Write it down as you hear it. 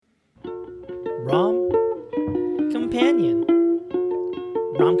Rom Companion.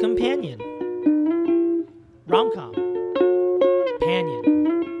 Rom Companion. Rom-com.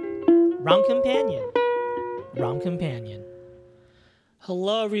 Companion. Rom Companion. Rom Companion.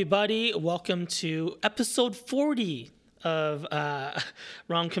 Hello, everybody. Welcome to episode 40 of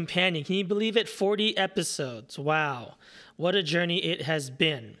Rom Companion. Can you believe it? 40 episodes. Wow. What a journey it has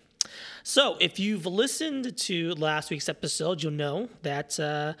been. So, if you've listened to last week's episode, you'll know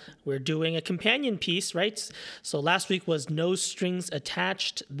that we're doing a companion piece, right? So, last week was No Strings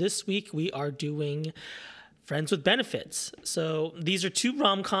Attached. This week, we are doing Friends with Benefits. So, these are two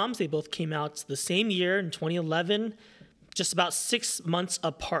rom-coms. They both came out the same year in 2011, just about 6 months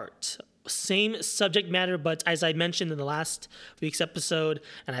apart. Same subject matter, but as I mentioned in the last week's episode,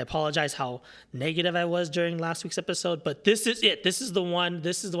 and I apologize how negative I was during last week's episode, but this is it. This is the one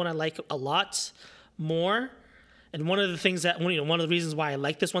I like a lot more. And one of the things that, one of the reasons why I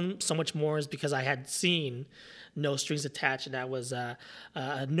like this one so much more is because I had seen No Strings Attached, and that was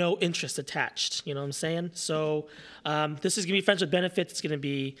No Interest Attached. You know what I'm saying? So this is going to be Friends with Benefits. It's going to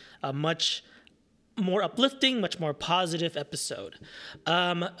be a much more uplifting, much more positive episode.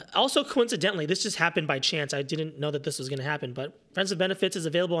 Also, coincidentally, this just happened by chance. I didn't know that this was going to happen, but Friends with Benefits is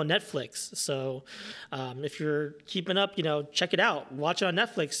available on Netflix. So if you're keeping up, check it out. Watch it on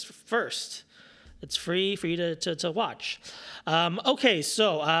Netflix first. It's free for you to watch. Okay,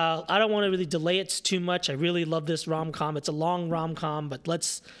 so I don't want to really delay it too much. I really love this rom-com. It's a long rom-com, but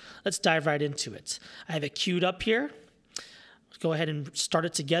let's dive right into it. I have it queued up here. Go ahead and start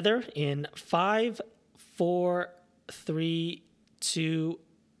it together in 5, 4, 3, 2,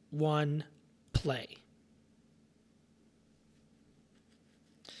 1, play.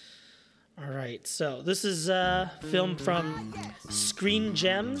 All right, so this is a film from Screen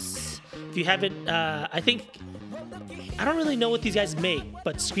Gems. If you haven't, I don't really know what these guys make,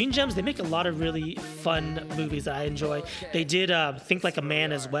 but Screen Gems, they make a lot of really fun movies that I enjoy. They did Think Like a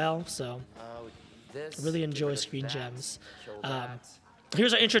Man as well, so I really enjoy Screen Gems.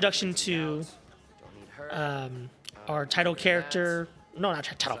 Here's our introduction to our title character. No, not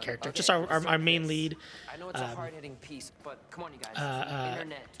title character. Just our main lead.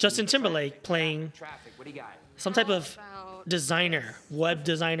 Justin Timberlake playing some type of designer, web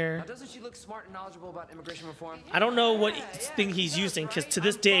designer. Doesn't she look smart and knowledgeable about immigration reform? I don't know what thing he's using, because to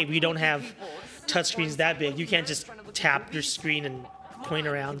this day we don't have touchscreens that big. You can't just tap your screen and point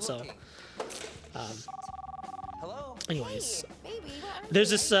around. So. Anyways, there's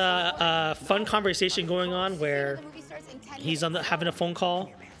this fun conversation going on where he's having a phone call,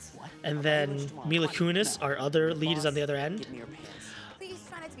 and then Mila Kunis, our other lead, is on the other end.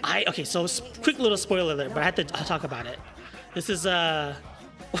 So quick little spoiler there, but I had to talk about it. This is I'm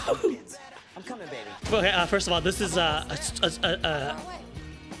coming, baby. Okay, first of all, this is a I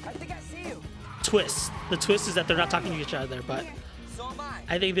think I see you. twist. The twist is that they're not talking to each other, but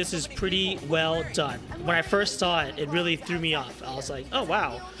I think this is pretty well done. When I first saw it, it really threw me off. I was like, oh,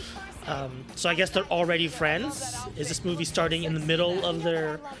 wow. So I guess they're already friends? Is this movie starting in the middle of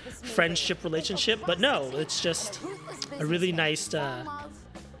their friendship relationship? But no, it's just a really nice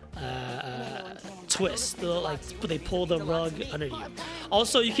twist. They pull the rug under you.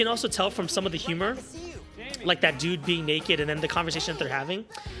 Also, you can also tell from some of the humor, like that dude being naked and then the conversation that they're having.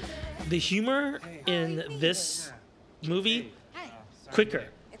 The humor in this movie, quicker,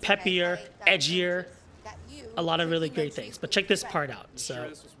 peppier, edgier, a lot of really great things. But check this part out.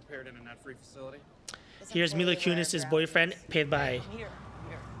 So here's Mila Kunis' boyfriend, played by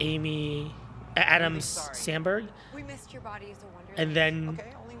Adam Sandberg. And then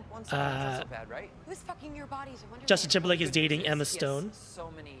Justin Timberlake is dating Emma Stone.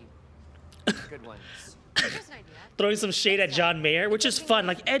 Throwing some shade at John Mayer, which is fun,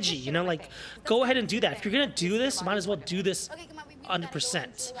 like edgy, go ahead and do that. If you're gonna do this, might as well do this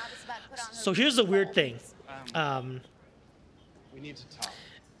 100%. So here's the weird thing.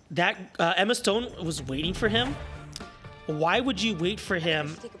 That Emma Stone was waiting for him. Why would you wait for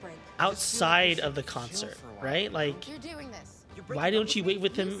him outside of the concert, right? Like, why don't you wait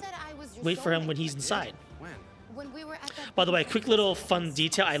for him when he's inside? By the way, quick little fun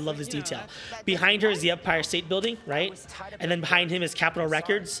detail. I love this detail. Behind her is the Empire State Building, right? And then behind him is Capitol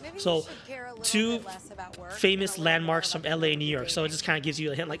Records. So two famous landmarks from LA and New York. So it just kind of gives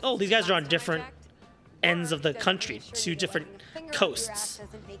you a hint like, oh, these guys are on different ends of the country, two different coasts.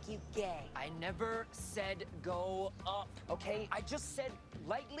 I never said go up, okay? I just said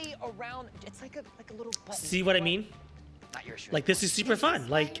lightly around. It's like a little button. See what I mean? Like, this is super fun.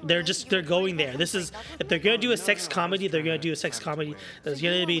 Like, they're going there. This is, if they're gonna do a sex comedy, they're gonna do a sex comedy. There's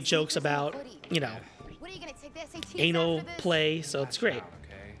gonna be jokes about, anal play, so it's great.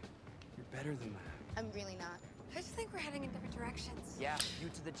 better than that. I'm really not. I just think we're heading in different directions. Yeah, you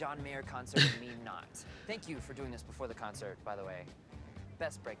to the John Mayer concert and me not. Thank you for doing this before the concert, by the way.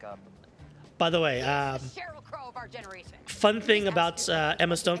 Best breakup. By the way, Sheryl Crow of our generation. fun thing about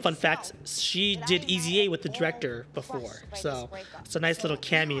Emma Stone, fun fact, she did Easy A with the director before. So it's a nice little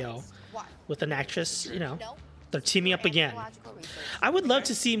cameo with an actress, you know. They're teaming up again. I would love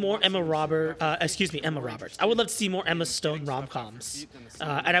to see more Emma Roberts. I would love to see more Emma Stone rom-coms.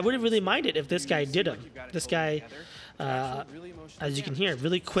 And I wouldn't really mind it if this guy did them. This guy, as you can hear,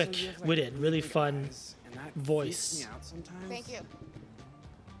 really quick-witted, really fun voice. Thank you.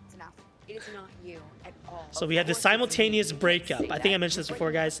 It's enough. It is not you at all. So we have the simultaneous breakup. I think I mentioned this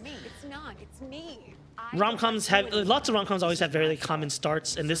before, guys. It's not. It's me. Rom-coms have lots of rom-coms always have very common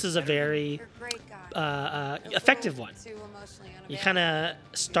starts, and this is a very You're a great guy. effective one. Too emotionally You unavailable. kind of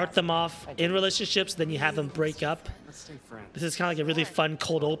start them off in relationships, then you have them break up. Let's stay friends. This is kind of like a really fun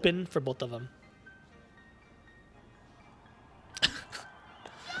cold open for both of them. Come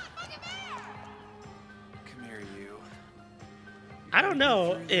here, you. I don't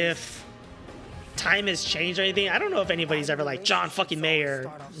know if time has changed or anything. I don't know if anybody's ever like John fucking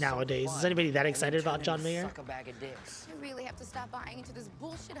Mayer nowadays. Is anybody that excited about John Mayer? Suck a bag of dicks. You really have to stop buying into this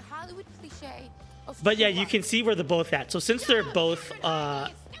bullshit Hollywood cliche. Of But yeah, true you love. can see where they're both at. So since they're both, You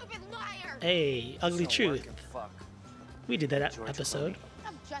stupid liar! hey, ugly Doesn't work truth. and fuck. We did that episode.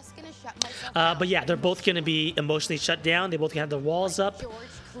 I'm just gonna shut myself down. But yeah, they're both gonna be emotionally shut down. They both have their walls up. George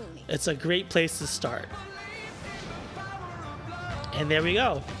Clooney. It's a great place to start. And there we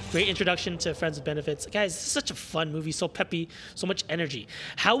go. Great introduction to Friends with Benefits. Guys, this is such a fun movie, so peppy, so much energy.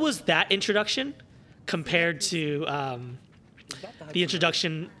 How was that introduction compared to the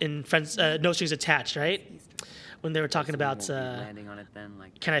introduction in Friends, No Strings Attached, right? When they were talking about, landing on it then,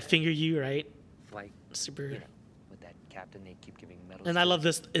 like can I finger you, right? flight. Super. You know, with that captain, they keep giving medals. And I love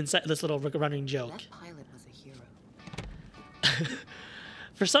this this little running joke. That pilot was a hero.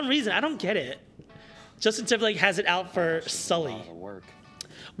 For some reason, I don't get it. Justin Timberlake has it out for Sully, work.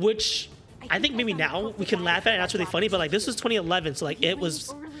 which I think maybe now we can laugh at it. That's really funny, but like this was 2011, so like it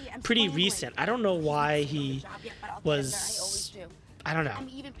was pretty recent. I don't know why he was. I don't know. I'm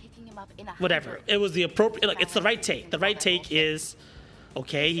even picking him up in a Whatever. It was the appropriate. Like it's the right take. The right take is,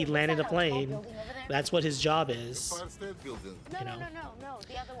 okay, he landed a plane. That's what his job is. No, You know. no.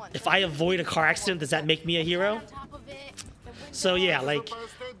 The other one. If I avoid a car accident, does that make me a hero? On top of it, the So window. yeah, like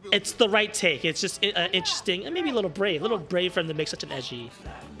it's the right take. It's just interesting and maybe a little brave for him to make such an edgy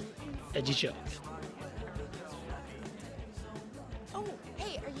joke. Oh,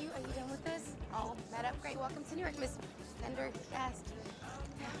 hey, are you done with this? All met up? Great. Welcome to New York, Miss Pendergast.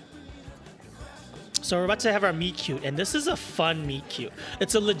 So we're about to have our meet cute, and this is a fun meet cute.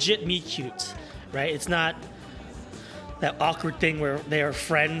 It's a legit meet cute, right? It's not that awkward thing where they are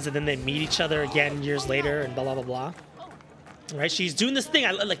friends and then they meet each other again years later and blah blah blah blah. Right? She's doing this thing.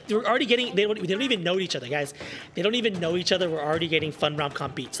 Like they're already getting. They don't even know each other, guys. They don't even know each other. We're already getting fun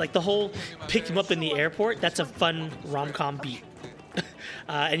rom-com beats. Like the whole pick him up in the airport. That's a fun rom-com beat.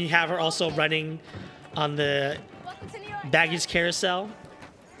 And you have her also running on the Welcome to New York. baggage carousel.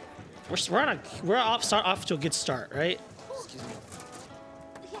 We're off to a good start, right? Excuse me.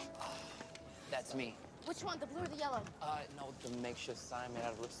 Yeah. That's me. Which one, the blue or the yellow? No, the makeshift sign made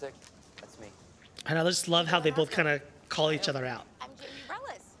out of lipstick. That's me. And I just love how they both kind of call each other out. I'm Jamie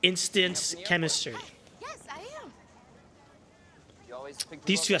Rellis. Instant chemistry. Yes, I am. You always pick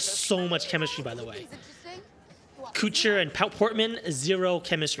These two have so much chemistry, by the way. He's interesting. Well, Kuchar and Portman, zero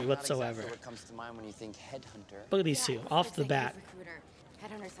chemistry whatsoever. What comes to mind when you think headhunter? Look at these two, off the bat. Recruiter.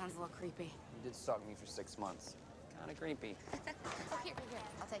 Headhunter sounds a little creepy. You did stalk me for 6 months. Kind of creepy. Oh, here.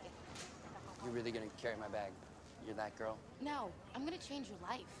 I'll take it. You're really gonna carry my bag? You're that girl? No, I'm gonna change your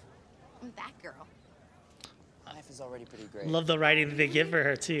life. I'm that girl. Life is already pretty great. Love the writing that they give for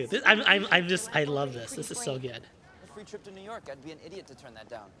her too. I love this. This is so good. A free trip to New York. I'd be an idiot to turn that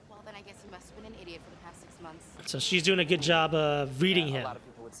down. Well, then I guess you must have been an idiot for the past 6 months. So she's doing a good job of reading Yeah, him. A lot of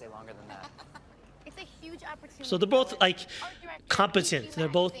people would say longer than that. It's a huge opportunity. So they're both like Art director, competent. TV They're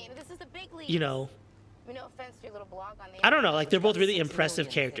both, magazine. This is the big league. you know, No offense to your little blog on the I don't know, like they're both really impressive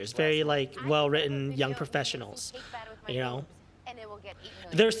characters. Very like well-written young professionals. You know,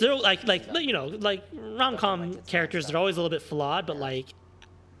 they're still like you know, like rom-com characters. They're always a little bit flawed, but like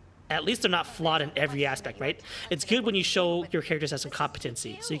at least they're not flawed in every aspect, right? It's good when you show your characters have some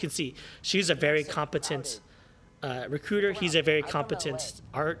competency. So you can see she's a very competent recruiter. He's a very competent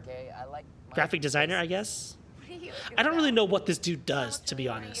art Okay, I like my graphic designer, I guess. I don't really know what this dude does, to be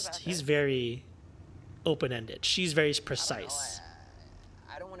honest. He's very open-ended. She's very precise.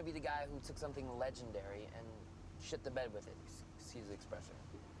 I don't want to be the guy who took something legendary and shit the bed with it. Excuse the expression.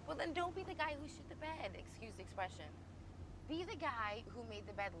 Well, then don't be the guy who shit the bed. Excuse the expression. Be the guy who made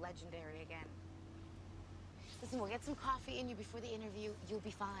the bed legendary again. Listen, we'll get some coffee in you before the interview. You'll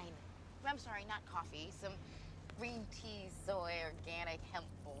be fine. I'm sorry, not coffee. Some green tea, soy, organic hemp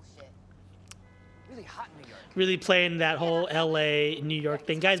bullshit. Really hot in New York. Really playing that whole LA, New York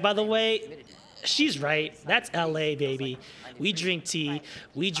thing. Guys, by the way, she's right. That's LA, baby. We drink tea.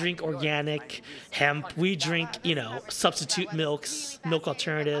 We drink organic hemp. We drink, you know, substitute milks, milk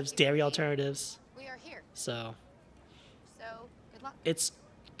alternatives, dairy alternatives. We are here. So So, good luck. it's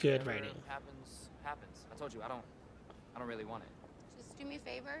good writing. Happens. I told you, I don't really want it. Just do me a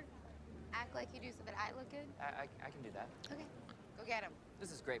favor. Act like you do so that I look good. I can do that. Okay. Go get him.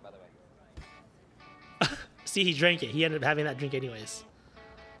 This is great, by the way. See, he drank it. He ended up having that drink anyways.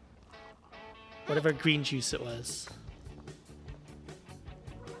 Whatever green juice it was.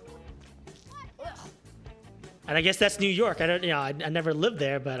 And I guess that's New York. I don't, you know, I never lived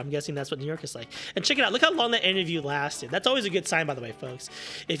there, but I'm guessing that's what New York is like. And check it out. Look how long that interview lasted. That's always a good sign, by the way, folks.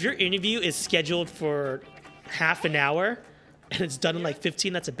 If your interview is scheduled for half an hour and it's done in like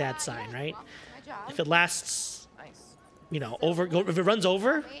 15, that's a bad sign, right? Welcome to my job. If it lasts, Nice. you know, if it runs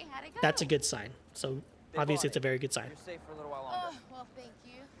over, Hey, how'd it go? that's a good sign. So obviously, it's a very good sign. You're safe for a little while Oh, longer. well, thank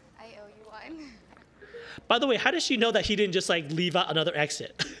you. I owe you one. By the way, how does she know that he didn't just like leave out another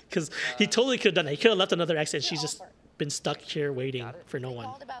exit? Because he totally could have done that. He could have left another exit. She's just been stuck here waiting for no I one.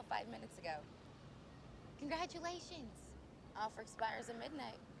 called about 5 minutes ago. Congratulations. Offer expires at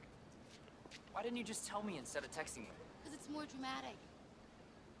midnight. Why didn't you just tell me instead of texting me? Because it's more dramatic.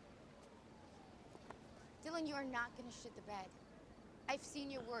 Dylan, you are not going to shit the bed. I've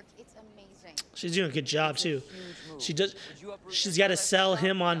seen your work. It's amazing. She's doing a good job too. Huge move. She does. Would you uproot She's your got to entire sell job?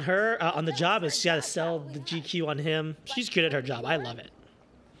 him on her on the job, and she's got to sell the GQ on him. She's good at her job. I love it.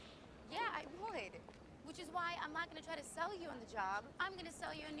 Yeah, I would. Which is why I'm not going to try to sell you on the job. I'm going to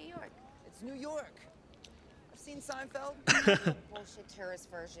sell you in New York. It's New York. I've seen Seinfeld. Bullshit tourist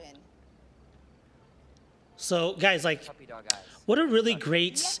version. So guys, like, Puppy dog eyes. what a really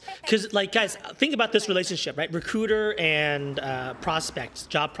great, because like guys, think about this relationship, right? Recruiter and prospect,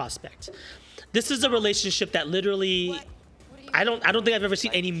 job prospect. This is a relationship that literally, I don't think I've ever seen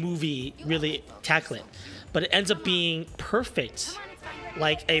any movie really tackle it, but it ends up being perfect,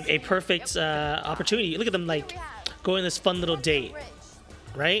 like a perfect opportunity. Look at them like going on this fun little date,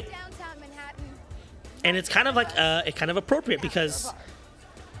 right? Downtown Manhattan. And it's kind of like it kind of appropriate because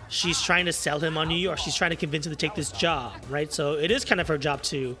she's trying to sell him on New York. She's trying to convince him to take this job, right? So it is kind of her job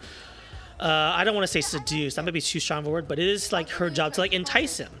to, I don't want to say seduce. That might be too strong of a word, but it is like her job to like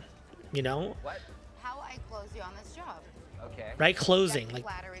entice him, you know, What? How I close you on this job. Okay. right? Closing, like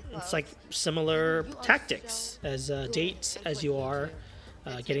it's like similar tactics as a date as you are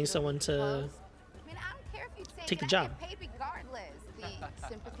getting someone to. I mean, I don't care if you say Take the that, job. I get paid regardless. The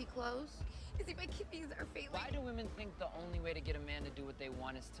sympathy close is if my kidneys are failing. Why do women think the only way to get a man to do what they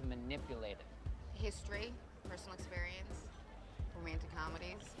want is to manipulate it? History, personal experience, romantic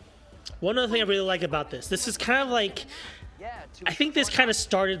comedies. One other thing I really like about this is kind of like, Yeah. I think this kind of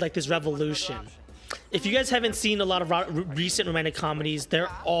started like this revolution. If you guys haven't seen a lot of recent romantic comedies, they're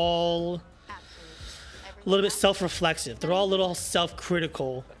all a little bit self-reflexive. They're all a little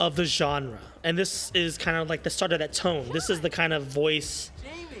self-critical of the genre. And this is kind of like the start of that tone. This is the kind of voice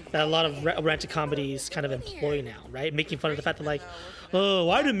that a lot of romantic comedies kind of employ now, right? Making fun of the fact that like, oh,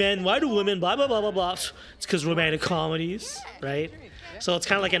 why do women, blah, blah, blah, blah, blah. It's because romantic comedies, right? So it's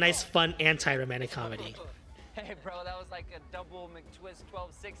kind of like a nice, fun, anti-romantic comedy. Hey, bro, that was like a double McTwist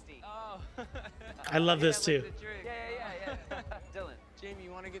 1260. Oh. I love this too. Yeah. Dylan. Jamie,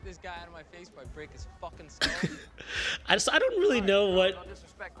 you want to get this guy out of my face by break his fucking skull? I don't really know No what.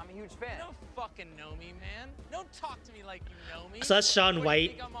 disrespect. I'm a huge fan. You don't fucking know me, man. Don't talk to me like you know me. So that's Shaun What, you White,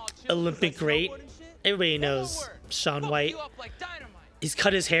 think I'm all chill 'cause I Olympic great. snowboard and shit? Everybody One more knows word. Shaun Fuck White. you up like dynamite. He's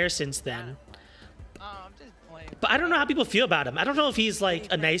cut his hair since then. I'm just playing. But I don't know how people feel about him. I don't know if he's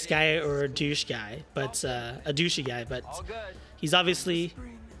like a nice guy or a douche guy, but a douchey guy. But All good. he's obviously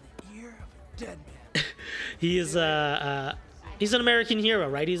Year of a dead man. he is he's an American hero,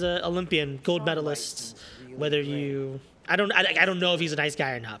 right? He's an Olympian, gold medalist. Whether you, I don't know if he's a nice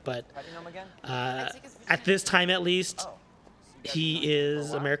guy or not, but How do you know him again? at this time at least, he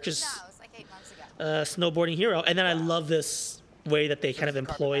is America's No, it was like 8 months ago. snowboarding hero. And then I love this way that they kind of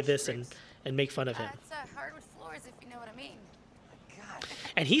employ this and make fun of him. It's hardwood floors, if you know what I mean.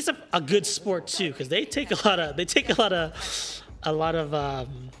 And he's a good sport too, because they take a lot of You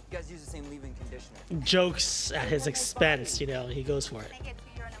guys use the same leave-in conditioner. jokes at his expense. You know, he goes for it. Can I get 2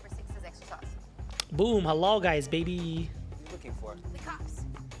 euro number 6 as extra sauce? Boom, halal guys, baby. What are you looking for? The cops.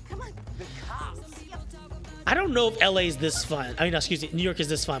 Come on. The cops. I don't know if LA is this fun. I mean, no, excuse me, New York is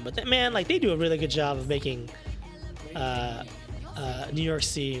this fun, but man, like they do a really good job of making New York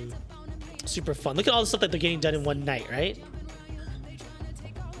seem super fun. Look at all the stuff that they're getting done in one night, right?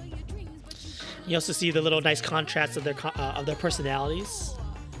 You also see the little nice contrasts of their personalities.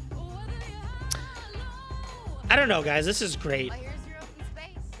 I don't know, guys. This is great. Well, here's your open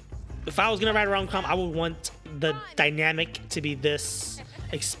space. If I was gonna write a rom-com, I would want the dynamic to be this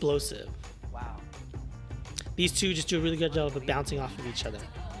explosive. Wow. These two just do a really good job of bouncing off of each other.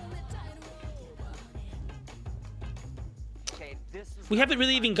 Okay, this is We haven't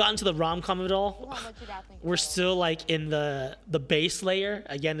really even gotten to the rom-com of it all. Go on, what you got thinking? We're still like in the base layer.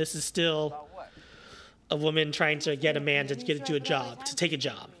 Again, this is still about what? a woman trying to get a man to get into a job, to take a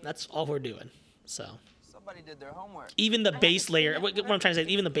job. That's all we're doing. So Somebody did their homework. even the base layer, what I'm trying to say, is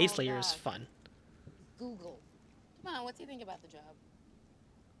even the base layer is fun. Google. Come on, what do you think about the job?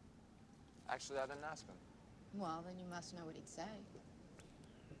 Actually, I didn't ask him. Well, then you must know what he'd say.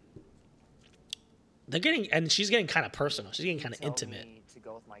 They're getting, and she's getting kind of personal. She's getting kind of Tell intimate. me to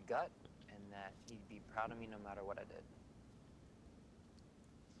go with my gut, and that he'd be proud of me no matter what I did.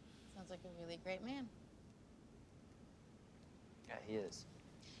 Sounds like a really great man. Yeah, he is.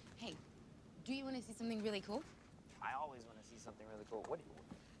 Hey, do you want to see something really cool? I always want to see something really cool. What do you?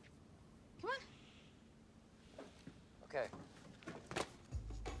 Come on. Okay.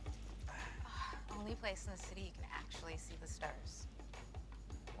 Only place in the city you can actually see the stars.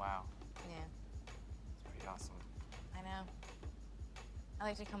 Wow. Yeah, It's pretty awesome. I know. I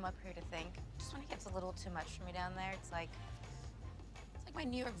like to come up here to think. Just when it gets a little too much for me down there, it's like my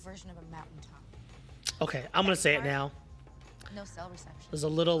New York version of a mountaintop. Okay, I'm gonna say it now. No cell reception. There's a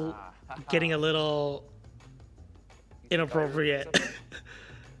little, getting a little inappropriate.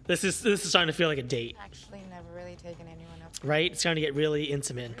 This is starting to feel like a date, Actually, never really taken anyone up. right? It's starting to get really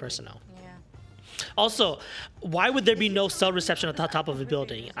intimate and personal. Yeah. Also, why would there be no cell reception at the top of a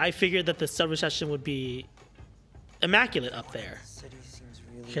building? I figured that the cell reception would be immaculate up there City seems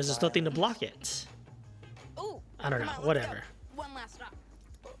really because there's nothing to block it. Ooh. I don't come know, on, let's whatever. go. One last stop.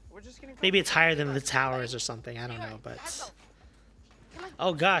 We're just getting. Maybe it's higher than the towers or something. I don't know, Let's but go.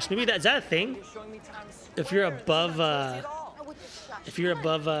 oh gosh, maybe is that a thing? You're showing me Times If you're Square. above It's not close at all. Oh, with this shot. if you're Come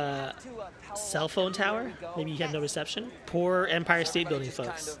on. above a To a Palo cell Alto, phone where tower, we go. maybe you have no reception. Poor Empire State Everybody Building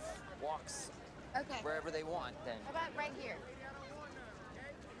just folks. kind of walks Okay. wherever they want. Then. How about right here?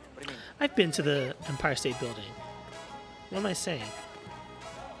 What do you mean? I've been to the Empire State Building. What am I saying?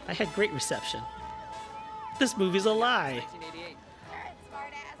 I had great reception. This movie's a lie. 1988. All right,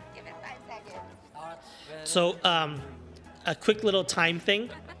 smart ass. Give it 5 seconds. So, a quick little time thing.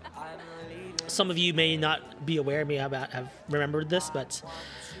 Some of you may not be aware, may have remembered this, but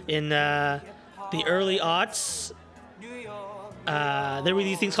in the early aughts, there were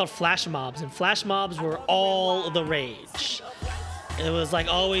these things called flash mobs, and flash mobs were all the rage. It was like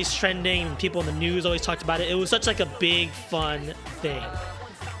always trending, and people in the news always talked about it. It was such like a big fun thing.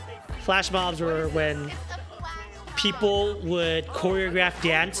 Flash mobs were when people would choreograph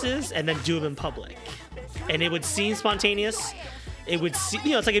dances and then do them in public, and it would seem spontaneous. It would seem,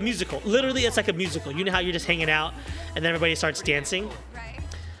 it's like a musical. Literally, it's like a musical. You know how you're just hanging out, and then everybody starts dancing.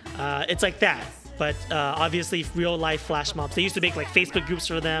 It's like that. But obviously, real life flash mobs. They used to make like Facebook groups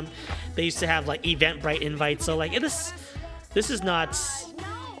for them. They used to have like Eventbrite invites. So like this is not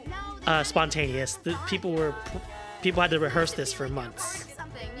spontaneous. People had to rehearse this for months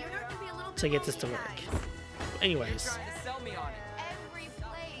to get this to work. Anyways, Trying to sell me on it. Every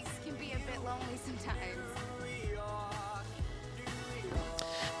place can be a bit lonely sometimes.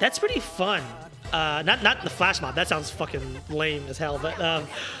 that's pretty fun. Not the flash mob. That sounds fucking lame as hell.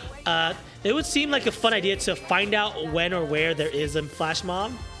 But it would seem like a fun idea to find out when or where there is a flash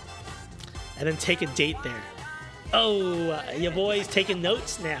mob, and then take a date there. Oh, your boy's taking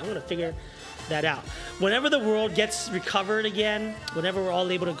notes now. I'm gonna figure that out. Whenever the world gets recovered again, whenever we're all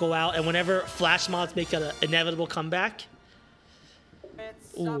able to go out, and whenever flash mobs make an inevitable comeback,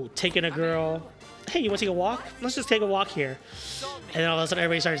 ooh, taking a girl. Hey, you want to take a walk? Let's just take a walk here. And then all of a sudden,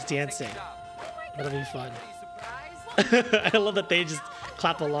 everybody starts dancing. That'll be fun. I love that they just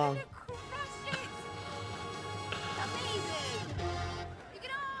clap along. Amazing. You can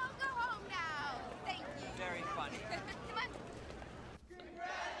all go home now. Thank you. Very funny. Come on.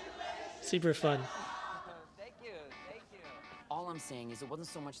 Super fun. Thank you. Thank you. All I'm saying is it wasn't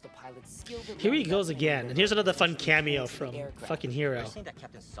so much the pilot's skill. that Here he led me goes up to again. And here's another fun cameo the from aircraft. fucking Hero. You're saying that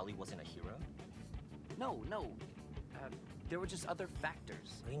Captain Sully wasn't a hero? No. There were just other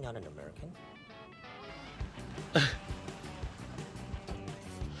factors. Are you not an American?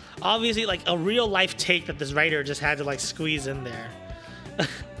 Obviously, like a real life take that this writer just had to like squeeze in there.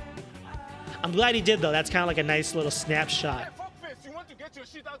 I'm glad he did though. That's kind of like a nice little snapshot. Fuckface, you want to get your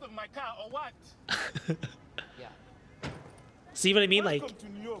shit out of my car or what? Yeah. See what I mean? Like, Welcome to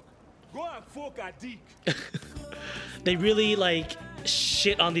New York. Go and fuck a dick. they really like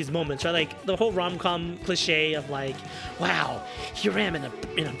shit on these moments, right? Like the whole rom-com cliche of like, wow, here I am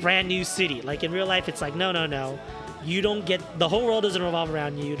in a brand new city. Like in real life, it's like, no. You don't get, the whole world doesn't revolve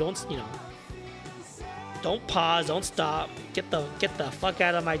around you. Don't pause, don't stop. Get the fuck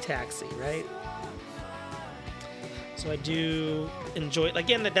out of my taxi, right? So I do enjoy,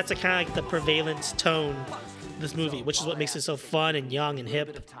 again, that's a kind of like the prevalent tone of this movie, which is what makes it so fun and young and A bit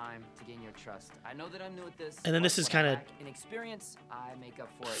hip. of time to gain your trust. I know that I'm new at this. And then this but is what I kinda lack in experience, I make up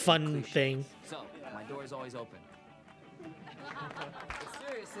for it in fun cliches. thing. So, my door is always open. But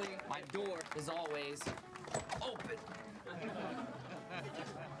seriously, my door is always open.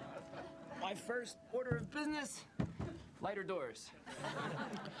 My first order of business, lighter doors.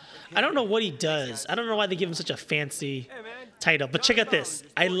 I don't know what he does. I don't know why they give him such a fancy title. But check out this.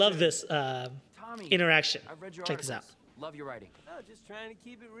 I love this Tommy, interaction. I've read your Check this out. articles. Love your writing. No, just trying to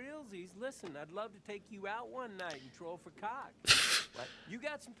keep it realsies. Listen, I'd love to take you out one night and troll for cock. What? You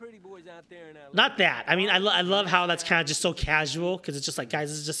got some pretty boys out there in LA. Not that. I mean, I love how that's kind of just so casual because it's just like, guys,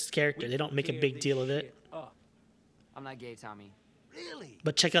 this is just his character. They don't make a big deal of it. Oh, I'm not gay, Tommy. really?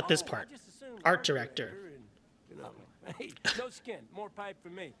 But check out this Oh, I part. just assumed Art director. and, you know, hey, no skin, more pipe for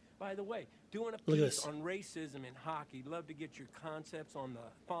me. By the way, doing a Look at piece this. on racism in hockey. Love to get your concepts on the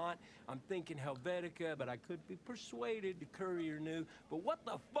font. I'm thinking Helvetica, but I could be persuaded the Courier knew. But what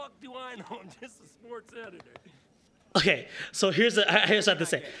the fuck do I know? I'm just a sports editor. Okay, so here's what I have to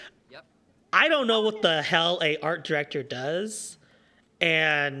say. Yep. I don't know what the hell a art director does,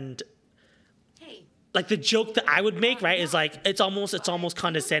 and Hey, like the joke that I would make, right, is like it's almost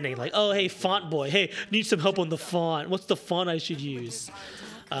condescending. Like, oh, hey, font boy, hey, need some help on the font. What's the font I should use?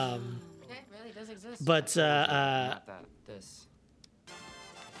 it really does exist. But Not that. This.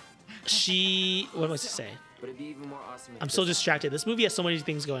 she, what was I say? But it'd be even more awesome if I'm so this- distracted. This movie has so many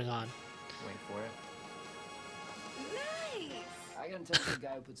things going on. Wait for it. Nice. I got in touch with a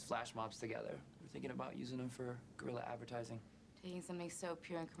guy who puts flash mobs together. We're thinking about using them for guerrilla advertising. Taking something so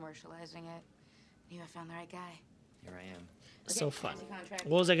pure and commercializing it. Knew I found the right guy. Here I am. So Okay, fun. here's the contract.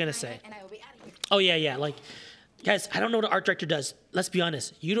 What was I gonna Sign say? it, and I will be out of here. Oh yeah. Like, guys, I don't know what an art director does. Let's be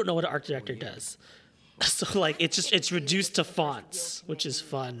honest. You don't know what an art director does. So like, it's reduced to fonts, which is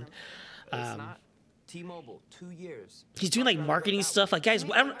fun. It's not. T-Mobile, 2 years. He's doing like marketing stuff. Like, guys,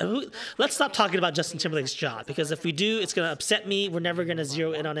 let's stop talking about Justin Timberlake's job because if we do, it's gonna upset me. We're never gonna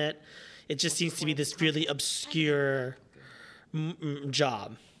zero in on it. It just seems to be this really obscure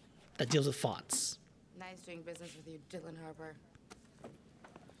job that deals with fonts. Nice doing business with you, Dylan Harper.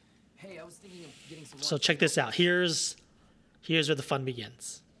 Hey, I was thinking of getting some So lunch. check this out. Here's where the fun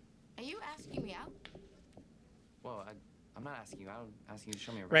begins. Are you asking me out? Well, I'm not asking you. I'm asking you to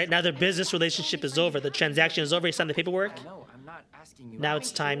show me a Right now, their business relationship is over. The transaction is over. He signed the paperwork. I know. I'm not asking you. Now out.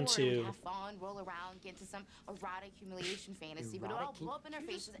 it's time Sure, to. have fun, roll around, get into some erotic humiliation fantasy, but it'll all Erotic? blow up in our Can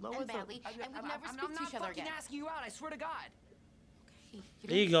you just faces lower and the- badly, and we'd never I'm speak to not each other fucking again. asking you out. I swear to God. Hey,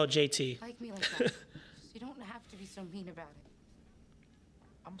 There you go, JT. Like me like that. You don't have to be so mean about it.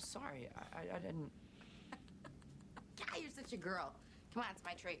 I'm sorry. I didn't. God, you're such a girl. Come on, it's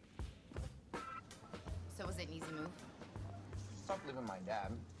my treat. So was it an easy move? Stopped leaving my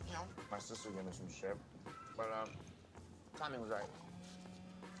dad. No. My sister gave me some shit. But timing was right.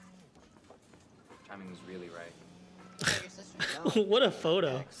 Timing was really right. So your sister? What a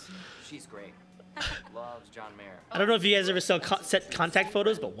photo. She's great. Loves John Mayer. I don't know if you guys ever set contact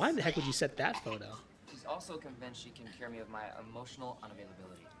photos, but why the heck would you set that photo? She's also convinced she can cure me of my emotional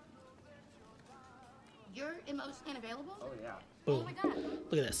unavailability. You're emotionally unavailable? Oh yeah. Oh Boom. my God.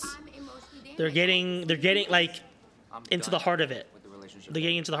 Look at this. I'm emotionally damaged. They're getting like I'm into done the heart of it. with the relationship. They're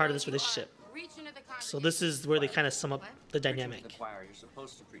getting into the heart of this relationship. Reach into the So this is where they kind of sum up the Preaching to dynamic. the choir. You're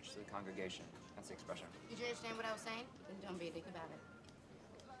supposed to preach to the congregation. That's the expression. Did you understand what I was saying? Then don't be a dick about it.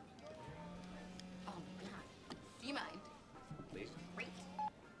 Oh my God. Do you mind? Please. Great.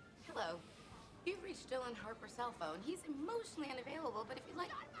 Hello. You've reached Dylan Harper's cell phone. He's emotionally unavailable, but if you'd like...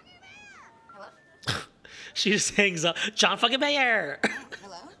 Hello? She just hangs up. John fucking Mayer.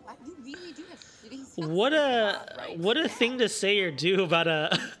 Hello? What? You really do have shitty stuff. What a thing to say or do about a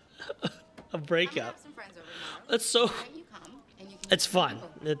I'm gonna breakup. have some friends over tomorrow. That's so. Why don't you come and you can It's fun.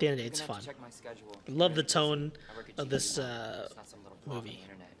 At the end of the day, I'm it's gonna have fun. to check my schedule. Love the tone I work at of GQ this now. It's not some little blog on the movie.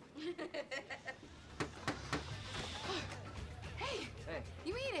 internet. Hey, Hey,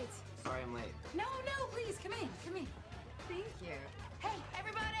 you made it. sorry I'm late. No, please, come in. Thank you. Hey,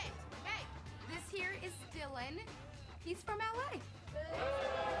 everybody. Hey, this here is Dylan. He's from LA.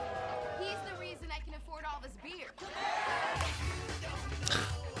 He's the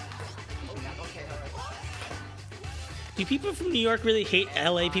do people from New York really hate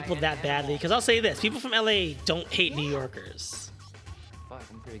LA people that badly? Because I'll say this, people from LA don't hate New Yorkers. Fuck,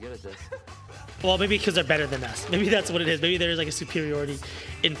 I'm pretty good at this. Well, maybe because they're better than us. Maybe that's what it is. Maybe there's like a superiority,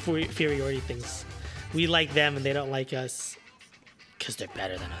 inferiority things. We like them and they don't like us because they're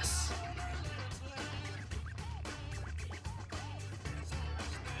better than us.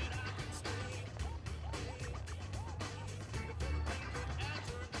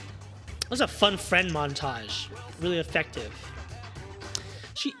 That was a fun friend montage. Really effective.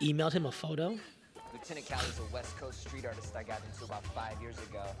 She emailed him a photo. Lieutenant Callie's a West Coast street artist I got into about 5 years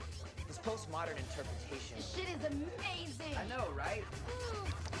ago. His postmodern interpretation. This shit is amazing. I know, right?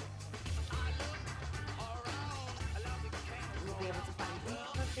 You'll be able to find the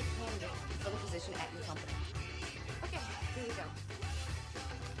perfect candidate for the position at your company. Okay, here we go.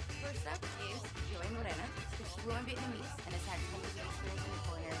 First up is Joey Morena. She's fluent Vietnamese and has had 20 years experience in the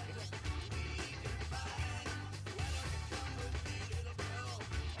culinary field.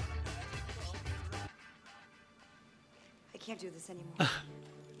 I can't do this anymore.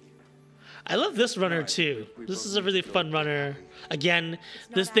 I love this runner too. This is a really fun runner. Again,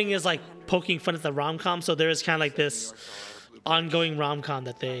 this thing is like poking fun at the rom-com, so there is kind of like this ongoing rom-com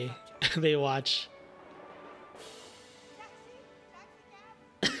that they they watch.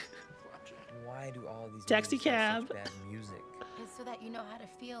 Why do all these Taxi movies have cab. such bad music? It's so that you know how to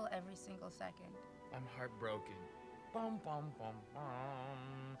feel every single second. I'm heartbroken. Bum, bum, bum,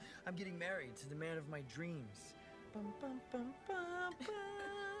 bum. I'm getting married to the man of my dreams. Bum, bum, bum, bum, bum.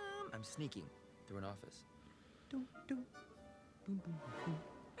 I'm sneaking through an office. Dum, dum. Boom, boom, boom.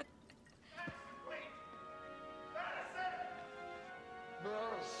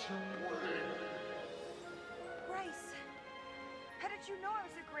 Bryce, how did you know I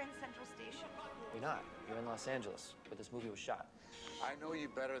was at Grand Central Station? You're not. You're in Los Angeles, where this movie was shot. I know you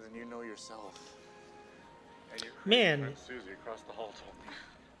better than you know yourself. And your Man. friend Susie across the hall told me.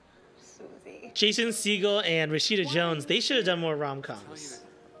 Susie. Jason Segel and Rashida Jones, they should have done more rom-coms.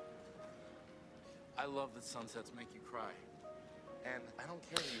 I love that sunsets make you cry. And I don't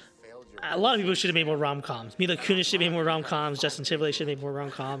care if you failed your. A lot of people should have made more rom-coms. Mila Kunis should have made more rom-coms. Justin Timberlake should have made more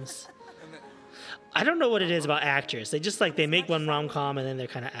rom-coms. I don't know what it is about actors. They just like, they make one rom-com and then they're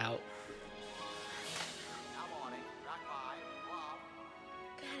kind of out.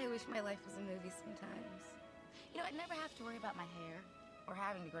 God, I wish my life was a movie sometimes. You know, I'd never have to worry about my hair or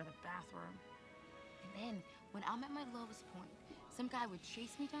having to go to the bathroom. And then, when I'm at my lowest point, some guy would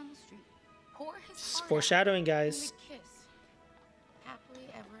chase me down the street, pour his It's heart out, foreshadowing, and guys. we'd kiss. Happily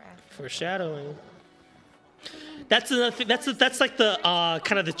ever after. Foreshadowing. That's another thing. That's like the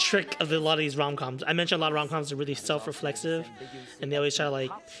kind of the trick of a lot of these rom-coms. I mentioned a lot of rom-coms are really self-reflexive, and they always try to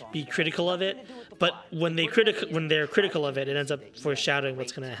like be critical of it. But when they're critical of it, it ends up foreshadowing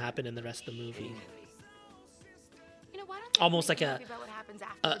what's going to happen in the rest of the movie. You know, why don't they Almost make like a a movie about what happens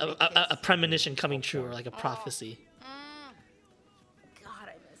after the big a kiss? premonition coming true, or like a prophecy. God,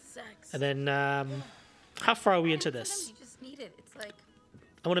 I miss sex. And then, how far are we into Sometimes this? you just need it. It's like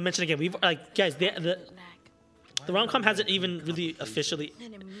I want to mention again. We've like guys, the rom-com hasn't even really officially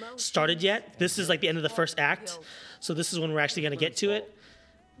an emotion. started yet. This is like the end of the first act, so this is when we're actually gonna get to it.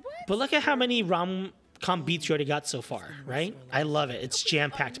 But look at how many rom-com beats you already got so far, right? I love it. It's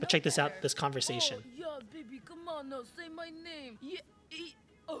jam-packed. But check this out, this conversation. Oh, yeah, baby, come on now, say my name. Yeah,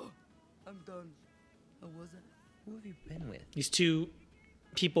 oh, I'm done. How was it? Who have you been with? These two Why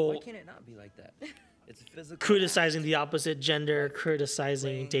people can't it not be like that? It's physical. criticizing the opposite gender,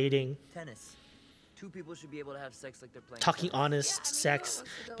 criticizing Playing dating, Tennis. Two people should be able to have sex like they're playing. talking tennis. honest sex.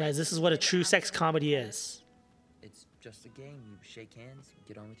 Guys, this is what a true sex comedy is. It's just a game. You shake hands,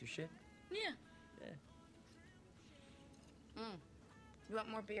 get on with your shit. Yeah. You want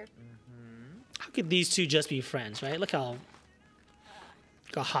more beer? How could these two just be friends, right? Look how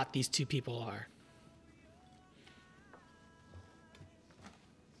hot these two people are.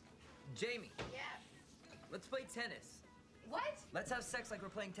 Jamie, Yeah. let's play tennis. What? Let's have sex like we're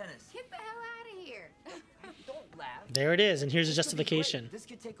playing tennis. Get the hell out of here. Don't laugh. There it is, and here's the This could be great. justification. This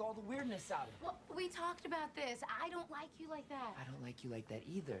could take all the weirdness out of it. Well, we talked about this. I don't like you like that. I don't like you like that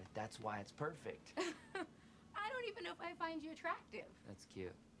either. That's why it's perfect. I don't even know if I find you attractive. That's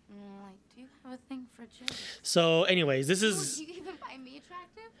cute. Like, do you have a thing for Jay? So, anyways, this Do is, you even find me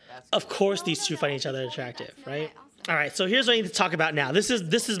attractive? of course, these two find each other attractive, right? All right, so here's what I need to talk about now. This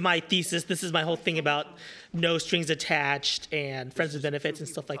is my thesis. This is my whole thing about no strings attached and friends with benefits and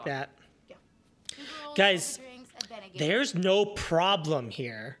stuff like that. Guys, there's no problem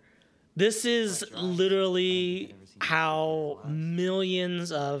here. This is literally how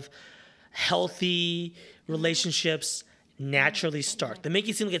millions of healthy relationships naturally start. They make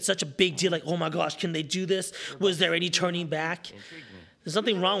it seem like it's such a big deal. Like, oh my gosh, can they do this? Was there any turning back? There's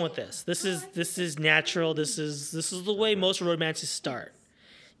nothing wrong with this. This is natural. This is the way most romances start.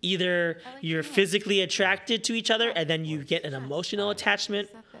 Either you're physically attracted to each other and then you get an emotional attachment,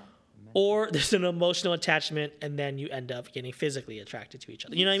 or there's an emotional attachment and then you end up getting physically attracted to each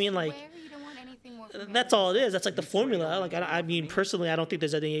other. You know what I mean? Like, that's all it is. That's like the formula. Like, I mean, personally, I don't think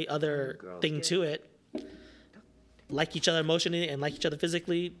there's any other thing to it. Like each other emotionally and like each other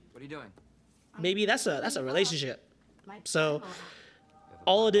physically. What are you doing? Maybe that's a relationship. So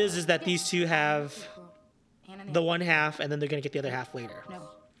all it is that these two have the one half and then they're gonna get the other half later.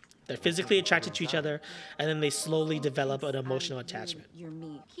 They're physically attracted to each other and then they slowly develop an emotional attachment. You're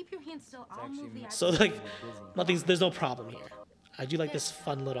me. Keep your hands still. I'll move the So like there's no problem here. I do like this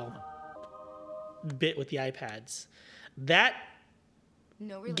fun little bit with the iPads. That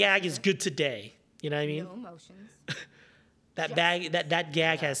gag is good today. You know what I mean? No emotions. that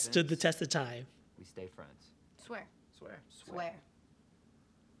gag has stood the test of time. We stay friends. Swear. Swear.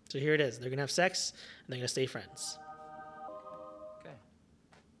 So here it is. They're gonna have sex and they're gonna stay friends. Okay.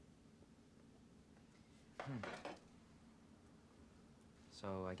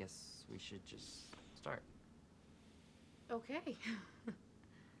 So I guess we should just start. Okay.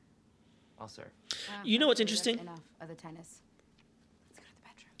 I'll serve. You know what's interesting? Enough of the tennis. Let's go to the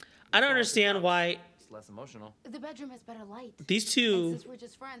bedroom. I don't understand why It's less emotional. The bedroom has better light. these And two. since we're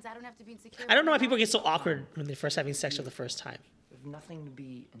just friends, I don't have to be insecure. I don't know why people get so awkward when they're first having sex for the first time. There's nothing to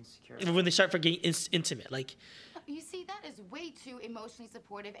be insecure. When they start getting intimate, like You see, that is way too emotionally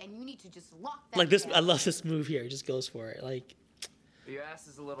supportive, and you need to just lock that. like this. down. I love this move here. It just goes for it. Like, But your ass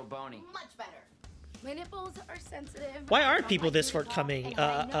is a little bony. Much better. My nipples are sensitive. why aren't I people don't this like to talk, forthcoming? and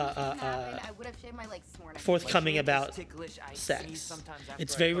I know this can happen. I would have shaved my legs this morning. Forthcoming about sex.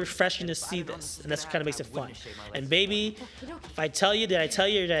 It's very refreshing to see this, and that's what kind of makes it fun. And baby, if I tell you, did I tell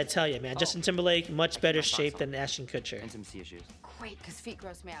you or did I tell you, man? Justin Timberlake, much better shape than Ashton Kutcher. Intimacy issues. Great, because feet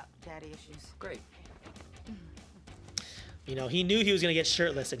gross me out. Daddy issues. Great. You know, he knew he was gonna get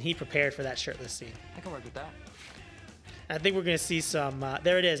shirtless, and he prepared for that shirtless scene. I can work with that. I think we're gonna see some.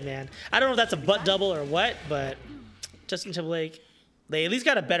 There it is, man. I don't know if that's a butt double or what, but Justin Timberlake, they at least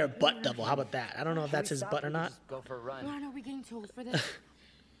got a better butt double. How about that? I don't know if that's his butt or not. Go for a run. Ron, are we getting too old for this?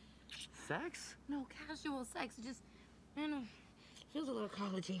 Sex? No, casual sex. Just, I don't know. Feels a little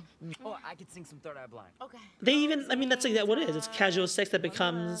college-y. Oh, I could sing some Third Eye Blind. Okay. They even, I mean, that's like that. What it is? It's casual sex that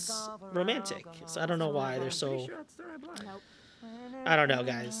becomes romantic. So I don't know why they're so. Nope. I don't know,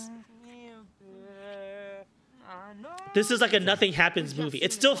 guys. This is like a nothing happens movie.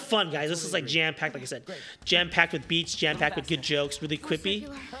 It's still fun, guys. This is like jam packed, like I said, jam packed with beats, jam packed with good jokes, really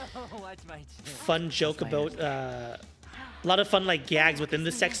quippy, fun joke about a lot of fun like gags within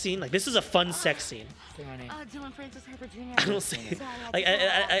the sex scene. Like this is a fun sex scene. Dylan Francis Harper Jr. I don't say like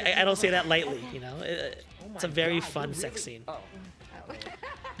I don't say that lightly. You know, it's a very fun sex scene.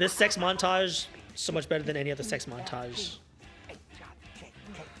 This sex montage so much better than any other sex montage.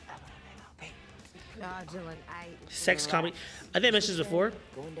 Dylan, Sex comedy. I think I mentioned this before.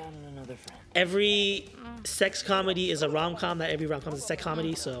 Going down on another friend. Every sex comedy is a rom-com. Not every rom-com is a sex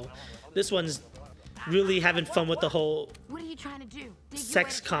comedy. So this one's really having fun with the whole what are you trying to do?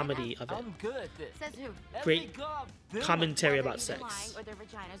 sex comedy of it. I'm good at this. Says who? Great commentary about Either lying sex. or their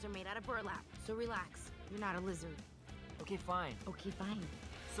vaginas are made out of burlap. So relax. You're not a lizard. Okay, fine. Okay, fine.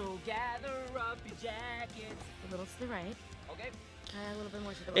 So gather up your jackets. A little to the right. Okay. A little bit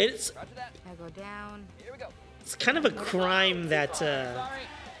more to the left. It's Roger that. Now go down. Here we go. it's kind of a crime that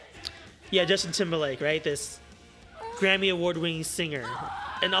yeah, Justin Timberlake, right? This Grammy award-winning singer,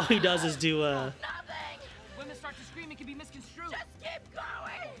 and all he does is do Women start to scream, it can be misconstrued. Just keep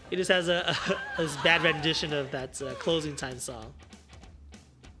going. he just has a this bad rendition of that closing time song.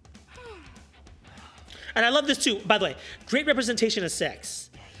 And I love this too. By the way, great representation of sex.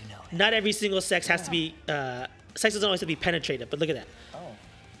 Not every single sex has to be. Sex doesn't always have to be penetrative, but look at that.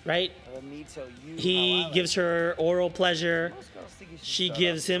 Right? He gives her oral pleasure. She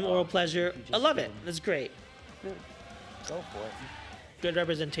gives him oral pleasure. I love it. That's great. Go for it. Good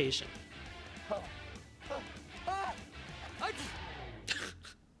representation.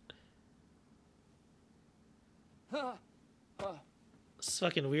 It's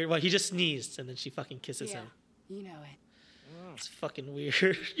fucking weird. Well, he just sneezed and then she fucking kisses him. You know it. It's fucking weird.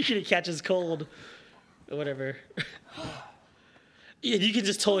 You're gonna catch his cold. Or whatever. Yeah, you can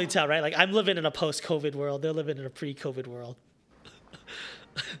just totally tell, right? Like I'm living in a post-COVID world. They're living in a pre-COVID world.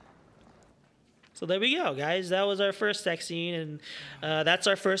 So there we go, guys. That was our first sex scene, and that's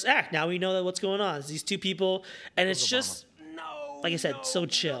our first act. Now we know that what's going on. It's these two people, and it's just, like I said, so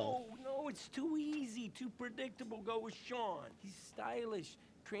chill. No, it's too easy, too unpredictable go with Sean. He's stylish,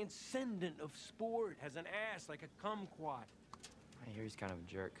 transcendent of sport, has an ass like a kumquat. I hear he's kind of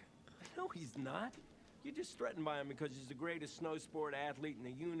a jerk. No, he's not. You're just threatened by him because he's the greatest snow sport athlete in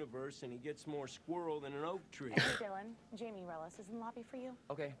the universe and he gets more squirrel than an oak tree. Dylan, Jamie Rellis is in the lobby for you.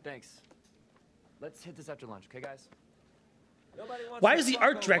 Okay, thanks. Let's hit this after lunch, okay, guys? Why is the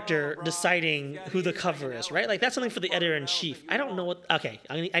art director deciding who the cover is, right? Like, that's something for the editor-in-chief. I don't know what... Okay,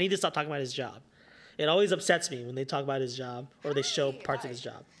 I need to stop talking about his job. It always upsets me when they talk about his job or they show parts of his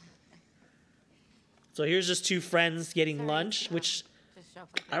job. So here's just two friends getting lunch, which,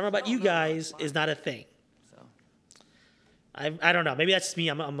 I don't know about you guys, is not a thing. I don't know. Maybe that's me.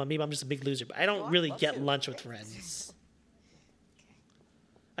 Maybe I'm just a big loser. But I don't really get lunch with friends.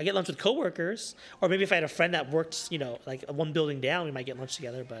 I get lunch with coworkers, or maybe if I had a friend that worked, you know, like one building down, we might get lunch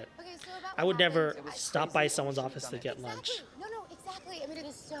together. But I would never stop by someone's office to get lunch. No, exactly. I mean, it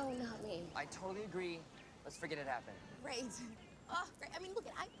is so not me. I totally agree. Let's forget it happened. Great. Oh, great. I mean, look,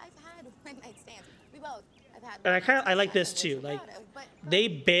 I've had one-night stands. We both have had. And I like this too. Like, they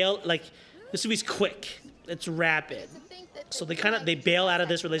bail. Like, this movie's quick. It's rapid. So they bail out of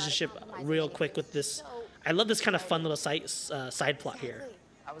this relationship real quick with this. I love this kind of fun little side plot here.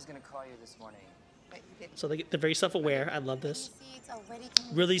 I was gonna call you this morning. So they're very self-aware. I love this.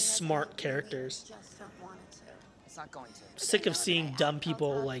 Really smart characters. It's not going to. Sick of seeing dumb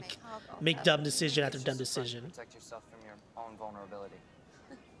people like make dumb decision after dumb decision. Protect yourself from your own vulnerability.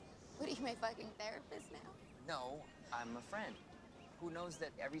 What are you, my fucking therapist now? No, I'm a friend who knows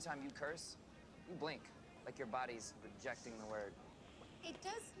that every time you curse, you blink, like your body's rejecting the word. It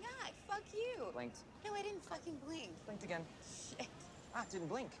does not. Fuck you. Blinked. No, I didn't fucking blink. Blinked again. Shit. Didn't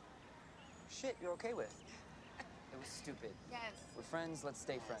blink. Shit, you're okay with. It was stupid. Yes. We're friends, let's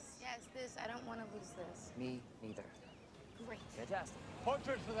stay friends. Yes, I don't want to lose this. Me neither. Great. Fantastic.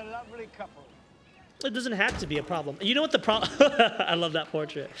 Portrait for the lovely couple. It doesn't have to be a problem. You know what the problem... I love that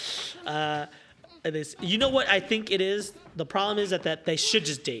portrait. You know what I think it is? The problem is that they should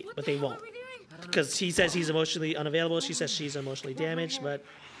just date, but they won't. Because he says he's emotionally unavailable. She says she's emotionally damaged, but...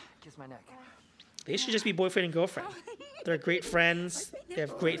 Kiss my neck. They should just be boyfriend and girlfriend. They're great friends. They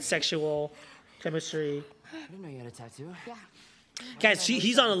have great sexual chemistry. I didn't know you had a tattoo. Yeah. Guys,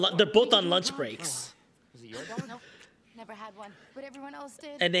 they're both on lunch breaks. Was it your dog? Nope. Never had one, but everyone else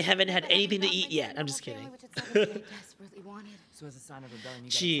did. And they haven't had anything to eat yet. I'm just kidding. Desperately wanted. So as a sign of rebellion, you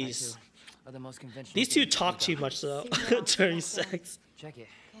got Jeez. a tattoo. Are the most conventional. These two talk too much, though, during sex. Check it.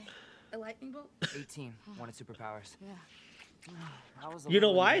 A lightning bolt? 18. Wanted superpowers. Yeah. You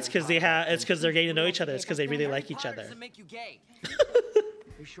know why? It's because they're getting to know each other. It's because they really like each other. Does it make you gay?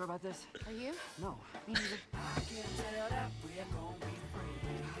 Are you sure about this? Are you? No. Me neither.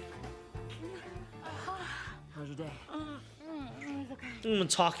 How's your day?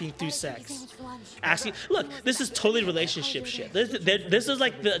 Talking through sex. Asking, look, this is totally relationship shit. This is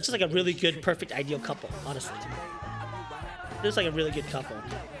like just like a really good, perfect, ideal couple. Honestly, this is like a really good couple.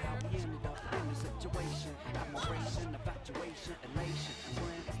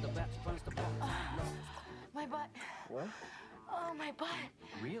 My butt. What? Oh, my butt.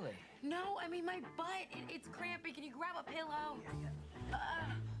 Really? No, I mean my butt. It's cramping. Can you grab a pillow?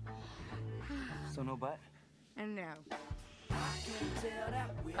 So no butt? And no.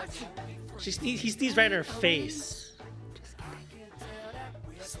 He sneezed right in her face.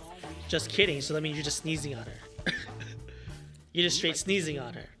 Just kidding. So that means you're just sneezing on her. You're just straight sneezing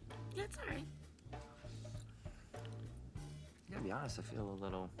on her. That's all right. To be honest, I feel a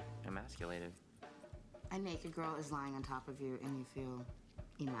little emasculated. A naked girl is lying on top of you and you feel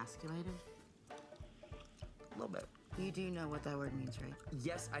emasculated? A little bit. You do know what that word means, right?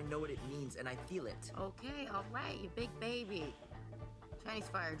 Yes, I know what it means, and I feel it. Okay, all right, you big baby. Chinese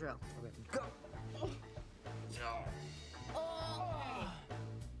fire drill. Okay, go.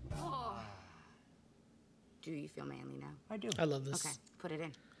 Oh. Do you feel manly now? I do. I love this. Okay, put it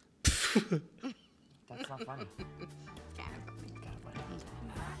in. That's not funny. Kind of funny.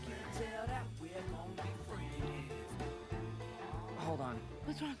 Hold on.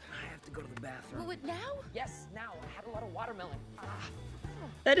 What's wrong? I have to go to the bathroom. What, now? Yes, now. I had a lot of watermelon.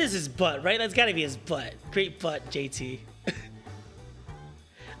 That is his butt, right? That's gotta be his butt. Great butt, JT.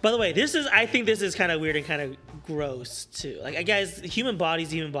 By the way, I think this is kind of weird and kind of gross too. Like, guys, human body's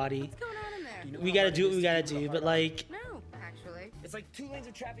human body. What's going on in there? You know We gotta do what we gotta do, but like, No, actually. It's like 2 lanes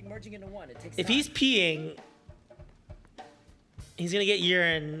of traffic merging into one. It takes if time. he's peeing, he's gonna get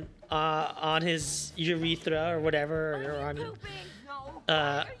urine on his urethra or whatever, or on. No.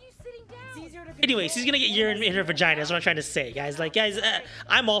 Are you sitting down? Anyways, he's gonna get urine in her vagina. That's what I'm trying to say, guys. Like, guys,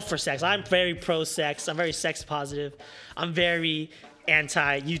 I'm all for sex. I'm very pro-sex. I'm very sex positive. I'm very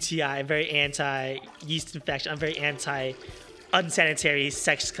anti-UTI. I'm very anti-yeast infection. I'm very anti-unsanitary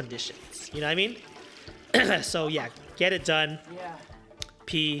sex conditions. You know what I mean? So yeah, get it done. Yeah.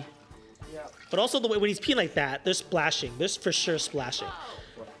 Pee. Yeah. But also the way when he's peeing like that, there's splashing. There's for sure splashing.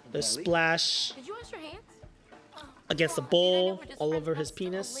 There's splash Did you wash your hands? against the bowl all over his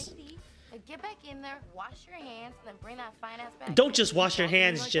penis. Get back in there, wash your hands, and then bring that fine ass back. Don't just wash your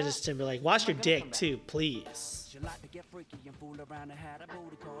hands, Justin Timberlake. Wash your dick too, please. My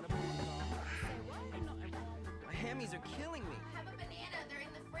hammies are killing me. Have a banana. They're in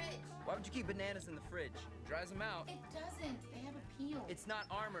the fridge. Why would you keep bananas in the fridge? Dries them out. It doesn't. They have a peel. It's not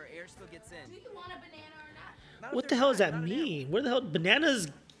armor. Air still gets in. Do you want a banana or not? What the hell does that mean? Where the hell bananas?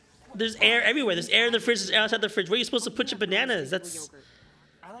 There's air everywhere. There's air in the fridge. There's air outside the fridge. Where are you supposed to put your bananas? That's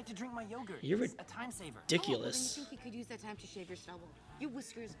I like to drink my yogurt. You're It's a time saver. ridiculous. Oh, well, then you think you could use that time to shave your stubble? Your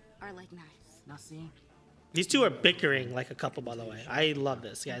whiskers are like knives. Now see? These two are bickering like a couple, by the way. I love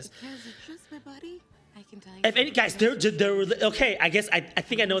this, guys. Because it's just my buddy. I can tell you. If any guys, they're okay. I guess I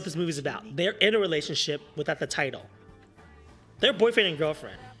think I know what this movie's about. They're in a relationship without the title. They're boyfriend and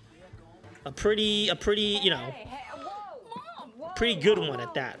girlfriend. A pretty, you know, pretty good one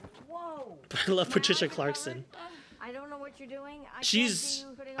at that. I love Patricia Clarkson. I don't know what you're doing.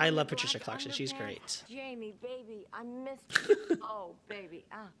 I love Patricia Clarkson. She's great. Jamie, baby, I missed you. Oh, baby.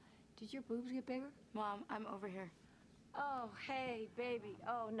 Did your boobs get bigger? Mom, I'm over here. Oh, hey, baby.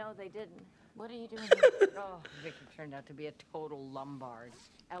 Oh, no, they didn't. What are you doing here? Oh, Vicky turned out to be a total Lombard.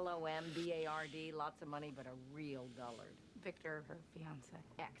 Lombard, lots of money, but a real dullard. Victor, her fiance.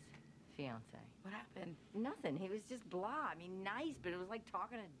 Ex-fiance. What happened? Nothing. He was just blah. I mean, nice, but it was like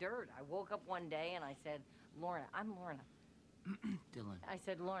talking to dirt. I woke up one day and I said, Lorna, I'm Lorna. Dylan. I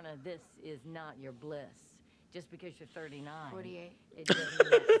said, Lorna, this is not your bliss. Just because you're 39. 48. It doesn't mean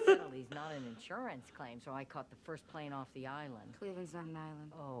you have to settle. He's not an insurance claim, so I caught the first plane off the island. Cleveland's not an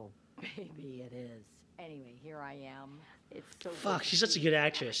island. Oh, baby, it is. Anyway, here I am. It's so Fuck, good she's to such a see good you.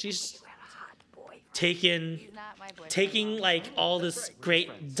 actress. She's You have a hot boyfriend. taking like all this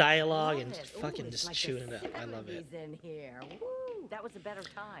great dialogue and fucking It's just like chewing it up. I love it. He's in here. Woo! That was a better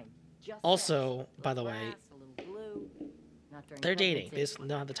time. Just Also, sex. by the Little way, grass, a little blue. Not during they're dating. pregnancy. They just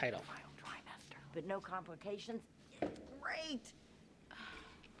don't have the title. But no complications. Great.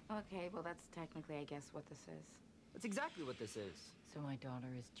 Okay, well, that's technically, I guess, what this is. That's exactly what this is. So my daughter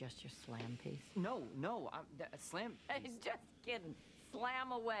is just your slam piece? No, slam. Just kidding.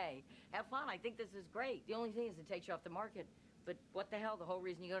 Slam away. Have fun. I think this is great. The only thing is it takes you off the market. But what the hell? The whole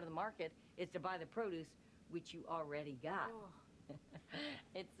reason you go to the market is to buy the produce, which you already got. Oh.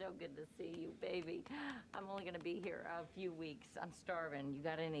 It's so good to see you, baby. I'm only going to be here a few weeks. I'm starving. You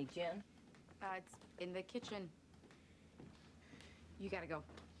got any gin? It's in the kitchen. You gotta go.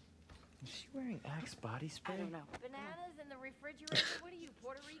 Is she wearing Axe body spray? I don't know. Bananas in the refrigerator? What are you,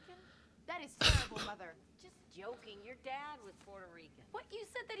 Puerto Rican? That is terrible, Mother. Just joking. Your dad was Puerto Rican. What? You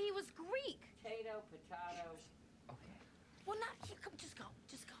said that he was Greek. Potato. Okay. Well, not you. Come, just go.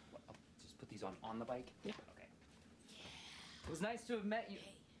 Just go. I'll just put these on the bike? Yeah. Okay. It was nice to have met you.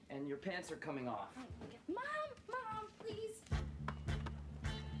 And your pants are coming off. Mom, please.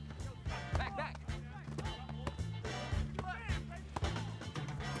 Back.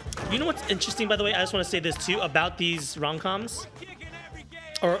 You know what's interesting, by the way? I just want to say this too about these rom-coms,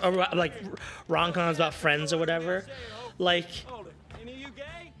 or like rom-coms about friends or whatever. Like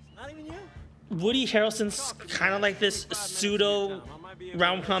Woody Harrelson's kind of like this pseudo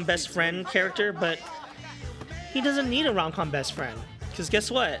rom-com best friend character, but he doesn't need a rom-com best friend because guess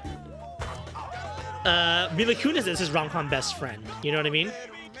what? Mila Kunis is his rom-com best friend. You know what I mean?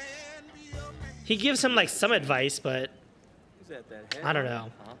 He gives him like some advice, but I don't know.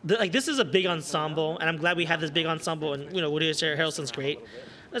 Like this is a big ensemble, and I'm glad we have this big ensemble. And you know, Woody Harrelson's great.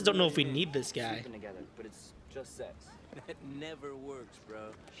 I just don't know if we need this guy. Together, but it's just sex. That never works, bro.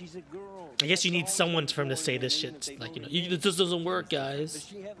 She's a girl. I guess you need someone for him to say this shit. Like this just doesn't work, Does guys.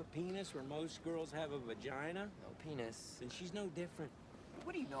 she have a penis where most girls have a vagina? No penis. Then she's no different.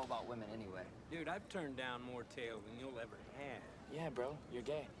 What do you know about women anyway? Dude, I've turned down more tail than you'll ever have. Yeah, bro, you're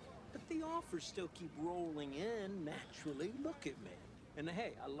gay. But the offers still keep rolling in naturally. Look at me. And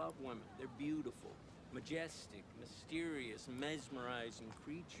hey, I love women. They're beautiful, majestic, mysterious, mesmerizing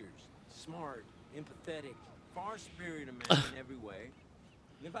creatures. Smart, empathetic, far-spirited men in every way.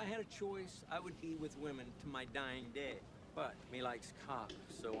 And if I had a choice, I would be with women to my dying day. But me likes cock,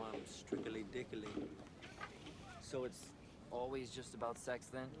 so I'm strictly dickily. So it's always just about sex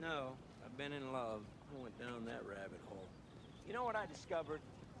then? No, I've been in love. I went down that rabbit hole. You know what I discovered?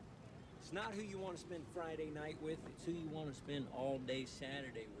 It's not who you want to spend Friday night with, it's who you want to spend all day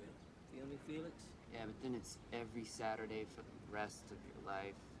Saturday with. Feel me, Felix? Yeah, but then it's every Saturday for the rest of your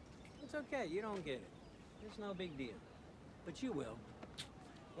life. It's okay, you don't get it. It's no big deal. But you will.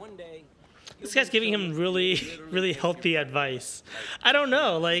 One day. This guy's giving him really healthy advice. I don't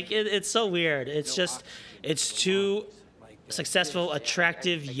know. Like, it's so weird. It's just, it's two successful,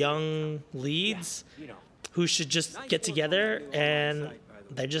 attractive, young leads who should just get together, and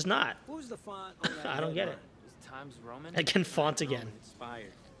they're just not. Who's the font on that I don't get it. Is Times Roman? Again, font again.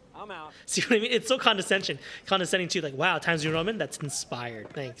 Inspired. I'm out. See what I mean? It's so condescending too. Like, wow, Times New Roman? That's inspired.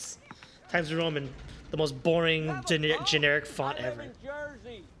 Thanks. Times New Roman, the most boring generic font I live ever. in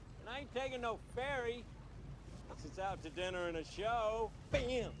Jersey, and I ain't taking no ferry. Unless it's out to dinner and a show.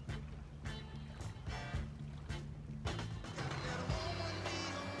 Bam!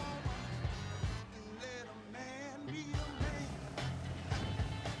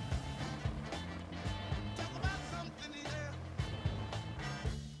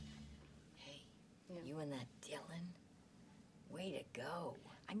 You and that Dylan? Way to go.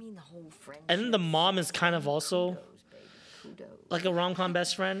 I mean, the whole friendship. And then the mom is kind of also Kudos. like a rom-com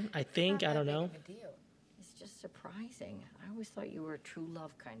best friend, I think. I don't know. It's just surprising. I always thought you were a true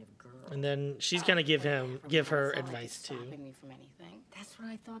love kind of girl. And then she's gonna give her advice too. Stopping me from anything. That's what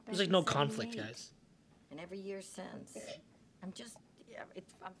I thought. There's back like no in conflict, 78. guys. And every year since. I'm just,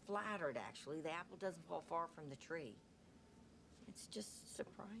 I'm flattered actually. The apple doesn't fall far from the tree. It's just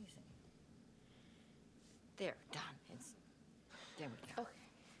surprising. There, done. There we go. Okay.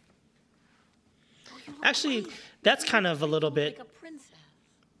 Actually, that's kind of a little bit Like a princess.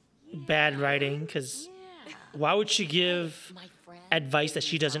 bad writing, because why would she give My friend, advice that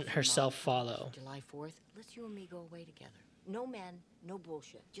she doesn't herself follow? July 4th, let's you and me go away together. No men, no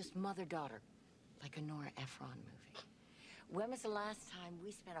bullshit. Just mother-daughter. Like a Nora Ephron movie. When was the last time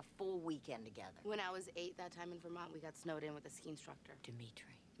we spent a full weekend together? When I was 8 that time in Vermont, we got snowed in with a ski instructor.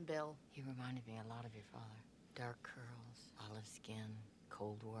 Dimitri. Bill. He reminded me a lot of your father. Dark curls, olive skin,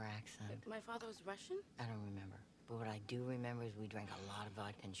 Cold War accent. My father was Russian? I don't remember. But what I do remember is we drank a lot of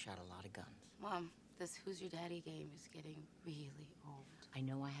vodka and shot a lot of guns. Mom, this Who's Your Daddy game is getting really old. I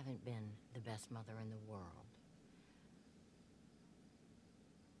know I haven't been the best mother in the world.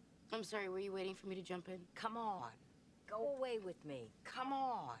 I'm sorry, were you waiting for me to jump in? Come on. Go away with me. Come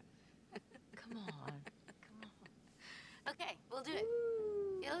on. Come on. Okay, we'll do it.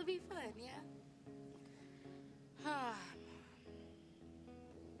 It'll be fun, yeah?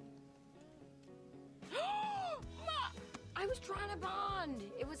 I was trying to bond.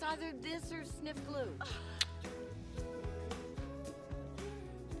 It was either this or sniff glue.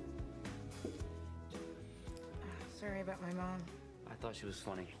 Sorry about my mom. I thought she was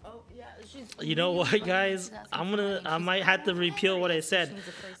funny. Oh, yeah, she's... You know what, guys? I might have to repeal what I said.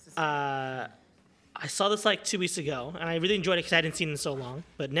 I saw this like 2 weeks ago, and I really enjoyed it because I hadn't seen it in so long.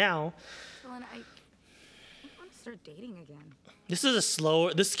 But now, Dylan, I want to start dating again.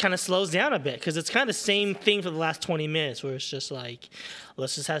 this kind of slows down a bit, because it's kind of the same thing for the last 20 minutes, where it's just like,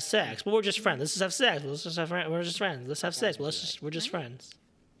 let's just have sex, but we're just friends. Let's just have sex. Let's just have we're just friends. Let's have sex. But we're just friends.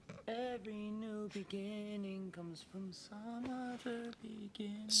 Every new beginning comes from some other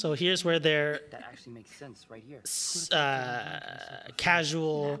beginning. So here's where they're That actually makes sense right here.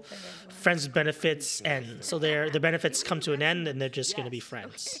 casual friends with benefits end. So their benefits come to an end, and they're just gonna be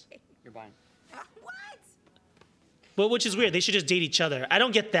friends. You're buying. But which is weird. They should just date each other. I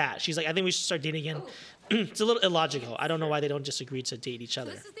don't get that. She's like, I think we should start dating again. It's a little illogical. I don't know why they don't just agree to date each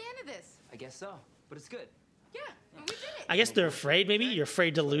other. This is the end of this. I guess so, but it's good. Yeah, and we did it. I guess they're afraid, maybe. You're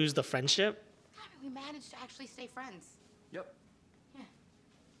afraid to lose the friendship. God, we managed to actually stay friends. Yep.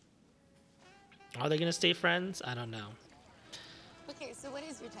 Are they gonna stay friends? I don't know. Okay, so what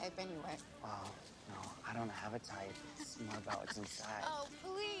is your type anyway? Oh, no, I don't have a type. It's more about what's inside. Oh,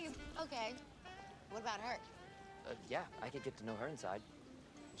 please. Okay. What about her? Yeah, I could get to know her inside.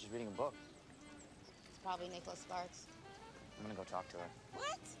 She's reading a book. It's probably Nicholas Sparks. I'm gonna go talk to her. What?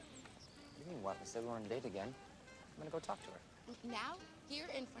 What do you mean what? I said we were on a date again. I'm gonna go talk to her. Now? Here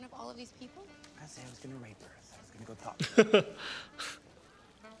in front of all of these people? I said I was gonna rape her, so I was gonna go talk to her. Excuse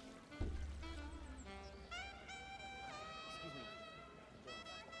me. Nice to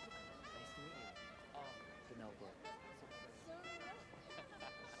meet you. Oh, Penelope.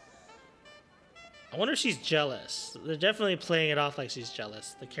 I wonder if she's jealous. They're definitely playing it off like she's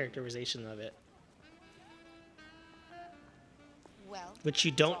jealous, the characterization of it. Well. Which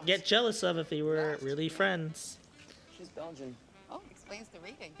you don't get jealous of if they were really friends. She's Belgian. Oh, explains the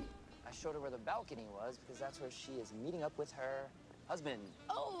reading. I showed her where the balcony was because that's where she is meeting up with her husband.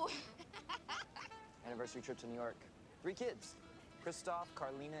 Oh. Anniversary trip to New York. 3 kids. Christoph,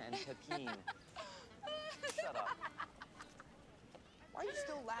 Carlina, and Pepine. Shut up. Why are you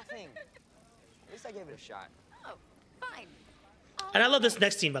still laughing? At least I gave it a shot. Oh, fine. And I love this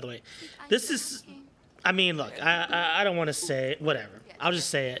next scene, by the way. This is, I mean, look, I don't want to say whatever. I'll just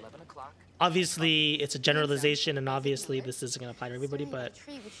say it. Obviously, it's a generalization, and obviously this isn't going to apply to everybody, but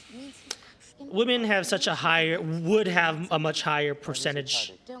women have would have a much higher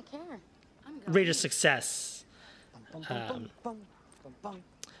percentage rate of success.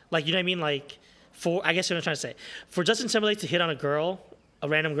 Like, you know what I mean? Like, I guess what I'm trying to say. For Justin Timberlake to hit on a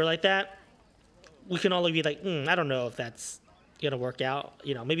random girl like that, we can all be like, I don't know if that's going to work out.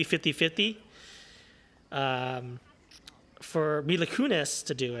 You know, maybe 50-50. For Mila Kunis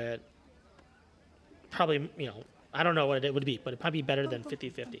to do it, probably, you know, I don't know what it would be, but it'd probably be better than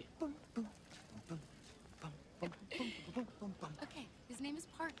 50-50. Okay, his name is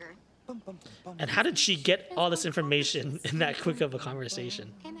Parker. And how did she get all this information in that quick of a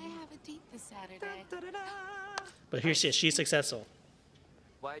conversation? And I have a date this Saturday. But here she is. She's successful.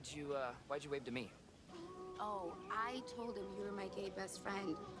 Why'd you wave to me? Oh, I told him you were my gay best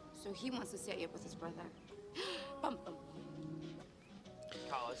friend, so he wants to set you up with his brother. Bum, bum.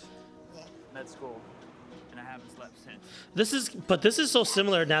 College. Yeah. Med school. And I haven't slept since. This is so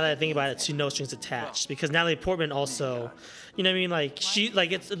similar now that I think about it to No Strings Attached, because Natalie Portman also, you know what I mean? Like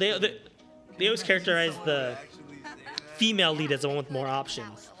they always characterize the female lead as the one with more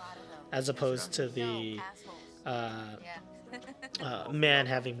options, as opposed to the man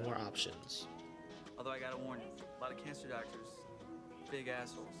having more options. Although I gotta warn you, a lot of cancer doctors, big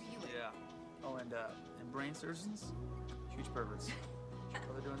assholes. Yeah. Oh, and brain surgeons, huge perverts.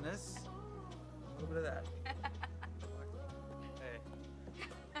 While they're doing this, a little bit of that. Hey.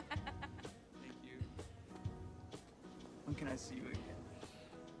 Thank you. When can I see you again?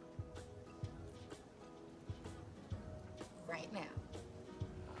 Right now.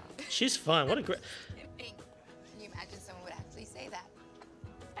 She's fun. What a great. Can you imagine someone would actually say that?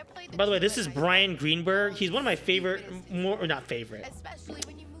 By the way, this is Brian Greenberg. He's one of my favorite, not favorite.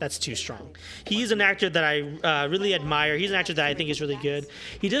 That's too strong. He's an actor that I really admire. He's an actor that I think is really good.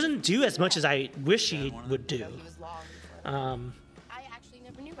 He doesn't do as much as I wish he would do.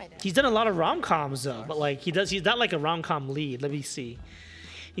 He's done a lot of rom-coms though, but like he's not like a rom-com lead. Let me see.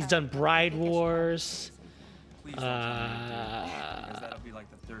 He's done Bride Wars. That'll be like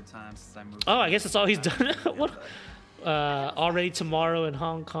the third time since I moved. Oh, I guess that's all he's done. What? Already Tomorrow in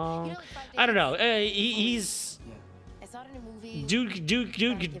Hong Kong. I don't know. He's. I saw it in a movie. Dude could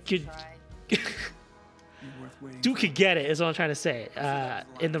get it. Is what I'm trying to say.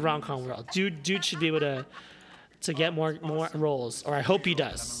 In the rom-com world, dude should be able to get more roles, or I hope he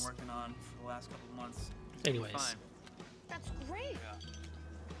does. I've been working on for the last couple of months. Anyways. That's great.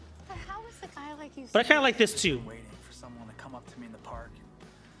 But how is a guy like you? But I kind of like this too. Waiting for someone to come up to me in the park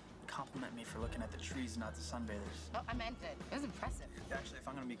and compliment me for looking at the trees, not the sunbathers. Oh, I meant it. It was impressive. Actually, if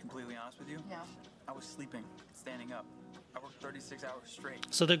I'm gonna be completely honest with you, no. I was sleeping, standing up. I worked 36 hours straight.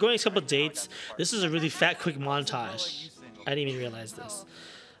 So they're going a couple dates. This is a really fat, quick montage. I didn't even realize this.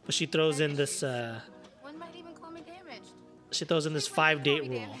 But she throws in this. One might even call me damaged. She throws in this 5-date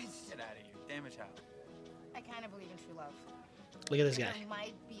rule. Get out of here. Damage how? I kind of believe in true love. Look at this guy. There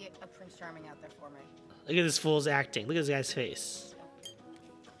might be a Prince Charming out there for me. Look at this fool's acting. Look at this guy's face.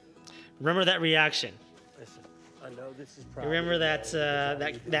 Remember that reaction. Listen, I know this is Remember that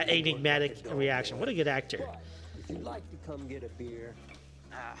enigmatic reaction. What a good actor. If you'd like to come get a beer.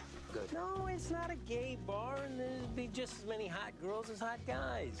 Good. No, it's not a gay bar, and there'll be just as many hot girls as hot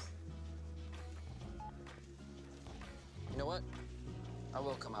guys. You know what? I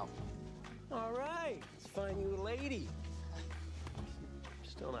will come out. All right, let's find you a lady.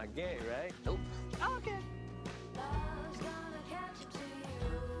 Still not gay, right? Nope. Okay.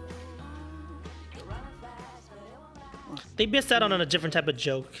 They missed out on a different type of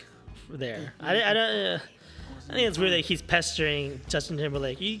joke there. I think it's weird that he's pestering Justin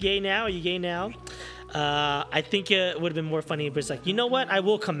Timberlake. Are you gay now? Are you gay now? I think it would have been more funny if it's like, you know what? I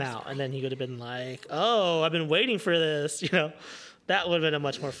will come out. And then he would have been like, oh, I've been waiting for this. You know, that would have been a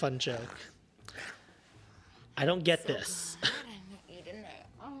much more fun joke. I don't get this. Me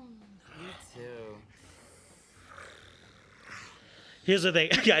too. Here's the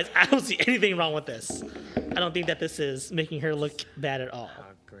thing, guys. I don't see anything wrong with this. I don't think that this is making her look bad at all. How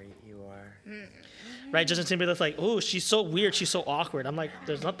great you are. Right, Justin Timberlake's like, oh, she's so weird, she's so awkward. I'm like,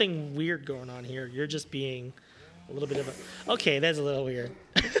 there's nothing weird going on here. You're just being a little bit of a... Okay, that's a little weird.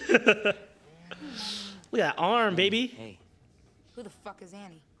 Look at that arm, baby. Hey. Who the fuck is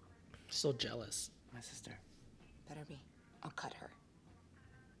Annie? So jealous. My sister. Better be. I'll cut her.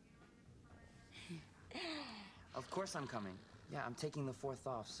 Of course I'm coming. Yeah, I'm taking the 4th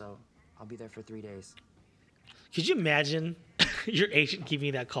off, so I'll be there for 3 days. Could you imagine your agent giving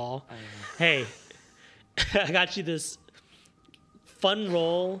you that call? Hey, I got you this fun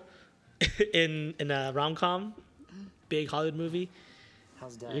role in a rom-com, big Hollywood movie,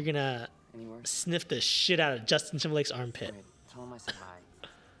 How's Dad? you're gonna Anywhere? sniff the shit out of Justin Timberlake's armpit. Wait, tell him I said hi.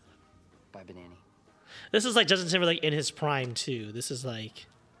 Bye, Banani. This is like Justin Timberlake in his prime too. This is like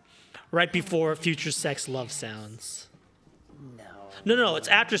right before Future Sex Love Sounds. No, it's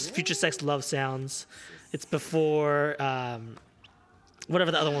after Future Sex Love Sounds. It's before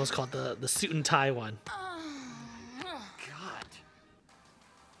whatever the other one was called, the suit and tie one. God.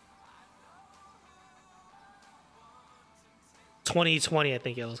 2020, I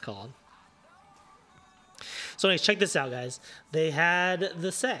think it was called. So anyways, check this out, guys. They had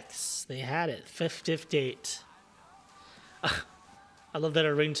the sex. They had it. Fifth date. I love that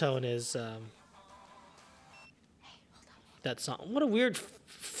her ringtone is that song. What a weird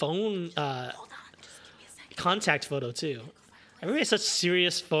phone contact photo too. Everybody has such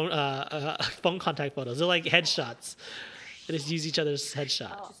serious phone contact photos. They're like headshots. They just use each other's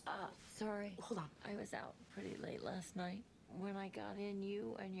headshots. Sorry. Hold on. I was out pretty late last night. When I got in,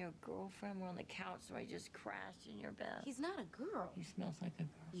 you and your girlfriend were on the couch, so I just crashed in your bed. He's not a girl. He smells like a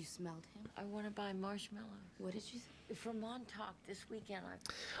girl. You smelled him? I want to buy marshmallows. What did you say? For Montauk this weekend,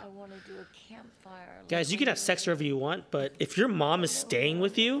 I want to do a campfire. Guys, you can have sex wherever you want, but if your mom is staying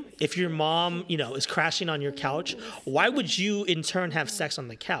with you, if your mom, is crashing on your couch, why would you in turn have sex on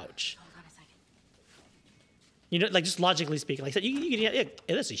the couch? Like just logically speaking, like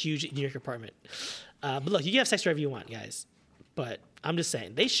that's a huge New York apartment. But look, you can have sex wherever you want, guys. But I'm just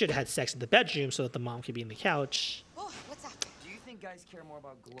saying, they should have had sex in the bedroom so that the mom could be in the couch. Oh, what's up? Do you think guys care more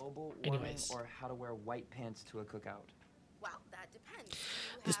about global warming or how to wear white pants to a cookout? Well, that depends.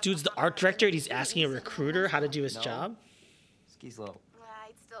 This dude's the art director, and he's asking a recruiter how to do his job. Ski's low.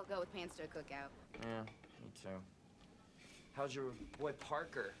 I'd still go with pants to a cookout. Yeah, me too. How's your boy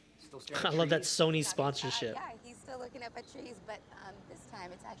Parker? Still staring I at love that trees? Sony sponsorship. Yeah, he's still looking up at trees, but this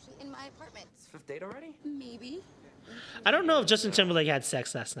time it's actually in my apartment. It's fifth date already? Maybe. I don't know if Justin Timberlake had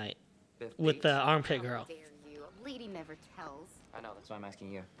sex last night with the armpit girl. How dare you? A lady never tells. I know, that's why I'm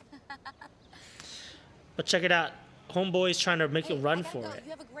asking you. But check it out. Homeboy's trying to make a run I gotta for go. it.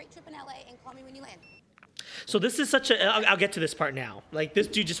 You have a great trip in LA and call me when you land. So this is such a... I'll get to this part now. Like, this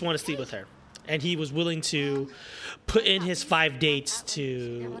dude just wanted to sleep with her. And he was willing to put in his 5 dates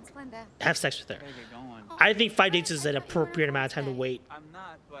to have sex with her. I think 5 dates is an appropriate amount of time to wait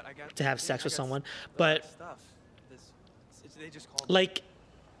to have sex with someone. But, like,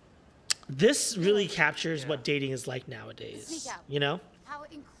 this really captures what dating is like nowadays. You know? How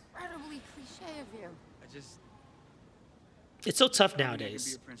incredibly cliche of you. It's so tough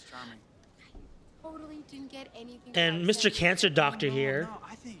nowadays. Totally didn't get anything. And Mr. Cancer Doctor here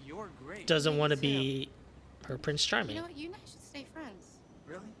I think you're great. doesn't want to be her Prince Charming. You know what? You and I should stay friends.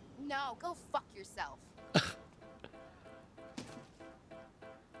 Really? No, go fuck yourself.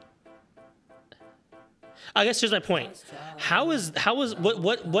 I guess here's my point.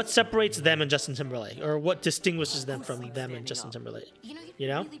 What separates them and Justin Timberlake, or what distinguishes them from them and Justin Timberlake? You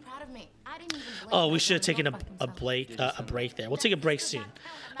know? Really proud of me. I didn't even blink Oh, we like should have I'm taken a a break there. We'll take a break soon.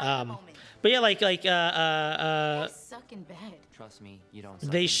 But yeah, I suck in bed. Trust me, you don't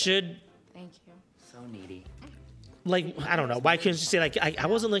suck they in bed. should, Thank you. So needy. like, I don't know. Why couldn't you say, like, I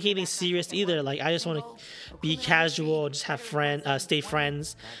wasn't looking anything serious either. Like, I just want to be casual, just have stay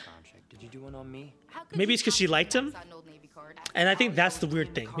friends. Did you do one on me? Maybe it's because she liked him. And I think that's the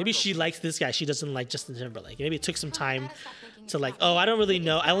weird thing. Maybe she likes this guy. She doesn't like Justin Timberlake. Maybe it took some time to like, oh, I don't really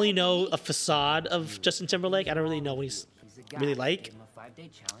know. I only know a facade of Justin Timberlake. I don't really know what he's really like.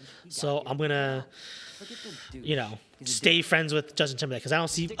 So I'm going to, stay friends with Justin Timberlake because I don't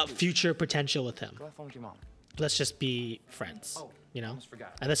see a future potential with him. Go have fun with your mom. Let's just be friends, and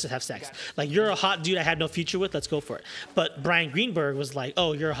let's just have sex. Like, you're a hot dude I had no future with. Let's go for it. But Brian Greenberg was like,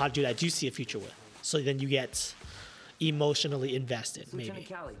 oh, you're a hot dude I do see a future with. So then you get emotionally invested, Lieutenant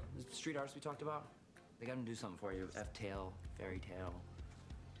maybe. Callie, the street artist we talked about. They got him to do something for you. F-tail, fairy tale.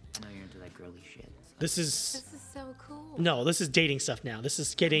 I know you're into that girly shit. So. This is so cool. No, this is dating stuff now. This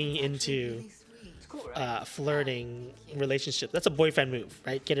is getting into flirting relationship. That's a boyfriend move,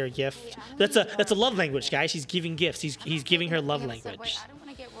 right? Get her a gift. That's a love language, guys. He's giving gifts. He's giving her love language. I don't want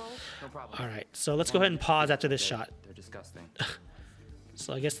to get rolled. No problem. All right, so let's go ahead and pause after this shot. They're disgusting.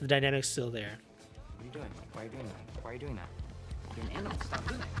 So I guess the dynamic's still there. What are you doing? Why are you doing that? Why are you doing that? You're an animal. Stop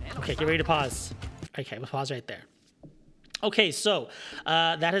doing that. Okay, get ready to pause. Okay, we'll pause right there. Okay, so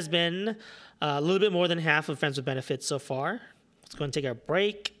that has been a little bit more than half of Friends with Benefits so far. Let's go and take our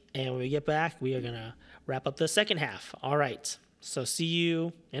break, and when we get back, we are going to wrap up the second half. All right, so see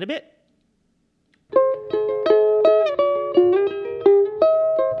you in a bit.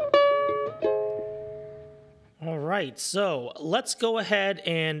 All right, so let's go ahead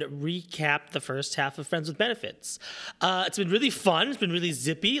and recap the first half of Friends with Benefits. It's been really fun. It's been really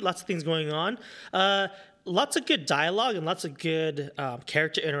zippy. Lots of things going on. Lots of good dialogue and lots of good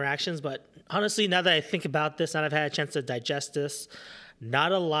character interactions. But honestly, now that I think about this, now that I've had a chance to digest this,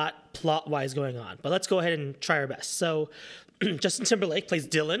 not a lot plot-wise going on. But let's go ahead and try our best. So Justin Timberlake plays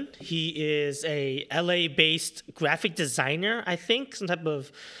Dylan. He is a LA-based graphic designer, I think, some type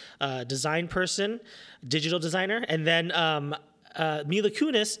of design person, digital designer. And then Mila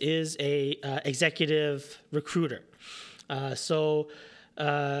Kunis is a executive recruiter.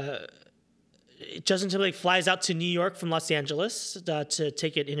 Justin Timberlake flies out to New York from Los Angeles to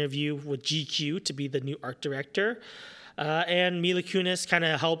take an interview with GQ to be the new art director. And Mila Kunis kind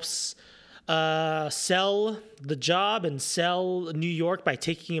of helps sell the job and sell New York by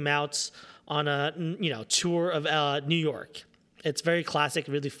taking him out on a tour of New York. It's very classic,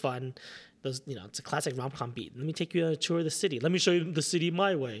 really fun. It's a classic rom-com beat. Let me take you on a tour of the city. Let me show you the city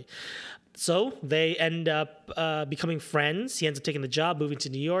my way. So they end up becoming friends. He ends up taking the job, moving to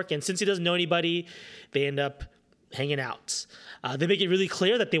New York. And since he doesn't know anybody, they end up hanging out. They make it really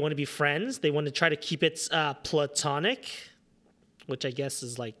clear that they want to be friends. They want to try to keep it platonic, which I guess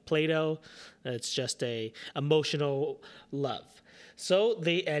is like Plato. It's just a emotional love. So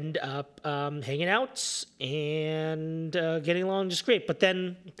they end up hanging out and getting along just great. But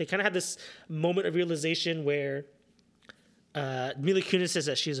then they kind of have this moment of realization where Mila Kunis says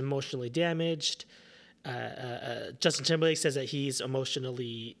that she's emotionally damaged. Justin Timberlake says that he's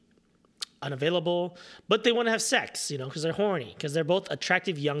emotionally unavailable, but they want to have sex, because they're horny, because they're both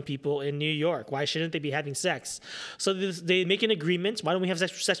attractive young people in New York. Why shouldn't they be having sex? So they make an agreement. Why don't we have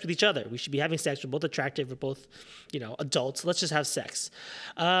sex with each other? We should be having sex. We're both attractive. We're both, adults. Let's just have sex.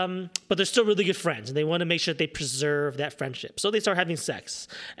 But they're still really good friends, and they want to make sure that they preserve that friendship. So they start having sex,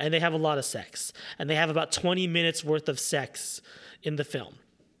 and they have a lot of sex, and they have about 20 minutes worth of sex in the film.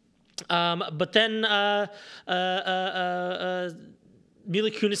 But then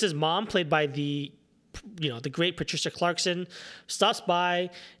Mila Kunis' mom, played by the great Patricia Clarkson, stops by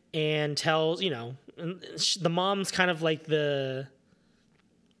and tells, the mom's kind of like the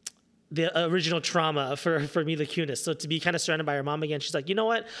original trauma for Mila Kunis. So to be kind of surrounded by her mom again, she's like, you know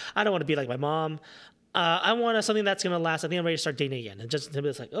what? I don't want to be like my mom. I want something that's going to last. I think I'm ready to start dating again. And Justin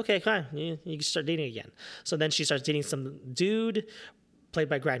Timberlake's like, okay, fine. You can start dating again. So then she starts dating some dude played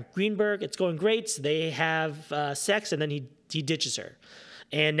by Grant Greenberg. It's going great. They have sex, and then he ditches her.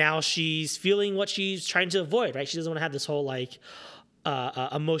 And now she's feeling what she's trying to avoid, right? She doesn't want to have this whole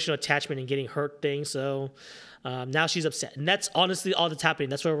emotional attachment and getting hurt thing. So now she's upset. And that's honestly all that's happening.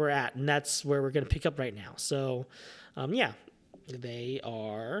 That's where we're at. And that's where we're going to pick up right now. So they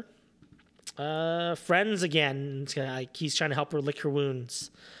are friends again. He's trying to help her lick her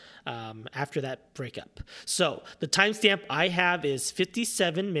wounds after that breakup. So the timestamp I have is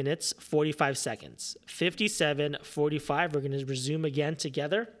 57 minutes, 45 seconds. 57:45. We're going to resume again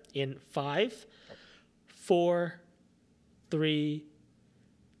together in 5, 4, 3,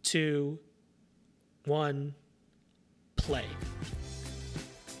 2, 1, play.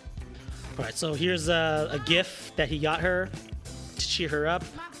 All right, so here's a GIF that he got her to cheer her up.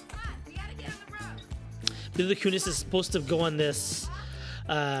 Mila Kunis is supposed to go on this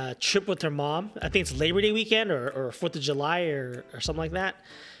trip with her mom. I think it's Labor Day weekend or 4th of July or something like that.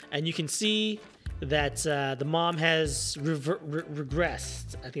 And you can see that the mom has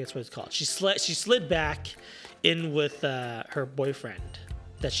regressed. I think that's what it's called. She slid back in with her boyfriend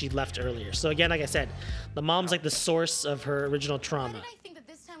that she left earlier. So again, like I said, the mom's like the source of her original trauma. Why did I think that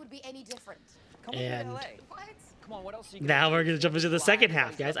this time would be any different? And Come on, what else are you now we're going to jump into the second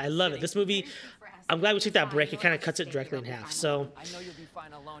half, guys. I love it. This movie, I'm glad we took that break. It kind of cuts it directly in half. So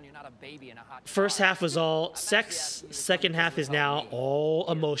first half was all sex. Second half is now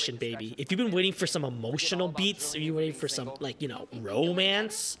all emotion, baby. If you've been waiting for some emotional beats, or you're waiting for some,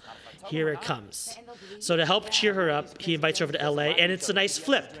 romance, here it comes. So to help cheer her up, he invites her over to LA, and it's a nice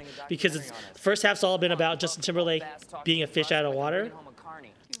flip because the first half's all been about Justin Timberlake being a fish out of water.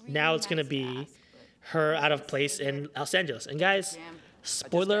 Now it's going to be her out of place in Los Angeles. And guys,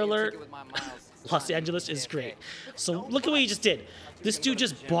 spoiler alert, Los Angeles is great. So look at what he just did. This dude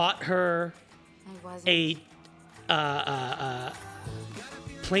just bought her a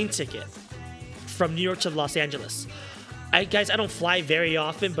plane ticket from New York to Los Angeles. Guys, I don't fly very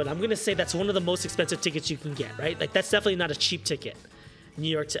often, but I'm going to say that's one of the most expensive tickets you can get, right? Like, that's definitely not a cheap ticket, New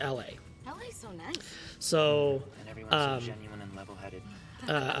York to LA. LA's so nice. So, And everyone's so genuine and level-headed.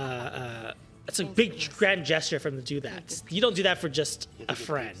 it's a big, grand gesture for him to do that. You don't do that for just a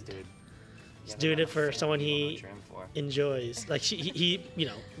friend. He's doing it for someone he enjoys. Like, he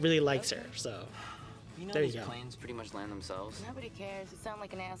really likes her, so. You know There you these go. planes pretty much land themselves. Nobody cares. You sound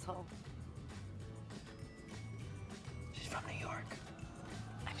like an asshole. She's from New York.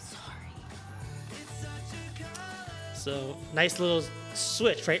 I'm sorry. So nice little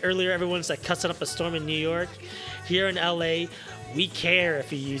switch, right? Earlier, everyone's like cussing up a storm in New York. Here in LA, we care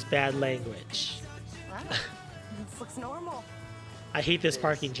if you use bad language. Wow. This looks normal. I hate this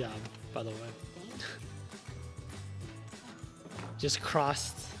parking job, by the way. Just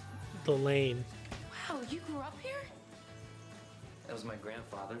crossed the lane. Wow, you grew up here? That was my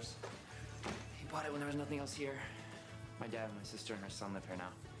grandfather's. He bought it when there was nothing else here. My dad, my sister, and our son live here now.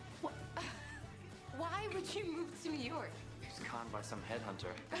 What? Why would you move to New York? He was conned by some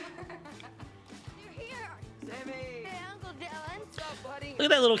headhunter. You're here. Sammy! Hey, Uncle Dylan. What's up, buddy? Look at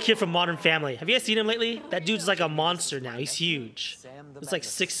that little kid from Modern Family. Have you guys seen him lately? That dude's like a monster now. He's huge. He's like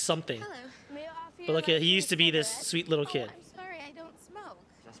 6 something. Hello. May I offer you But look a at, he used to be this cigarette? sweet little kid. Oh, I'm sorry, I don't smoke.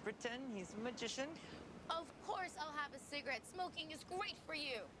 Just pretend he's a magician. Of course I'll have a cigarette. Smoking is great for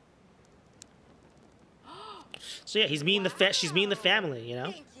you. So yeah, he's meeting she's meeting the family, you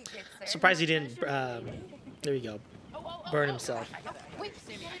know? Thank you, good sir. Surprised he didn't, there we go, burn himself. Wait,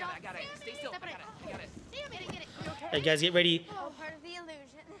 Sammy, I got it. Stay still. I got it. Damn it, I get it. You okay? Hey guys, get ready. Oh, part of the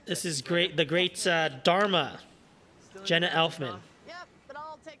illusion. This is great, the great Dharma, Jenna Elfman. Yep, but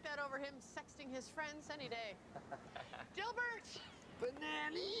I'll take that over him sexting his friends any day. Gilbert!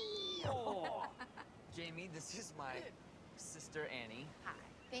 Banana! Oh. Jamie, this is my sister Annie. Hi.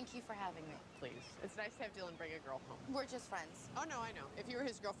 Thank you for having me. Please. It's nice to have Dylan bring a girl home. We're just friends. Oh, no, I know. If you were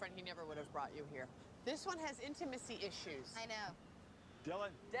his girlfriend, he never would have brought you here. This one has intimacy issues. I know. Dylan.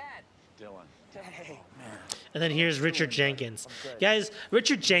 Dad. Dylan. Hey. And then here's Richard Jenkins. Guys,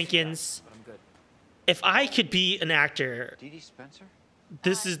 Richard Jenkins, But I'm good. if I could be an actor, Dee Dee Spencer?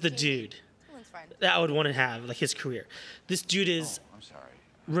 this is the dude Dylan's friend. that I would want to have, like his career. This dude is I'm sorry.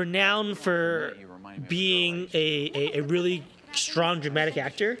 renowned for being a really strong dramatic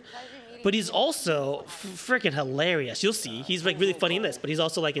actor, but he's also freaking hilarious. You'll see, he's like really funny in this, but he's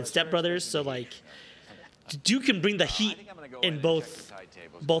also like in Step Brothers. So like, dude can bring the heat in both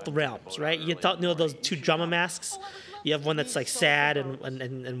realms, right? You know those two drama masks. You have one that's like sad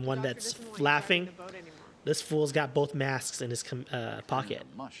and one that's laughing. This fool's got both masks in his pocket.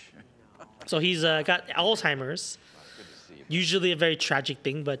 So he's got Alzheimer's. Usually a very tragic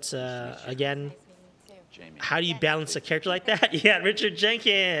thing, but again, how do you balance a character like that? Yeah, Richard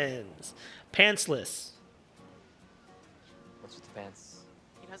Jenkins, pantsless. What's with the pants?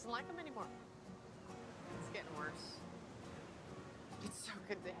 He doesn't like him anymore. It's getting worse. It's so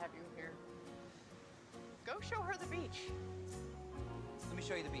good to have you here. Go show her the beach. Let me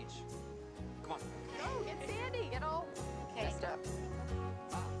show you the beach. Come on. Go, get Sandy. Get all messed up.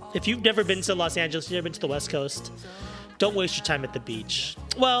 If you've never been to Los Angeles, you've never been to the West Coast, don't waste your time at the beach.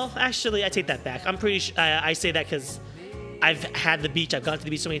 Well, actually, I take that back. I'm pretty sure I say that because I've had the beach. I've gone to the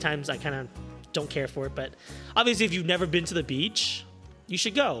beach so many times. I kind of don't care for it. But obviously, if you've never been to the beach, you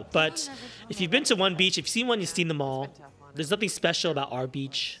should go. But if you've been to one beach, if you've seen one, you've seen them all. There's nothing special about our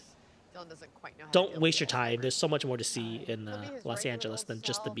beach. Dylan doesn't quite know how to Don't deal waste with your it. time. There's so much more to see in He'll be his Los regular Angeles old than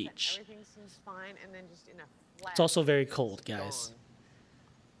just the self, and beach. Everything seems fine, and then just in a flash. It's also very cold, guys.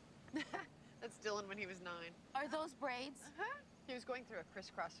 That's Dylan when he was 9. Are those braids? Uh-huh. He was going through a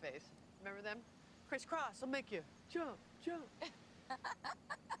crisscross phase. Remember them? Crisscross, I'll make you jump, jump.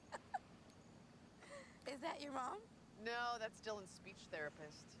 Is that your mom? No, that's Dylan's speech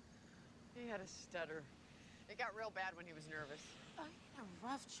therapist. He had a stutter. It got real bad when he was nervous. Oh, you had a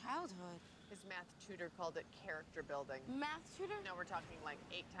rough childhood. His math tutor called it character building. Math tutor? No, we're talking like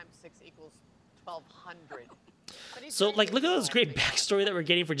 8 times 6 equals 1,200. But he's So, very like, look at useful. this great backstory that we're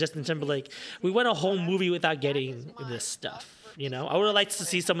getting for Justin Timberlake. We went a whole movie without getting this stuff, you know? I would have liked to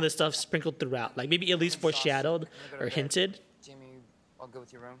see some of this stuff sprinkled throughout, like maybe at least foreshadowed or hinted. Jamie, I'll go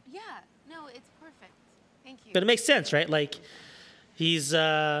with your room. Yeah. No, it's perfect. Thank you. But it makes sense, right? Like, he's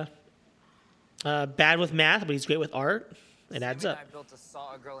bad with math, but he's great with art. It adds Sammy up. and I built a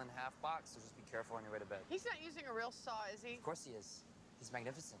saw a girl in half box, so just be careful on your way to bed. He's not using a real saw, is he? Of course he is. He's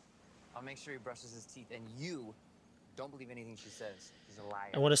magnificent. I'll make sure he brushes his teeth, and you don't believe anything she says. He's a liar.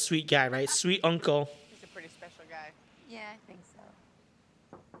 And what a sweet guy, right? Sweet uncle. He's a pretty special guy. Yeah, I think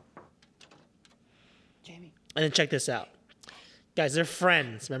so. Jamie. And then check this out. Guys, they're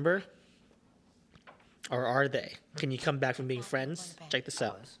friends, remember? Or are they? Can you come back from being friends? Check this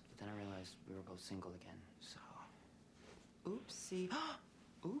out. But then I realized we were both single again, so... Oopsie.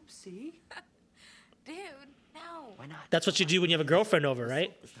 Oopsie. Dude, no. Why not? That's what you do when you have a girlfriend over,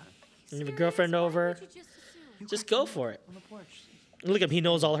 right? When you have a girlfriend over, just go for it. On the porch. Look at him, he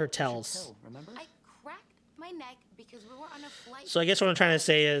knows all her tells. Remember? I cracked my my neck because we were on a flight. So I guess what I'm trying to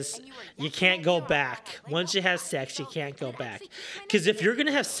say is you can't go back. Once you have sex, you can't go back. Because if you're going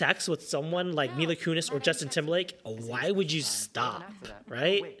to have sex with someone like Mila Kunis or Justin Timberlake, why would you stop,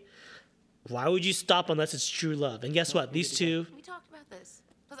 right? Why would you stop unless it's true love? And guess what? These two, We talked about this.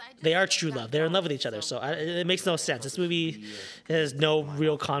 they are true love. They're in love with each other. So it makes no sense. This movie has no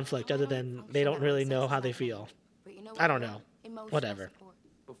real conflict other than they don't really know how they feel. I don't know. Whatever.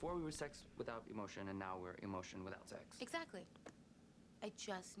 Before we were sex without emotion, and now we're emotion without sex. Exactly. I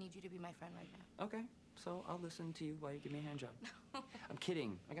just need you to be my friend right now. Okay, so I'll listen to you while you give me a hand job. I'm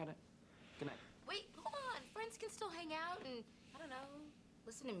kidding. I got it. Good night. Wait, hold on. Friends can still hang out and, I don't know,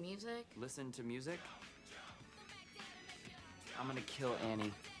 listen to music. Listen to music? I'm gonna kill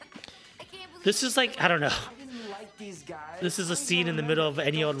Annie. This is like, I don't know. I didn't like these guys. This is a scene in the middle of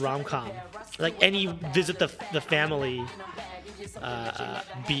any old rom-com. Like any Visit the Family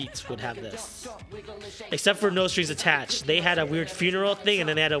beat would have this. Except for No Strings Attached. They had a weird funeral thing and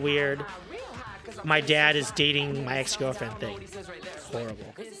then they had a weird my dad is dating my ex-girlfriend thing.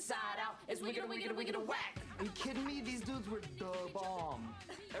 Horrible. Are you kidding me? These dudes were the bomb.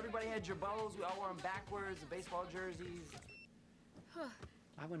 Everybody had jabos. We all wore them backwards, the baseball jerseys.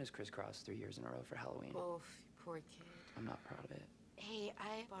 I went as crisscross 3 years in a row for Halloween. Oh, poor kid. I'm not proud of it. Hey,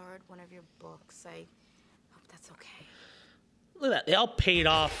 I borrowed one of your books. I hope that's okay. Look at that. They all paid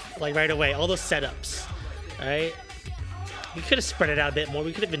off like right away. All those setups. All right? We could have spread it out a bit more.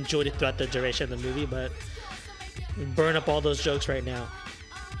 We could have enjoyed it throughout the duration of the movie, but we burn up all those jokes right now.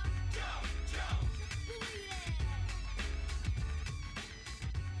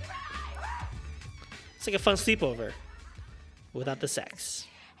 It's like a fun sleepover without the sex.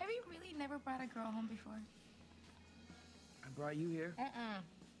 Have you really never brought a girl home before? I brought you here.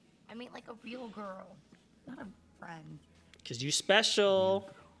 I mean, like a real girl, not a friend. Because you special.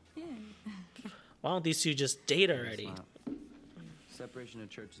 Why don't these two just date already? Separation of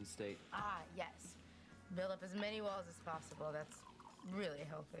church and state. Ah, yes. Build up as many walls as possible. That's really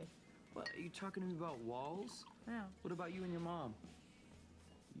healthy. What, are you talking to me about walls? Yeah. What about you and your mom?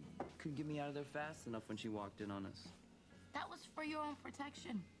 You couldn't get me out of there fast enough when she walked in on us. That was for your own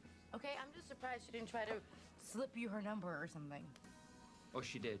protection. Okay, I'm just surprised she didn't try to slip you her number or something. Oh,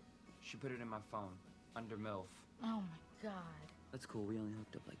 she did. She put it in my phone, under MILF. Oh my God. That's cool. We only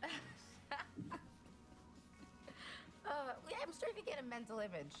hooked up like this. I'm starting to get a mental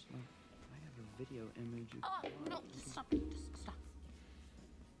image. I have a video image of... Oh, no, stop. Just stop.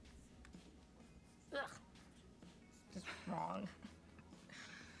 Ugh. Just wrong.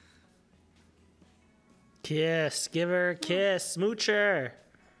 Kiss. Give her a kiss. Smooch her.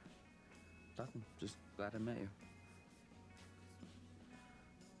 Nothing. Just glad I met you.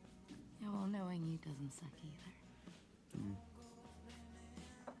 Yeah, well, knowing you doesn't suck either. Mm.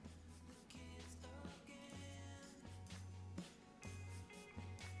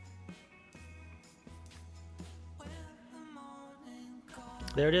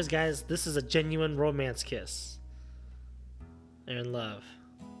 There it is, guys. This is a genuine romance kiss. They're in love.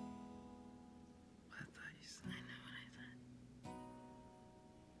 I thought you said. I know what I thought.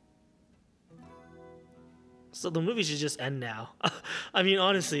 So the movie should just end now. I mean,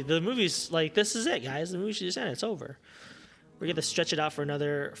 honestly, the movie's like, this is it, guys. The movie should just end. It's over. We're going to stretch it out for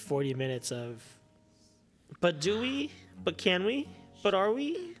another 40 minutes of... But do we? But can we? But are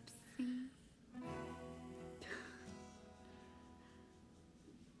we?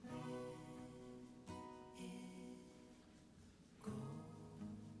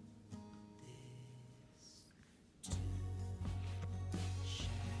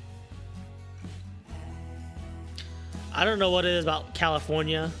 I don't know what it is about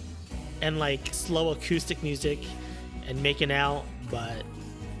California and like slow acoustic music and making out, but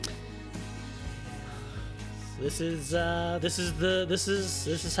this is how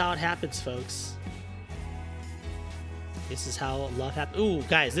it happens, folks. This is how love happens. Ooh,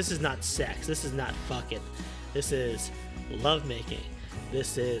 guys, this is not sex. This is not fucking. This is love making.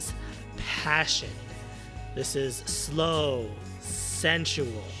 This is passion. This is slow,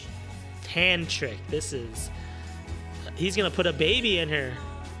 sensual, tantric. This is. He's gonna put a baby in her.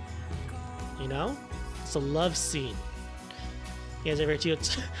 You know? It's a love scene. You guys ever hear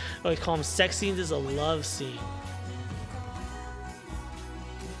what we call them sex scenes? Is a love scene.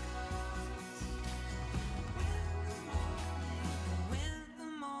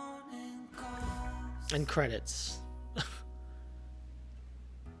 And credits.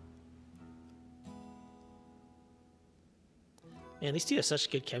 Man, these two have such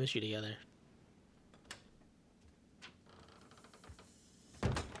good chemistry together.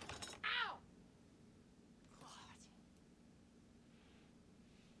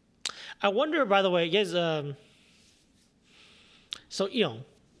 I wonder, by the way, you guys. So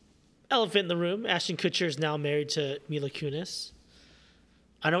elephant in the room. Ashton Kutcher is now married to Mila Kunis.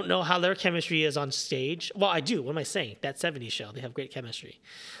 I don't know how their chemistry is on stage. Well, I do. What am I saying? That 70s show. They have great chemistry.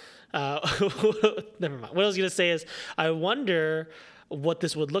 Never mind. What I was going to say is, I wonder what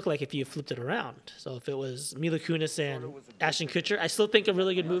this would look like if you flipped it around. So if it was Mila Kunis and Ashton Kutcher, I still think a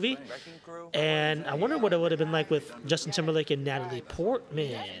really good movie. And I wonder what it would have been like with Justin Timberlake and Natalie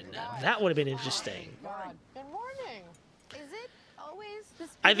Portman. That would have been interesting. Good morning. Is it always this?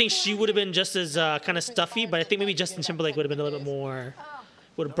 I think she would have been just as kind of stuffy, but I think maybe Justin Timberlake would have been a little bit more,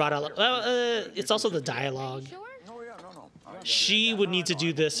 would have brought out, it's also the dialogue. She would need to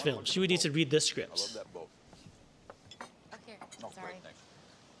do this film. She would need to read this script. Okay, sorry.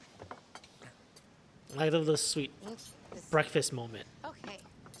 I love this sweet breakfast moment. Okay.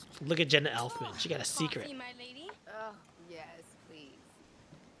 Look at Jenna Elfman. She got a secret. Coffee, my lady? Oh, yes, please.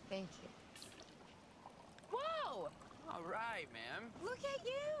 Thank you. Whoa! All right, ma'am. Look at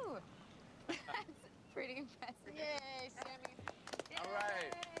you! That's pretty impressive. Yay, Sammy. All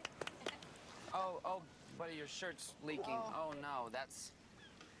right. Oh, buddy, your shirt's leaking. Oh no, that's.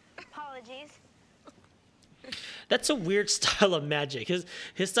 Apologies. That's a weird style of magic. His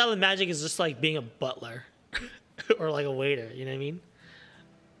style of magic is just like being a butler or like a waiter. You know what I mean?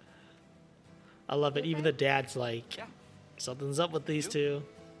 I love it. Even the dad's like, something's up with these two.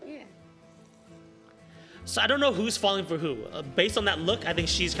 Yeah. So I don't know who's falling for who. Based on that look, I think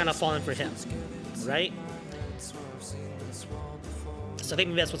she's kind of falling for him, right? So I think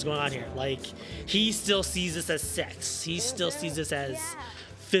maybe that's what's going on here. Like, he still sees this as sex. He still sees this as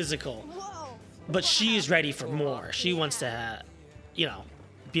physical. But she's ready for more. She wants to, be in a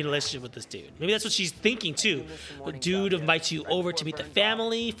relationship with this dude. Maybe that's what she's thinking too. The dude invites you over to meet the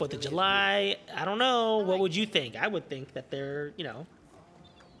family, 4th of July. I don't know. What would you think? I would think that they're,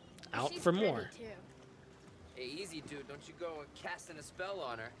 out for more. Hey, easy, dude. Don't you go casting a spell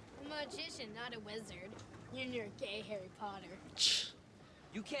on her. A magician, not a wizard. You're your gay Harry Potter.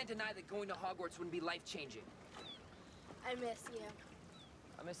 You can't deny that going to Hogwarts wouldn't be life-changing. I miss you.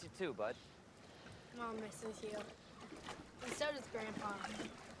 I miss you too, bud. Mom misses you. And so does Grandpa.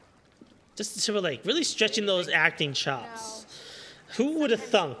 Justin Timberlake really stretching those acting chops. Who would have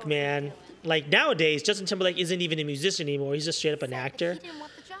thunk, man? Like, nowadays, Justin Timberlake isn't even a musician anymore. He's just straight up an actor.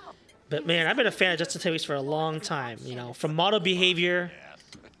 But man, I've been a fan of Justin Timberlake for a long time. From Model Behavior.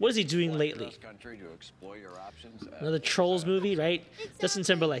 What is he doing lately? Another Trolls movie, right? Justin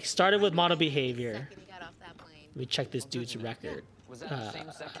Timberlake started with Model Behavior. Let me check this dude's record. Was that the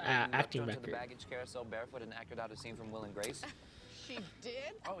same second acting you record. the baggage carousel barefoot and acted out a scene from Will and Grace? She did?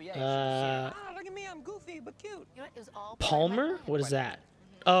 Oh yeah. Look at me, I'm goofy but cute. You know what? It was all Palmer? What is that?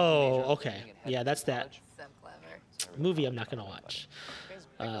 Oh, okay. Yeah, that's that so clever. movie I'm not going to watch.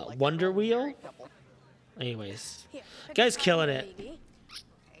 Wonder Wheel? Anyways. Guy's killing it.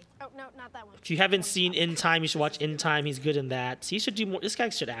 Oh, no, not that one. If you haven't seen In Time, you should watch In Time. He's good in that. He should do more. This guy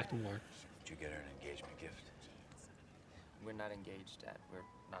should act more. Did you get her an engagement gift? We're not engaged, Dad. We're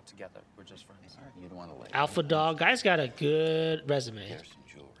not together. We're just friends. You don't want to let Alpha Dog. Guy's got a good resume. There's some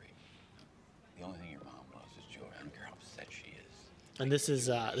jewelry. The only thing your mom loves is jewelry. I don't care how upset she is. And this is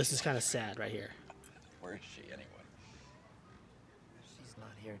kind of sad right here. Where is she anyway? She's not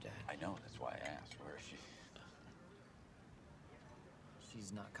here, Dad. I know. That's why I asked. Where is she?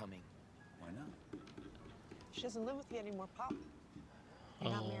 She's not coming. Why not? She doesn't live with you anymore, Pop.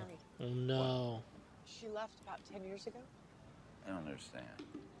 You're not married. Oh no. She left about 10 years ago. I don't understand.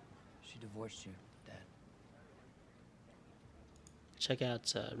 She divorced you, Dad. Check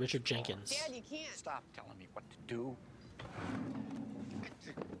out Richard Jenkins. Dad, you can't. Stop telling me what to do.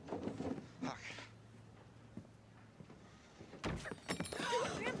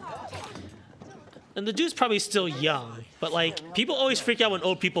 And the dude's probably still young, but like people always freak out when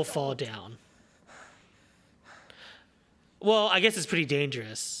old people fall down. Well, I guess it's pretty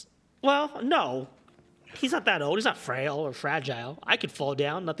dangerous. Well, no. He's not that old. He's not frail or fragile. I could fall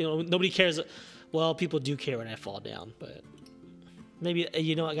down. Nobody cares. Well, people do care when I fall down, but maybe,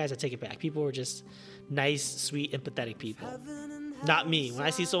 you know what, guys, I take it back. People are just nice, sweet, empathetic people. Not me. When I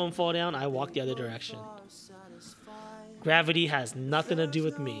see someone fall down, I walk the other direction. Gravity has nothing to do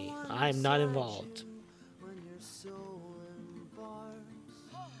with me. I am not involved.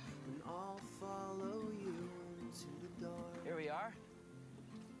 Here we are.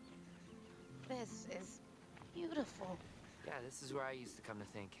 This is beautiful. Yeah, this is where I used to come to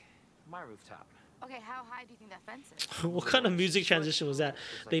think. My rooftop. Okay, how high do you think that fence is? What kind of music transition was that?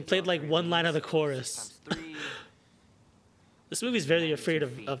 They played like one line of the chorus. This movie's very afraid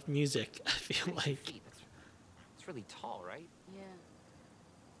of music, I feel like. It's really tall, right? Yeah.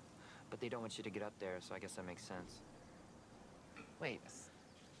 But they don't want you to get up there, so I guess that makes sense. Wait,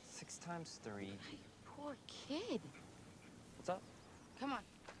 6 times 3. Poor kid. What's up? Come on.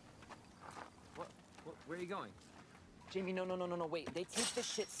 Where are you going? Jamie, no, wait. They take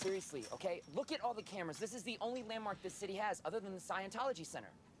this shit seriously, okay? Look at all the cameras. This is the only landmark this city has other than the Scientology Center.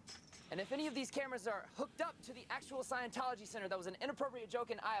 And if any of these cameras are hooked up to the actual Scientology Center, that was an inappropriate joke,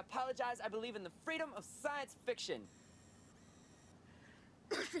 and I apologize. I believe in the freedom of science fiction.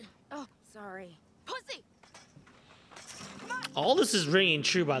 Oh, sorry. Pussy! All this is ringing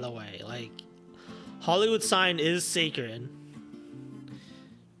true, by the way. Like, Hollywood sign is sacred.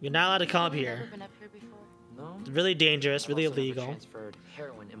 You're not allowed to come up here. Been up here before? No. It's really dangerous, really I've also never illegal. transferred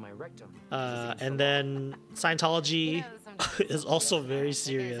heroin in my rectum. And then Scientology is also very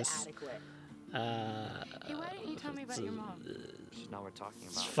serious. Hey, why didn't you tell me about your mom? She's not worth talking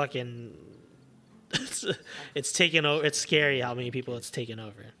It's about. fucking. It's taken over. It's scary how many people it's taken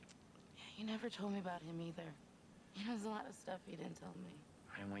over. Yeah, you never told me about him either. You know, there's a lot of stuff you didn't tell me.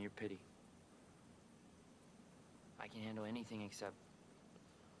 I didn't want your pity. I can handle anything except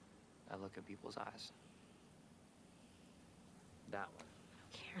I look at people's eyes. That one.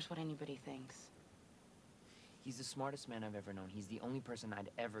 Who cares what anybody thinks? He's the smartest man I've ever known. He's the only person I'd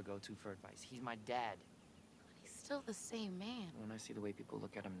ever go to for advice. He's my dad. But he's still the same man. When I see the way people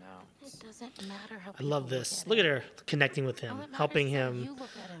look at him now, It doesn't matter how I love people this. Look Look at her connecting with All him, that matters helping is how him you look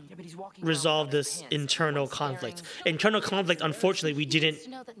at him. yeah, but he's walking resolve around without this pants. internal conflict. Internal conflict, unfortunately, we didn't Just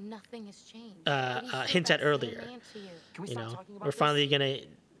know that nothing has changed. But he's still hint that at same earlier. man to you. Can we You stop know, talking about we're this? finally gonna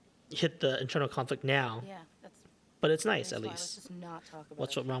hit the internal conflict now. Yeah, that's But it's nice, at why. Let's least. just not talk about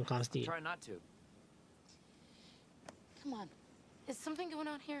What's it. what rom-coms need. Try not to. Come on. Is something going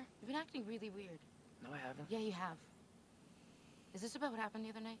on here? You've been acting really weird. No, I haven't. Yeah, you have. Is this about what happened the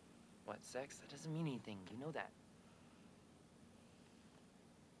other night? What, sex? That doesn't mean anything. You know that.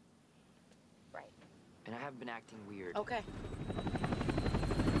 Right. And I have been acting weird. Okay.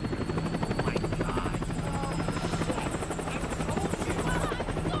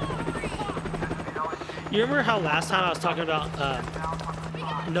 You remember how last time I was talking about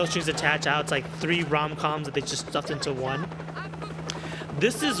No Strings Attached, how it's like 3 rom-coms that they just stuffed into one?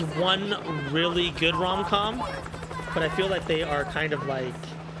 This is one really good rom-com, but I feel like they are kind of like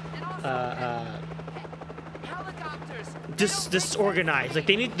disorganized. Like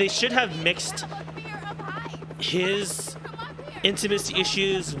they should have mixed his intimacy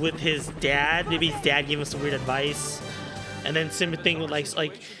issues with his dad. Maybe his dad gave him some weird advice, and then same thing with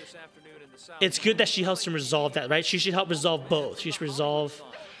like it's good that she helps him resolve that, right? She should help resolve both. She should resolve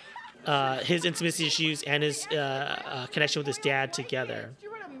his intimacy issues and his connection with his dad together.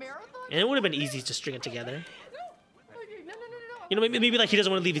 And it would have been easy to string it together. You know, maybe like he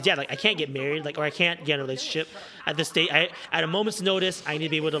doesn't want to leave his dad. Like, I can't get married, like, or I can't get in a relationship at this stage. At a moment's notice, I need to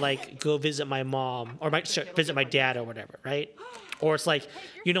be able to like go visit my mom or visit my dad or whatever, right? Or it's like,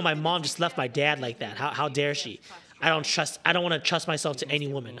 you know, my mom just left my dad like that. How dare she? I don't want to trust myself to any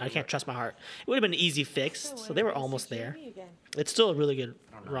woman. I can't trust my heart. It would have been an easy fix. So they were almost there. It's still a really good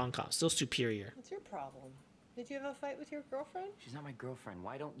rom-com. Still superior. What's your problem? Did you have a fight with your girlfriend? She's not my girlfriend.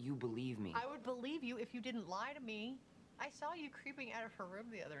 Why don't you believe me? I would believe you if you didn't lie to me. I saw you creeping out of her room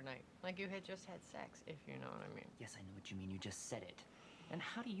the other night, like you had just had sex, if you know what I mean. Yes, I know what you mean. You just said it. And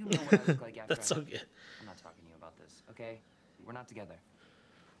how do you know what I look like after That's so I... good. I'm not talking to you about this, okay? We're not together.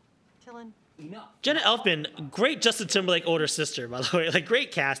 Tillin. Enough. Jenna Elfman, great Justin Timberlake older sister, by the way. Like,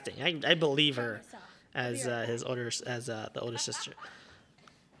 great casting. I believe her as the older sister.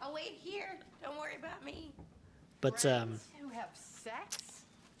 I'll wait here. Don't worry about me. But You have sex?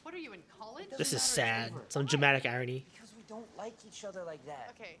 What are you in college? this is sad. Some dramatic irony. Because we don't like each other like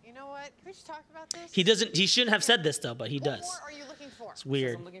that. Okay, you know what? Can we just talk about this? He shouldn't have said this though, but he What does. more are you looking for? It's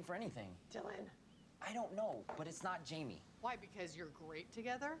weird. I'm looking for anything. Dylan. I don't know, but it's not Jamie. Why? Because you're great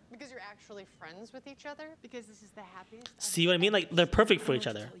together? Because you're actually friends with each other? Because this is the happiest? See what I mean? Like, they're perfect for each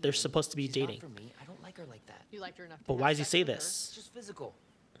other. They're supposed to be She's dating. not for me. I don't like her like that. You liked her enough to But have why does he sex say with her? this? It's just physical.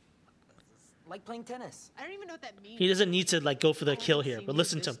 Like playing tennis. I don't even know what that means. He doesn't need to like go for the kill here, but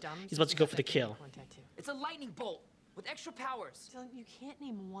listen to him. He's about to go for the kill. It's a lightning bolt with extra powers. Dylan, you can't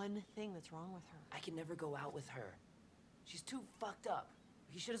name one thing that's wrong with her. I can never go out with her. She's too fucked up.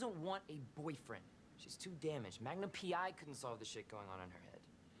 She doesn't want a boyfriend. She's too damaged. Magnum PI couldn't solve the shit going on in her head.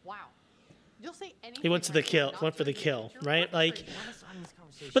 Wow. You'll say anything. He went to the right now, kill. not Went for the to kill, admit right? Like, Honest, honest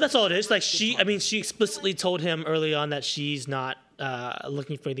conversation. but that's all it is. Like, she explicitly told him early on that she's not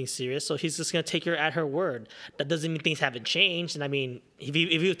looking for anything serious, so he's just gonna take her at her word. That doesn't mean things haven't changed. And I mean, if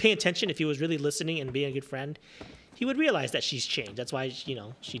he was paying attention, if he was really listening and being a good friend, he would realize that she's changed. That's why, you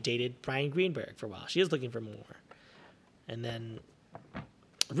know, she dated Brian Greenberg for a while. She is looking for more. And then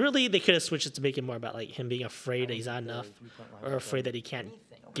Really, they could have switched it to make it more about like him being afraid that he's not enough, or afraid that he can't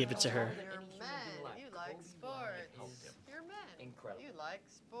give it to her. You're men. You like sports. You're men. Incredible. You like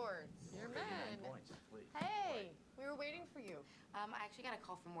sports. You're men. Hey, we were waiting for you. I actually got a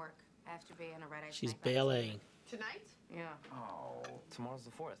call from work. I have to be on a red eye. She's tonight, bailing. Tonight? Yeah. Oh, tomorrow's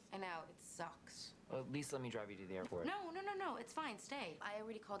the 4th. I know, it sucks. Well, at least let me drive you to the airport. No, it's fine, stay. I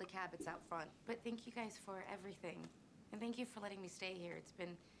already called a cab, it's out front. But thank you guys for everything. And thank you for letting me stay here. It's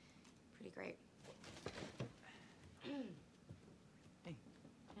been pretty great. Hey,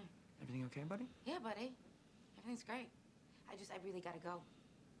 everything okay, buddy? Yeah, buddy. Everything's great. I really gotta go.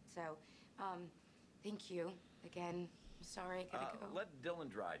 So, thank you again. I'm sorry, I gotta go. Let Dylan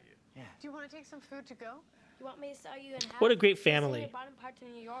drive you. Yeah. Do you want to take some food to go? You want me to sell you in half? What a great Let's sell family. Your bottom part to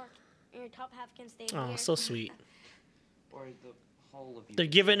New York, and your top half can stay Oh, here. so sweet. Or the whole of you. They're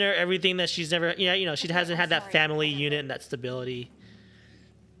giving her everything that she's never, she hasn't had that family unit and that stability.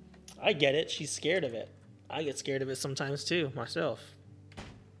 I get it. She's scared of it. I get scared of it sometimes too, myself.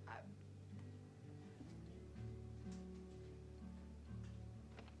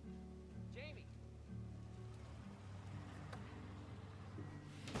 Jamie.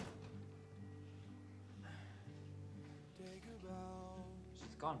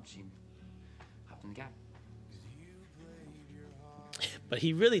 She's gone. She hopped in the cab. But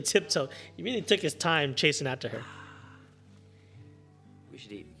he really tiptoed. He really took his time chasing after her. We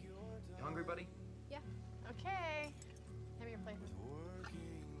should eat. You hungry, buddy? Yeah. Okay. Have your plate.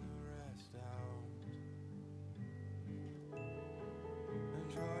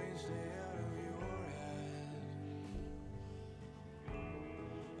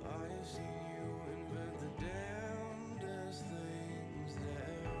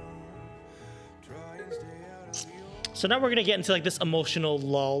 So now we're gonna get into like this emotional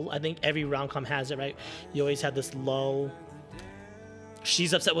lull. I think every rom-com has it, right? You always have this lull.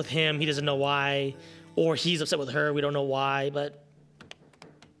 She's upset with him, he doesn't know why, or he's upset with her, we don't know why, but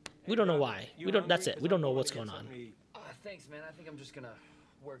we don't know why. We don't. That's it. We don't know what's going on. Thanks, man. I think I'm just gonna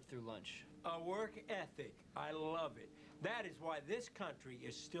work through lunch. A work ethic. I love it. That is why this country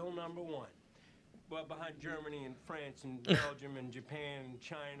is still #1. Well, behind Germany and France and Belgium and Japan and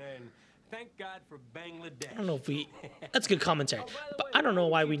China and thank God for Bangladesh. I don't know if we. That's good commentary, but I don't know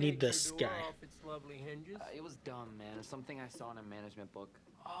why we need this guy. Its lovely hinges. It was dumb, man. It's something I saw in a management book.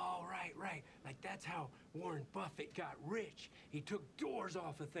 Oh, right. Like that's how Warren Buffett got rich. He took doors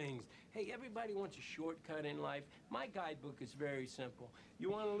off of things. Hey, everybody wants a shortcut in life. My guidebook is very simple.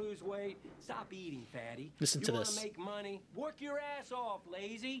 You want to lose weight? Stop eating, fatty. Listen to You this. want to make money? Work your ass off,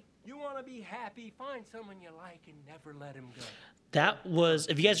 lazy. You want to be happy? Find someone you like and never let him go. That was,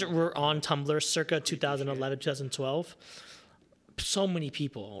 if you guys were on Tumblr circa 2011, 2012, so many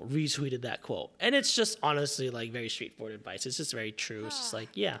people retweeted that quote. And it's just honestly like very straightforward advice. It's just very true. It's just like,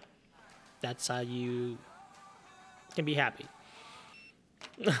 yeah, that's how you can be happy.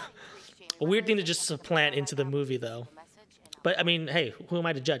 A weird thing to just supplant into the movie though. But I mean, hey, who am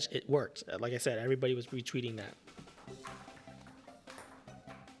I to judge? It worked. Like I said, everybody was retweeting that.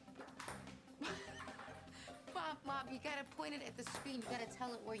 Mom, you gotta point it at the screen. You gotta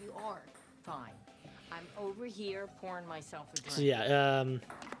tell it where you are. Fine. I'm over here pouring myself a drink. So yeah,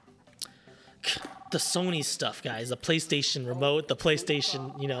 the Sony stuff, guys. The PlayStation remote, the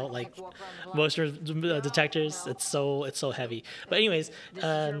PlayStation, like motion detectors. It's so heavy. But anyways,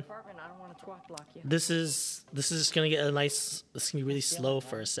 this is just gonna get a nice. This is gonna be really slow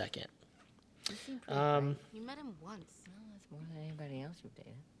for a second. You met him once. Well, that's more than anybody else you've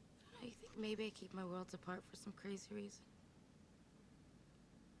dated. You think maybe I keep my worlds apart for some crazy reason?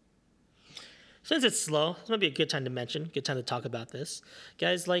 Since it's slow, this might be a good time to mention, good time to talk about this.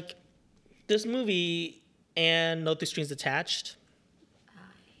 Guys, like, this movie and No 3 Strings Attached,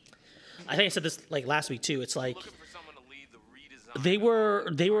 I think I said this, like, last week, too. It's like, they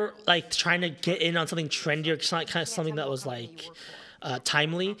were like, trying to get in on something trendy or kind of something that was, like,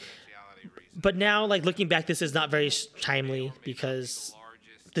 timely. But now, like, looking back, this is not very timely because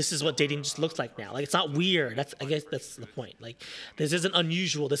this is what dating just looks like now. Like, it's not weird. I guess that's the point. Like, this isn't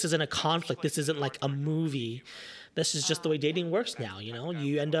unusual. This isn't a conflict. This isn't like a movie. This is just the way dating works now.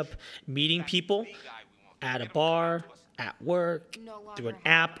 You end up meeting people at a bar, at work, through an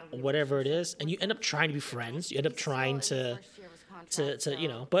app, whatever it is, and you end up trying to be friends. You end up trying to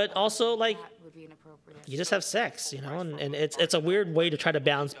but also like you just have sex, and it's a weird way to try to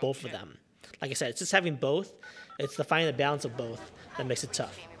balance both of them. Like I said, it's just having both. It's the finding the balance of both that makes it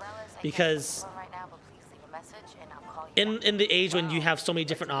tough. Because in the age when you have so many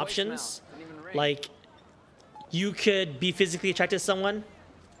different options, like you could be physically attracted to someone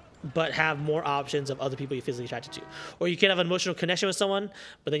but have more options of other people you're physically attracted to. Or you can have an emotional connection with someone,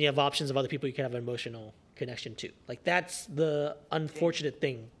 but then you have options of other people you can have an emotional connection to. Like, that's the unfortunate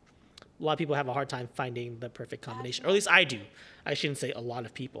thing. A lot of people have a hard time finding the perfect combination, or at least I do. I shouldn't say a lot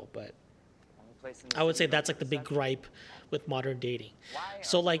of people, but I would say that's like the big gripe with modern dating.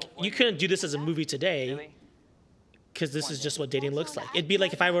 So like, you couldn't do this as a movie today, because this is just what dating looks like. It'd be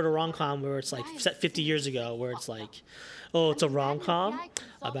like if I wrote a rom-com where it's like set 50 years ago, where it's like, oh, it's a rom-com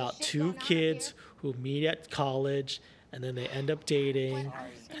about two kids who meet at college, and then they end up dating,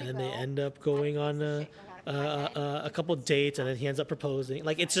 and then they end up going on a couple dates, and then he ends up proposing.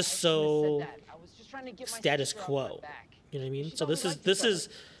 Like, it's just so status quo. You know what I mean? So this is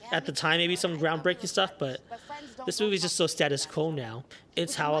at the time maybe some groundbreaking stuff, but this movie is just so status quo now.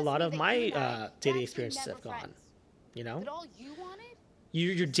 It's how a lot of my dating experiences have gone. You know?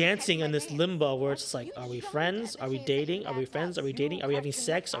 You're dancing in this limbo where it's like, are we friends? Are we dating? Are we friends? Are we dating? Are we having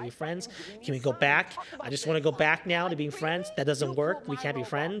sex? Are we friends? Can we go back? I just want to go back now to being friends. That doesn't work. We can't be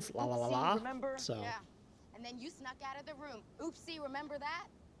friends. La la la la. So. Yeah. And then you snuck out of the room. Oopsie, remember that?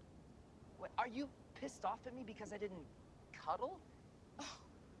 What, are you pissed off at me because I didn't cuddle?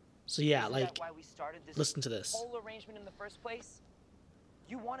 So yeah, Isn't like, that why we started this listen to this. whole arrangement in the first place?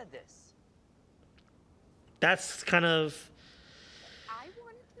 You wanted this. That's kind of I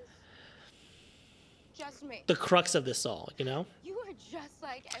wanted this. Just me. the crux of this all, you know? You were just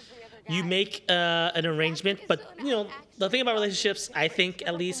like every other guy. You make an arrangement, but, you know, the thing about relationships, I think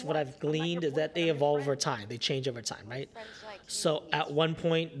at least what I've gleaned is that they evolve over time. They change over time, right? So at one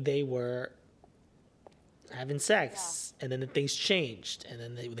point they were having sex, and then the things changed, and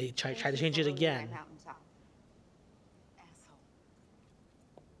then they try to change it again.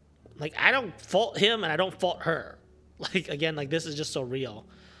 Like, I don't fault him and I don't fault her. Like, again, like, this is just so real.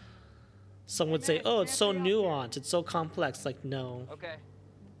 Some would say, oh, it's so nuanced, it's so complex. Like, no. Okay.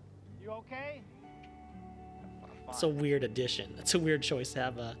 You okay? It's a weird addition. It's a weird choice to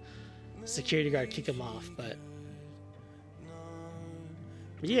have a security guard kick him off, but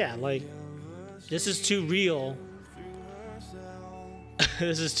yeah, like, this is too real.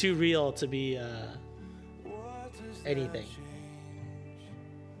 This is too real to be anything.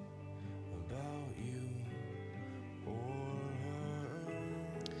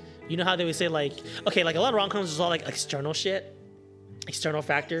 You know how they would say, like, okay, like a lot of rom-coms is all like external shit, external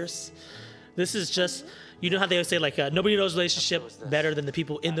factors. This is just, you know how they would say, like, nobody knows relationship better than the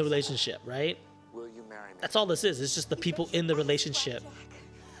people in the relationship, right? Will you marry me? That's all this is. It's just the people in the relationship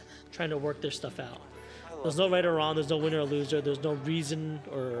trying to work their stuff out. There's no right or wrong. There's no winner or loser. There's no reason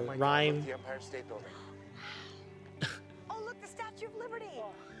or rhyme. The Empire State Building. Oh, look, the Statue of Liberty.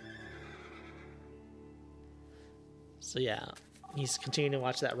 So yeah, he's continuing to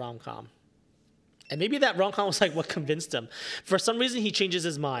watch that rom-com. And maybe that rom-com was like what convinced him. For some reason, he changes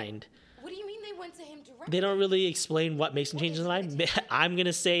his mind. What do you mean they went to him directly? They don't really explain what makes him change his mind. I'm going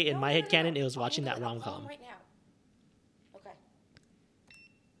to say in my headcanon, it was watching that rom-com. Right now. Okay.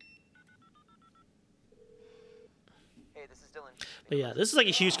 Hey, this is Dylan. But yeah, this is like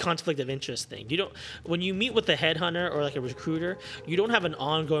a huge conflict of interest thing. You don't, when you meet with a headhunter or like a recruiter, you don't have an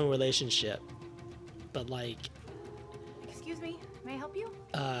ongoing relationship. But like, Excuse me, may I help you?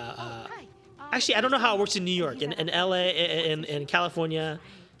 actually, I don't know how it works in New York. In LA, in California,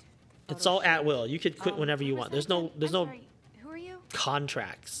 it's all at will. You could quit whenever you want. There's no Who are you?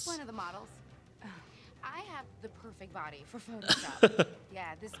 contracts. One of the models. I have the perfect body for Photoshop.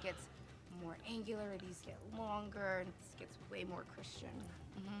 Yeah, this gets more angular, these get longer, and this gets way more Christian.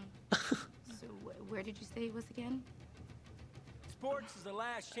 So where did you say it was again? Sports is the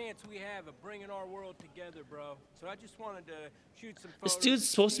last chance we have of bringing our world together, bro. So I just wanted to shoot some photos. This dude's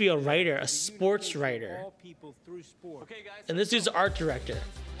supposed to be a writer, a sports writer. All people through sport. Okay, guys. And this dude's an art director.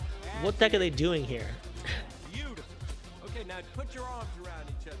 What the heck are they doing here? Beautiful. Okay, now put your arms around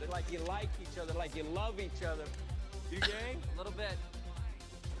each other like you like each other, like you love each other. You gang? A little bit.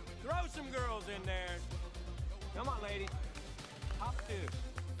 Throw some girls in there. Come on, ladies. Hop two.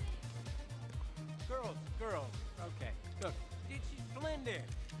 Girls. Okay. Look, she's blend in.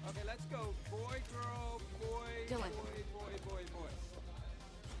 Okay, let's go. Boy, girl, boy, Dylan. boy.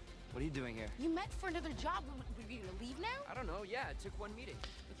 What are you doing here? You met for another job. Were you gonna leave now? I don't know. Yeah, it took one meeting.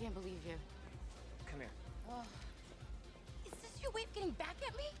 I can't believe you. Come here. Is this your way of getting back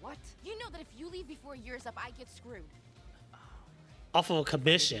at me? What? You know that if you leave before a year's up, I get screwed. Off of a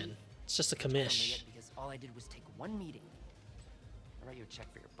commission. It's just a Tell me commish. yet, because all I did was take one meeting. I'll write you a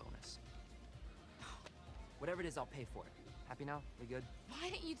check for your bonus. Whatever it is, I'll pay for it. Happy now? We good? Why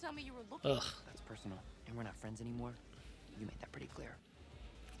didn't you tell me you were looking? Ugh. That's personal. And we're not friends anymore. You made that pretty clear.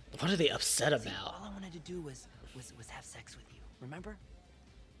 What are they upset See, about? all I wanted to do was have sex with you. Remember?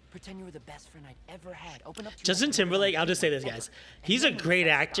 Pretend you were the best friend I'd ever had. Open up to Justin Timberlake, I'll just say this, guys. He's a great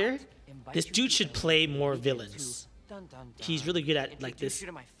actor. This dude should play more villains. He's really good at like this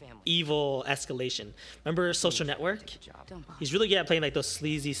evil escalation. Remember Social Network? He's really good at playing like those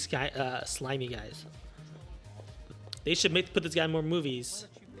sleazy, slimy guys. They should put this guy in more movies,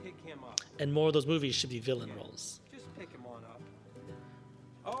 and more of those movies should be villain roles. Just pick him on up.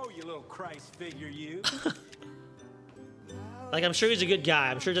 Oh, you little Christ figure, you. Like, I'm sure he's a good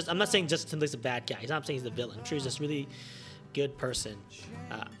guy. I'm not saying Justin Timberlake's a bad guy. He's not saying he's a villain. I'm sure he's just a really good person.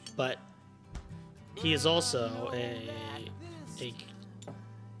 But he is also a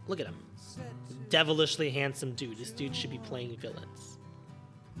look at him, devilishly handsome dude. This dude should be playing villains.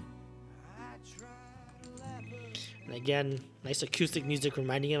 And again, nice acoustic music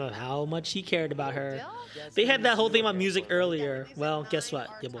reminding him of how much he cared about her. They had that whole thing about music earlier. Well, guess what,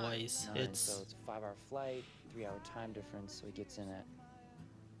 you boys? So it's a 5-hour flight, 3-hour time difference, so he gets in at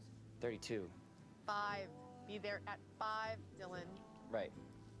 32. 5. Be there at 5, Dylan. Right.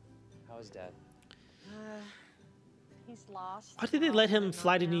 How is Dad? He's lost. Why did they let him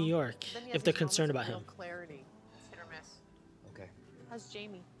fly to New York if they're concerned about him? Clarity. Hit or miss. Okay. How's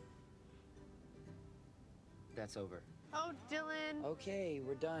Jamie? That's over. Oh, Dylan. Okay,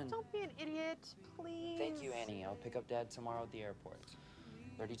 we're done. Don't be an idiot, please. Thank you, Annie. I'll pick up Dad tomorrow at the airport.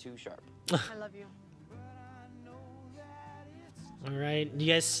 32 sharp. I love you. All right,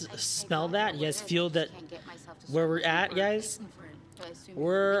 you guys smell that? You guys feel that where we're at, guys?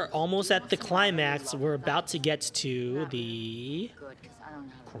 We're almost at the climax. We're about to get to the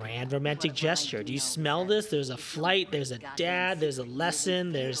grand romantic gesture. Do you smell this? There's a flight, there's a dad, there's a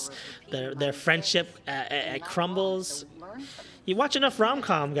lesson, there's their friendship crumbles. You watch enough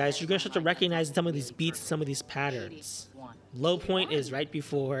rom-com, guys, you're going to start to recognize some of these beats, some of these patterns. Low point is right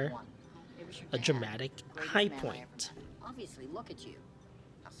before a dramatic high point. Obviously, look at you.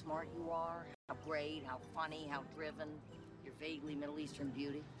 How smart you are, how great, how funny, how driven. Your vaguely Middle Eastern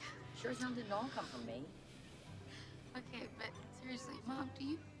beauty. Sure as hell didn't all come from me. Okay, but seriously, Mom, do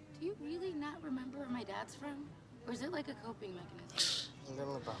you really not remember where my dad's from? Or is it like a coping mechanism? A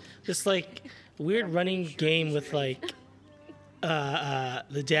little of both. This like weird running game with like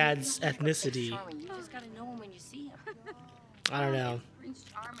the dad's ethnicity. You just gotta know him when you see him. I don't know. Prince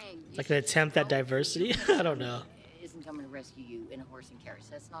Charming. Like an attempt at diversity? I don't know. Isn't coming to rescue you in a horse and carriage.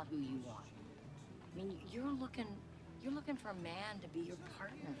 That's not who you want. I mean, you're looking for a man to be your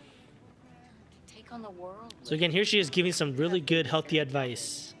partner. To take on the world. So again, here she is giving some really good, healthy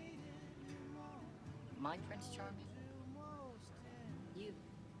advice. My Prince Charming? You.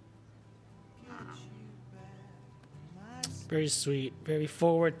 Very sweet, very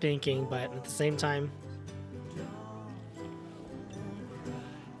forward thinking, but at the same time,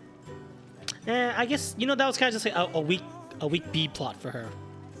 I guess, you know, that was kind of just like a weak B plot for her.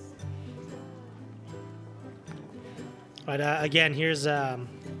 But again, here's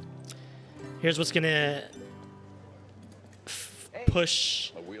what's gonna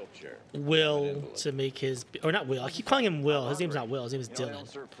push Will to make his, or not Will. I keep calling him Will. His name's not Will. His name is They Dylan. don't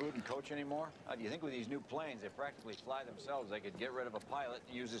serve food and coach anymore. Do you think with these new planes, they practically fly themselves? They could get rid of a pilot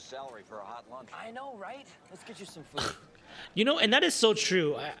and use his salary for a hot lunch. I know, right? Let's get you some food. You know, and that is so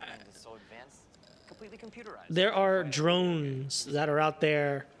true. It's so advanced, completely computerized. There are drones that are out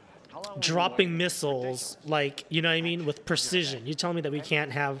there dropping missiles, like, you know what I mean, with precision. You telling me that we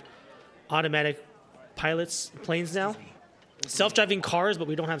can't have automatic planes now? Self-driving cars, but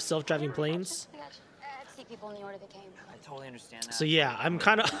we don't have self-driving planes? See people in the order that came. I totally understand that. So yeah, I'm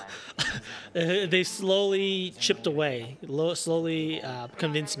kind of... they slowly chipped away. Slowly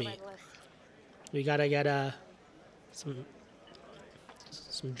convinced me. We gotta get some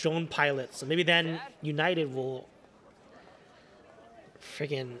drone pilots. So maybe then United will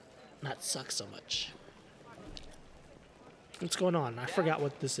friggin' not suck so much. What's going on? I forgot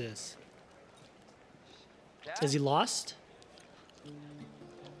what this is. Is he lost?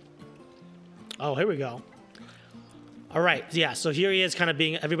 Oh, here we go. All right, yeah, so here he is kind of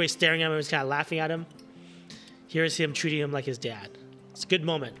being, everybody's staring at him, everybody's kind of laughing at him. Here's him treating him like his dad. It's a good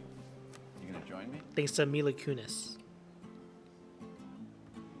moment. You gonna join me? Thanks to Mila Kunis.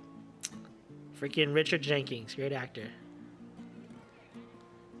 Freaking Richard Jenkins, great actor.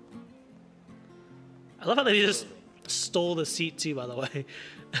 I love how they just stole the seat too, by the way.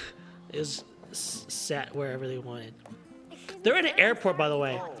 It was sat wherever they wanted. They're at an airport, by the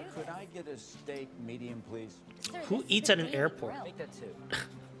way. Oh, could I get a steak medium, please? Who eats at an airport? Make that too.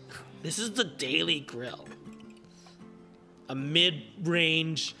 This is the Daily Grill. A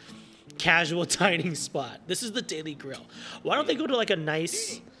mid-range casual dining spot. This is the Daily Grill. Why don't they go to like a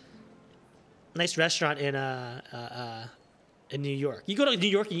nice restaurant in in New York. You go to New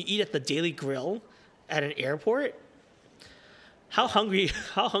York and you eat at the Daily Grill at an airport. How hungry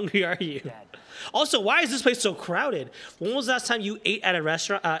are you? Also, why is this place so crowded? When was the last time you ate at a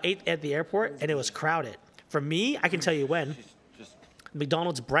restaurant, ate at the airport, and it was crowded? For me, I can tell you when.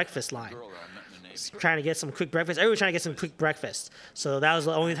 McDonald's breakfast line. Trying to get some quick breakfast. Everyone trying to get some quick breakfast. So that was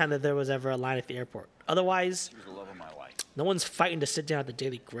the only time that there was ever a line at the airport. Otherwise, no one's fighting to sit down at the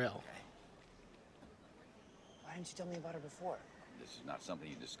Daily Grill. Why didn't you tell me about her before? This is not something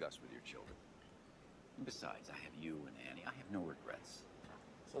you discuss with your children. And besides, I have you and Annie. I have no regrets.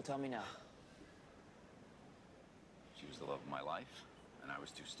 So tell me now. She was the love of my life, and I was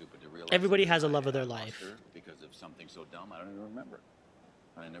too stupid to realize. Everybody has a love of their life. Because of something so dumb, I don't even remember.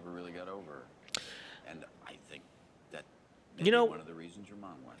 I never really got over her. And I think that maybe one of the reasons your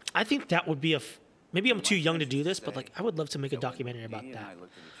mom went. I think that would be maybe I'm too young to do this, but like I would love to make a documentary about that.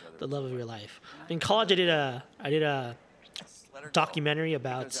 The love of your life. In college, I did a documentary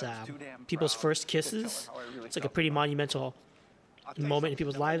about people's first kisses. It's like a pretty monumental moment in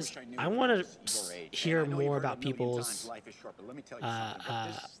people's lives. I want to hear more about people's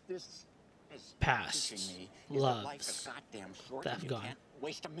past loves that have gone.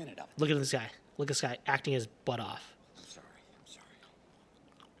 Look at this guy. Look at this guy acting his butt off. I'm sorry.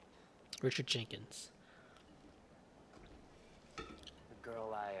 Richard Jenkins. The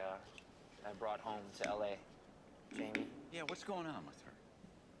girl I brought home to LA, Jamie. Yeah, what's going on with her?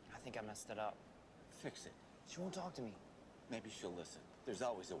 I think I messed it up. Fix it. She won't talk to me. Maybe she'll listen. There's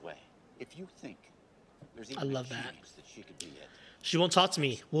always a way. If you think there's even I love a that. chance that she could be it. She won't talk to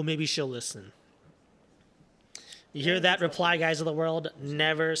me. Well, maybe she'll listen. You hear that, reply guys of the world?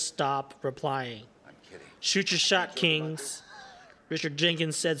 Never stop replying. I'm kidding. Shoot your shot, kings. Richard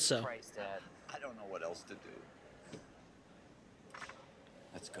Jenkins said so. Christ, Dad. I don't know what else to do.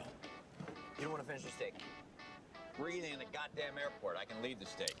 Let's go. You don't want to finish your steak? We're eating in the goddamn airport. I can leave the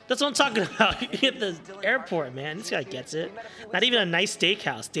steak. That's what I'm talking about. You at the airport, man. This guy gets it. Not even a nice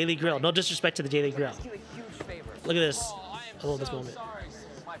steakhouse. Daily Grill. No disrespect to the Daily Grill. Look at this. I love this moment.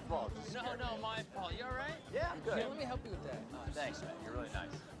 My fault. No, my fault. You all right? Yeah, I'm good. Here, let me help you with that. Thanks, man. You're really nice.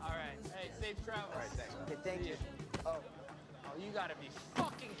 All right. Hey, safe travels. All right, thanks. Okay, thank you. Oh, you gotta be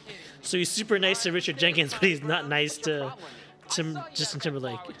fucking kidding me. So he's super nice to Richard Jenkins, but he's not nice to Justin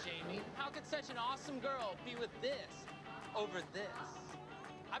Timberlake. Jamie. How could such an awesome girl be with this over this?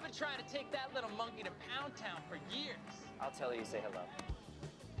 I've been trying to take that little monkey to Pound Town for years. I'll tell her you say hello.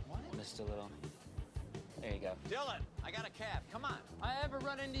 What? Mr. Little. There you go. Dylan, I got a cab. Come on. I ever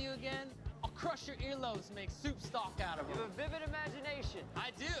run into you again, I'll crush your earlobes and make soup stock out of them. You have a vivid imagination. I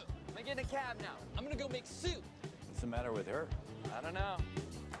do. I'm getting a cab now. I'm gonna go make soup. What's the matter with her? I don't know.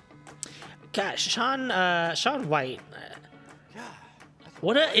 God, Shaun White.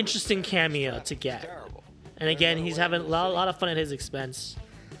 What an interesting cameo to get. And again, he's having a lot of fun at his expense.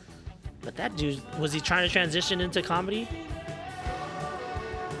 But that dude, was he trying to transition into comedy?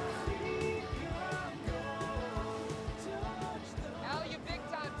 Al, you big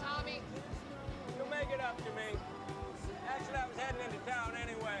time, Tommy. You'll make it up to me. Actually, I was heading into town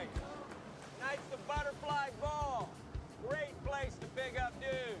anyway. Night's the Butterfly Ball. Great place to pick up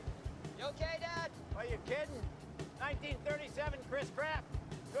dudes. You okay, Dad? Are you kidding? 1937 Chris Kraft.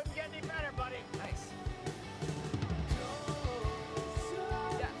 Couldn't get any better, buddy. Nice.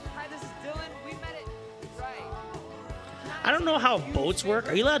 Yeah. Hi, this is Dylan. We met it. Right. I don't know how boats work.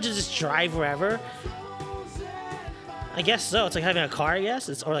 Are you allowed to just drive wherever? I guess so. It's like having a car, I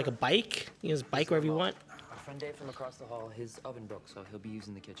guess. Or like a bike. You can just bike wherever you want. Our friend Dave from across the hall, his oven broke, so he'll be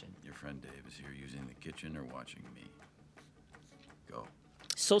using the kitchen. Your friend Dave is here using the kitchen or watching me. Go.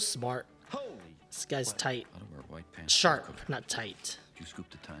 So smart. Holy. This guy's tight. I don't wear white pants. Sharp, not tight. Did you scoop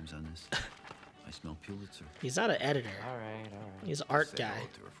the Times on this? I smell Pulitzer. He's not an editor. All right. He's an art Say guy. hello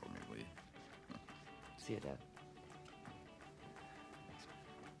to her for me, will you? See you, Dad.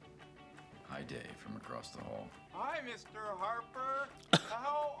 Hi, Dave, from across the hall. Hi, Mr. Harper.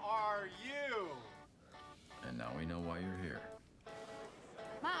 How are you? And now we know why you're here.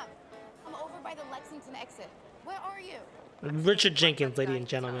 Mom, I'm over by the Lexington exit. Where are you? Richard Jenkins, ladies and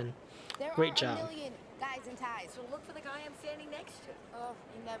gentlemen. There Great are job. a million guys in ties. So look for the guy I'm standing next to. Oh,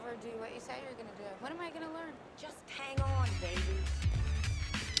 you never do what you say you're gonna do. When am I gonna learn? Just hang on, baby.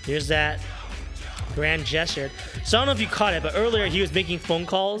 Here's that grand gesture. So I don't know if you caught it, but earlier he was making phone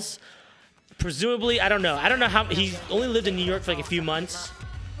calls. Presumably, I don't know how he only lived in New York for like a few months.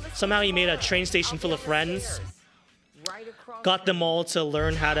 Somehow he made a train station full of friends. Got them all to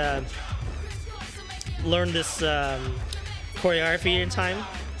learn how to learn this choreography in time.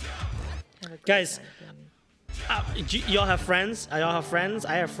 Guys, y'all have friends? Y'all have friends?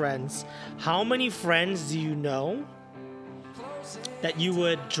 I have friends. How many friends do you know that you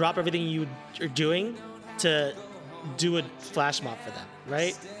would drop everything you are doing to do a flash mob for them,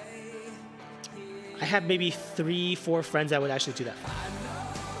 right? I have maybe 3-4 friends that would actually do that.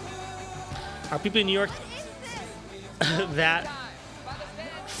 Are people in New York that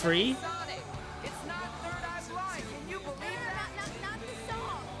free?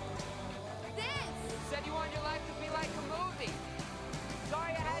 Said you want your life to be like a movie.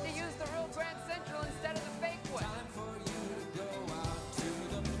 Sorry I had to use the real Grand Central instead of the fake one.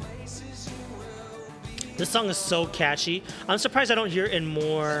 This song is so catchy. I'm surprised I don't hear it in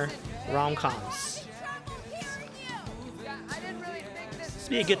more rom-coms. This would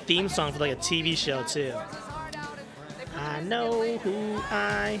be a good theme song for like a TV show too. I know who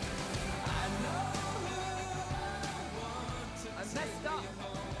I. I messed up.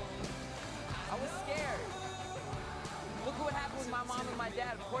 I was scared. Look what happened with my mom and my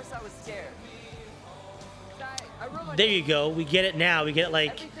dad. Of course I was scared. I realized There you go. We get it now. We get it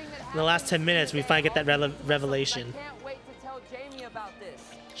like in the last 10 minutes. We finally get that revelation. I can't wait to tell Jamie about this.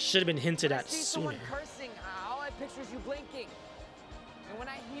 Should have been hinted When I at see someone sooner. cursing, all I picture is you blinking. And when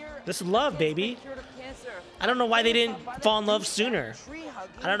I hear This is love, baby. I don't know why they didn't fall in love sooner.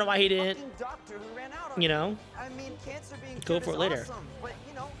 I don't know why he didn't, you know, I mean, cancer being go cured for is it later. awesome, but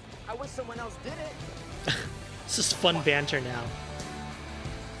you know, I wish someone else did it. This is fun banter now.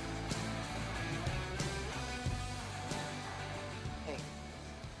 Hey,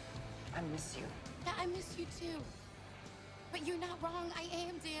 I miss you. Yeah, I miss you too. But you're not wrong. I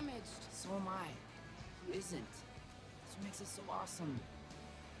am damaged. So am I. Who isn't? That's what makes us so awesome.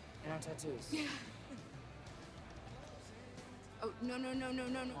 And our tattoos. Yeah. Oh, no.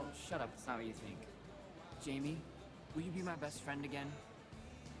 Oh, shut up. It's not what you think. Jamie, will you be my best friend again?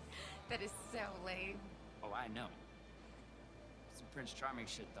 That is so lame. Oh, I know. Some Prince Charming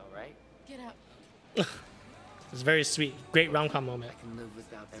shit, though, right? Get up. It's very sweet. Great rom-com moment. I can live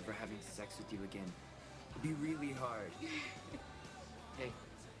without ever having sex with you again. It'd be really hard. Hey,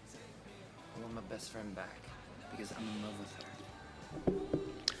 I want my best friend back because I'm in love with her.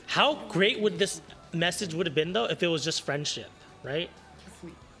 How great would this message would have been though if it was just friendship, right?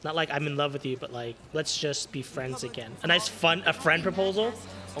 Not like I'm in love with you, but like let's just be friends again. A nice a friend proposal.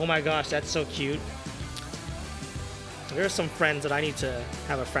 Oh my gosh, that's so cute. There are some friends that I need to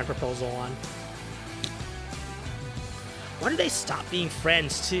have a friend proposal on. Why did they stop being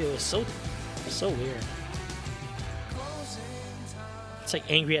friends too? It's so weird. It's like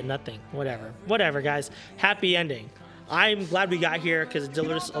angry at nothing. Whatever, guys. Happy ending. I'm glad we got here because it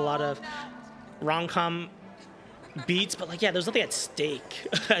delivers a lot of rom-com beats, but like, yeah, there's nothing at stake.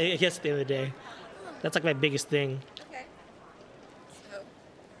 I guess at the end of the day, that's like my biggest thing. Okay. So,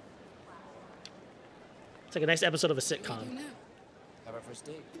 It's like a nice episode of a sitcom, How about first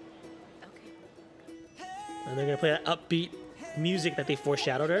date? and they're gonna play that upbeat music that they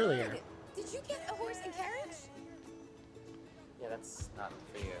foreshadowed earlier. did you get a horse and carriage? Yeah, that's not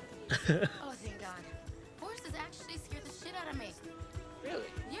for you. Oh, thank God. Horses actually scare the shit out of me.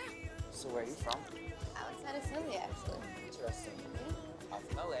 Really? Yeah. So where are you from? Outside of Philly, actually. Interesting. I'm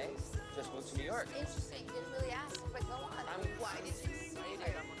from LA. Just moved to New York. Interesting. You didn't really ask, but go on. Why did you say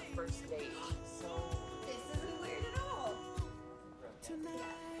Excited. I'm on a first date. So this isn't weird at all?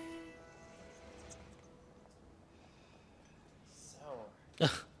 So.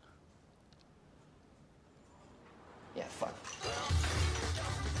 Yeah, fuck.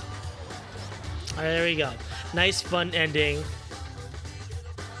 All right, there we go. Nice, fun ending.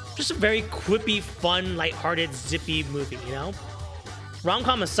 Just a very quippy, fun, lighthearted, zippy movie, you know?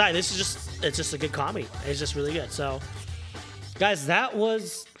 Rom-com aside, it's just a good comedy. It's just really good. So, guys, that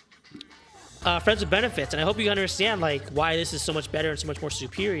was Friends with Benefits, and I hope you understand like why this is so much better and so much more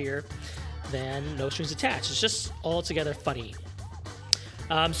superior than No Strings Attached. It's just altogether funny.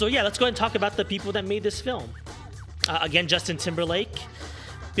 So yeah, let's go ahead and talk about the people that made this film. Again, Justin Timberlake,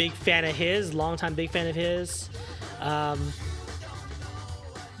 big fan of his, longtime big fan of his.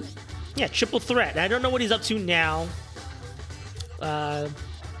 Yeah, Triple Threat. I don't know what he's up to now. But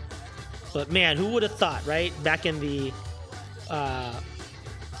man, who would have thought, right? Back in the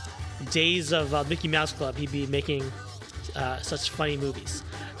days of Mickey Mouse Club, he'd be making such funny movies.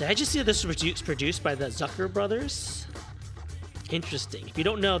 Did I just see that this was produced by the Zucker brothers? Interesting. If you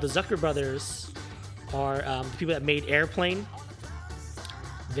don't know, the Zucker brothers are the people that made Airplane.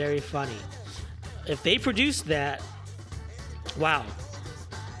 Very funny. If they produced that, wow.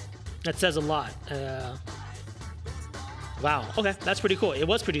 That says a lot. Wow. Okay, that's pretty cool. It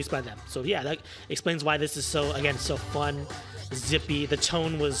was produced by them. So yeah, that explains why this is so, again, so fun, zippy. The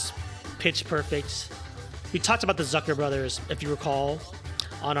tone was pitch perfect. We talked about the Zucker brothers, if you recall,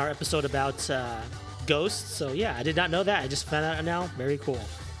 on our episode about Ghost. So yeah, I did not know that. I just found out now. Very cool.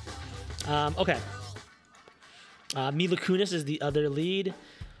 Okay. Mila Kunis is the other lead.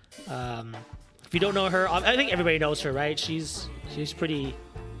 If you don't know her, I think everybody knows her, right? She's pretty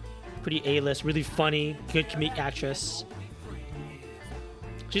A-list, really funny, good comedic actress.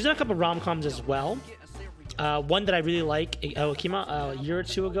 She's done a couple rom-coms as well. One that I really like, came out a year or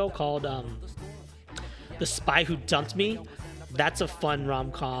two ago, called The Spy Who Dumped Me. That's a fun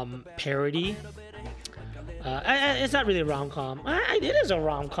rom-com parody. It's not really a rom-com. It is a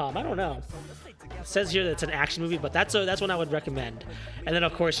rom-com. I don't know. It says here that it's an action movie, but that's one I would recommend. And then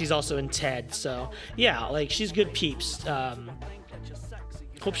of course she's also in Ted. So yeah, like she's good peeps.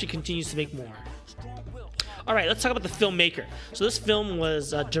 Hope she continues to make more. All right, let's talk about the filmmaker. So this film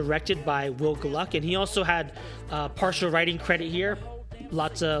was directed by Will Gluck, and he also had partial writing credit here.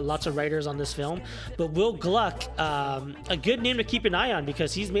 Lots of writers on this film, but Will Gluck, a good name to keep an eye on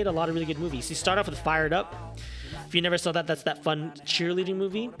because he's made a lot of really good movies. He started off with Fired Up. If you never saw that, that's that fun cheerleading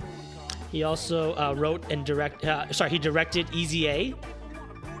movie. He also wrote and he directed Easy A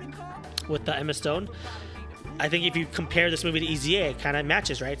with Emma Stone. I think if you compare this movie to Easy A, it kind of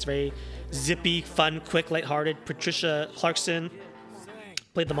matches, right? It's very zippy, fun, quick, lighthearted. Patricia Clarkson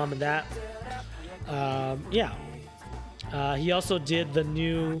played the mom in that. He also did the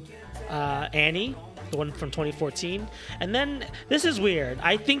new Annie, the one from 2014. And then, this is weird.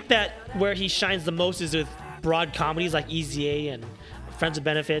 I think that where he shines the most is with broad comedies like Easy A and Friends with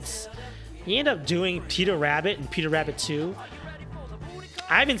Benefits. He ended up doing Peter Rabbit and Peter Rabbit 2.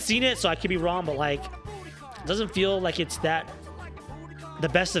 I haven't seen it, so I could be wrong, but like, it doesn't feel like it's the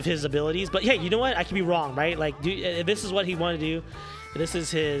best of his abilities. But hey, you know what? I could be wrong, right? Like, if this is what he wanted to do, this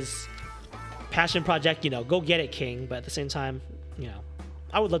is his passion project, go get it, King. But at the same time,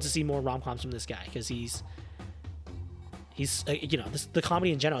 I would love to see more rom-coms from this guy because he's the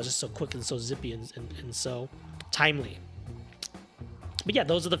comedy in general is just so quick and so zippy and so timely. But yeah,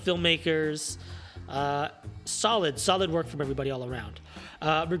 those are the filmmakers. Solid work from everybody all around.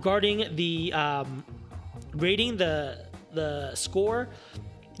 Regarding the rating, the score,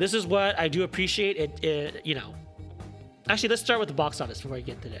 this is what I do appreciate. Actually, let's start with the box office before I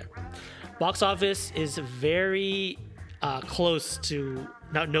get to there. Box office is very close to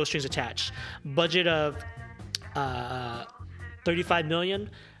No Strings Attached. Budget of $35 million.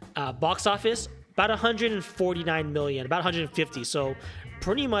 Box office about $149 million, about $150. So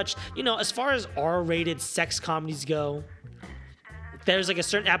pretty much, as far as R-rated sex comedies go, there's like a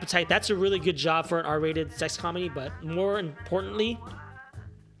certain appetite. That's a really good job for an R-rated sex comedy, but more importantly,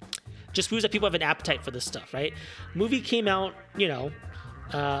 just proves that people have an appetite for this stuff, right? Movie came out,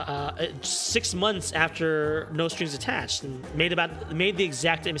 6 months after No Strings Attached, and made the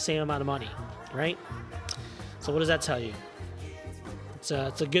exact same amount of money, right? So what does that tell you? It's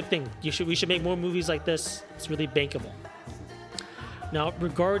a good thing. We should make more movies like this. It's really bankable. Now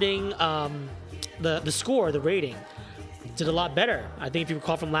regarding the score, the rating, did a lot better. I think if you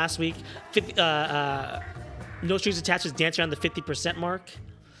recall from last week, No Strings Attached was dancing around the 50% mark.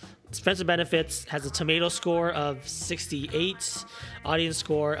 Friends with Benefits has a tomato score of 68, audience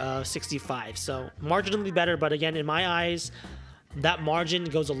score of 65. So marginally better, but again, in my eyes, that margin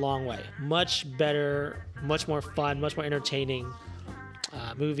goes a long way. Much better, much more fun, much more entertaining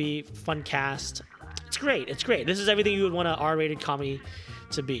movie, fun cast. It's great. This is everything you would want an R-rated comedy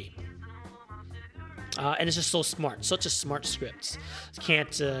to be. And it's just so smart. Such a smart script.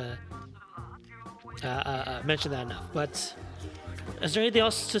 Can't mention that enough. But is there anything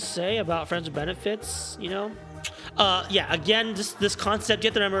else to say about Friends with Benefits? Again, this concept, you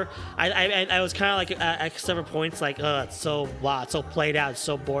have to remember, I was kind of like at several points like, it's so played out, it's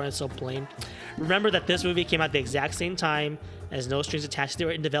so boring, it's so plain. Remember that this movie came out the exact same time as No Strings Attached. They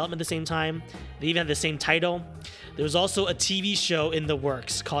were in development at the same time. They even had the same title. There was also a TV show in the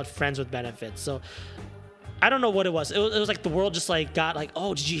works called Friends with Benefits. So I don't know what it was. It was like the world just like got like,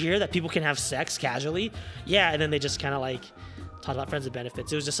 oh, did you hear that people can have sex casually? Yeah, and then they just kind of like talked about Friends with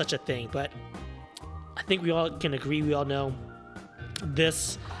Benefits. It was just such a thing. But I think we all can agree, we all know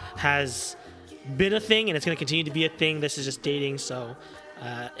this has been a thing and it's going to continue to be a thing. This is just dating. So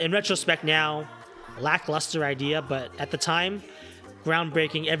in retrospect now, lackluster idea, but at the time,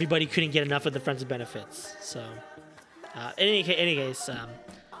 groundbreaking. Everybody couldn't get enough of the Friends with Benefits. So in any case,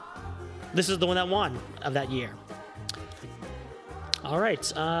 this is the one that won of that year. All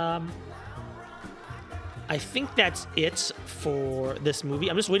right. I think that's it for this movie.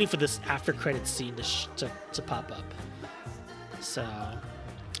 I'm just waiting for this after credits scene to pop up. So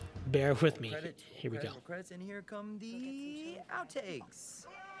bear with me. Here we go. Credits, and here come the outtakes.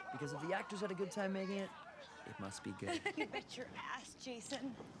 Because if the actors had a good time making it, it must be good. You bet your ass,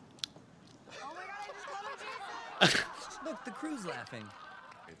 Jason. Oh my God, Look, the crew's laughing.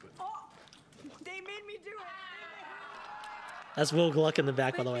 They made me do it. That's Will Gluck in the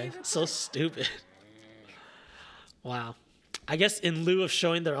back, by the way. So stupid. Wow. I guess in lieu of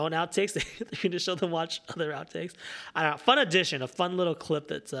showing their own outtakes, they're going to show them watch other outtakes. I don't know. Fun addition, a fun little clip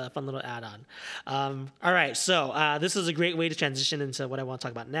that's a fun little add-on. All right, so this is a great way to transition into what I want to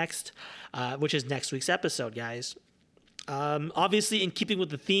talk about next, which is next week's episode, guys. Obviously, in keeping with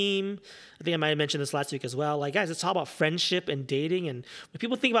the theme, I think I might have mentioned this last week as well. Like, guys, it's all about friendship and dating. And when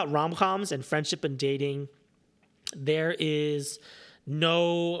people think about rom-coms and friendship and dating, there is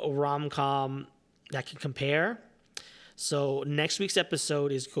no rom-com that can compare. So next week's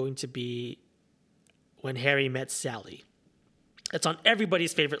episode is going to be When Harry Met Sally. It's on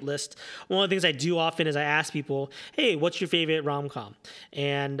everybody's favorite list. One of the things I do often is I ask people, hey, what's your favorite rom-com?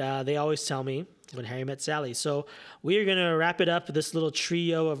 And they always tell me When Harry Met Sally. So we are going to wrap it up with this little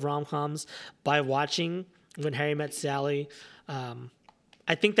trio of rom-coms by watching When Harry Met Sally.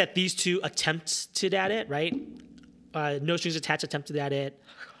 I think that these two attempted at it, right? No Strings Attached attempted at it.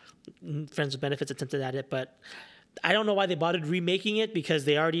 Friends with Benefits attempted at it. But I don't know why they bothered remaking it, because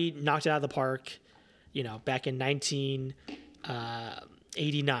they already knocked it out of the park, back in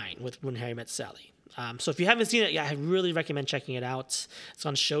 1989 with When Harry Met Sally. So if you haven't seen it, I really recommend checking it out. It's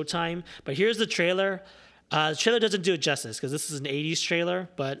on Showtime. But here's the trailer. The trailer doesn't do it justice, because this is an 80s trailer,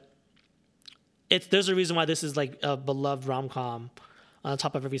 but there's a reason why this is like a beloved rom-com on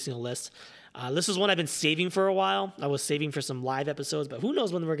top of every single list. This is one I've been saving for a while. I was saving for some live episodes, but who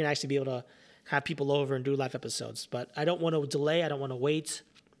knows when we're going to actually be able to have people over and do live episodes. But I don't want to delay. I don't want to wait.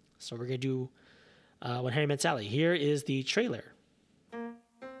 So we're going to do When Harry Met Sally. Here is the trailer.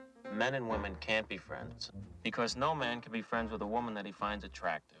 Men and women can't be friends because no man can be friends with a woman that he finds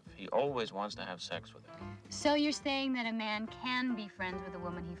attractive. He always wants to have sex with her. So you're saying that a man can be friends with a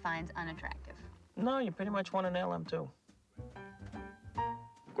woman he finds unattractive? No, you pretty much want to nail him too.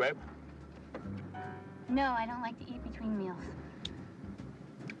 Greg? No, I don't like to eat between meals.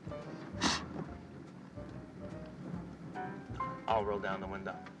 I'll roll down the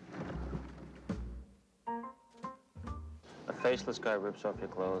window. A faceless guy rips off your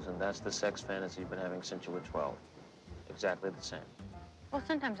clothes, and that's the sex fantasy you've been having since you were 12. Exactly the same. Well,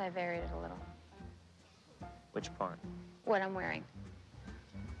 sometimes I varied it a little. Which part? What I'm wearing.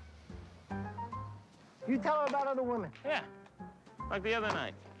 You tell her about other women. Yeah, like the other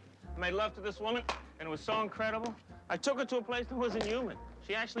night. I made love to this woman, and it was so incredible. I took her to a place that wasn't human.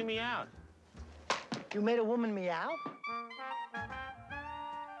 She actually meowed. You made a woman meow?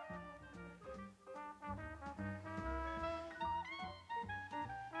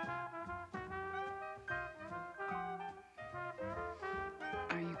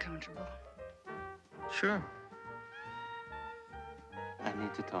 Are you comfortable? Sure. I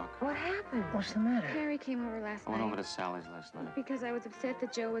need to talk. What happened? What's the matter? Harry came over last I went night. over to Sally's last night. Because I was upset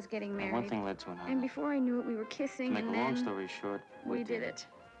that Joe was getting married. One thing led to another. And before I knew it, we were kissing, To make and a long then story short, we did it.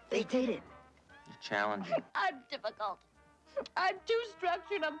 They dated. You're challenging, I'm difficult. I'm too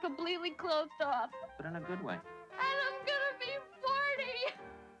structured. I'm completely closed off. but in a good way. And I'm gonna be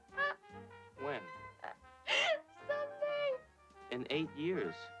 40. When? Someday. In 8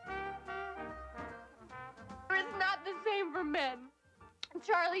 years. It's not the same for men.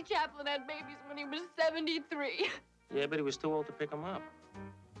 Charlie Chaplin had babies when he was 73. Yeah, but he was too old to pick them up.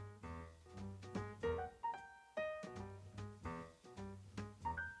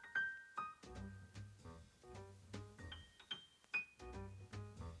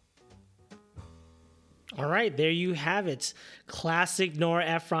 All right, there you have it. Classic Nora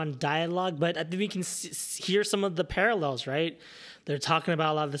Ephron dialogue, but I think we can hear some of the parallels, right? They're talking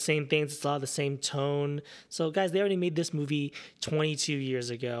about a lot of the same things. It's a lot of the same tone. So, guys, they already made this movie 22 years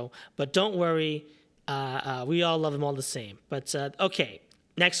ago. But don't worry, we all love them all the same. But, okay,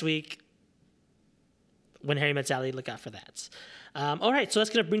 next week, When Harry Met Sally, look out for that. All right, so that's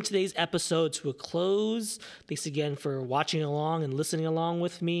going to bring today's episode to a close. Thanks again for watching along and listening along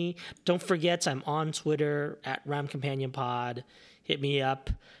with me. Don't forget, I'm on Twitter at RamCompanionPod. Hit me up.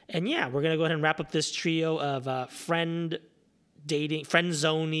 And yeah, we're going to go ahead and wrap up this trio of friend-zone-y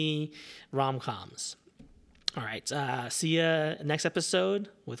rom-coms. All right, see ya next episode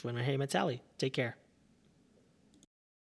with When Harry Met Sally. Take care.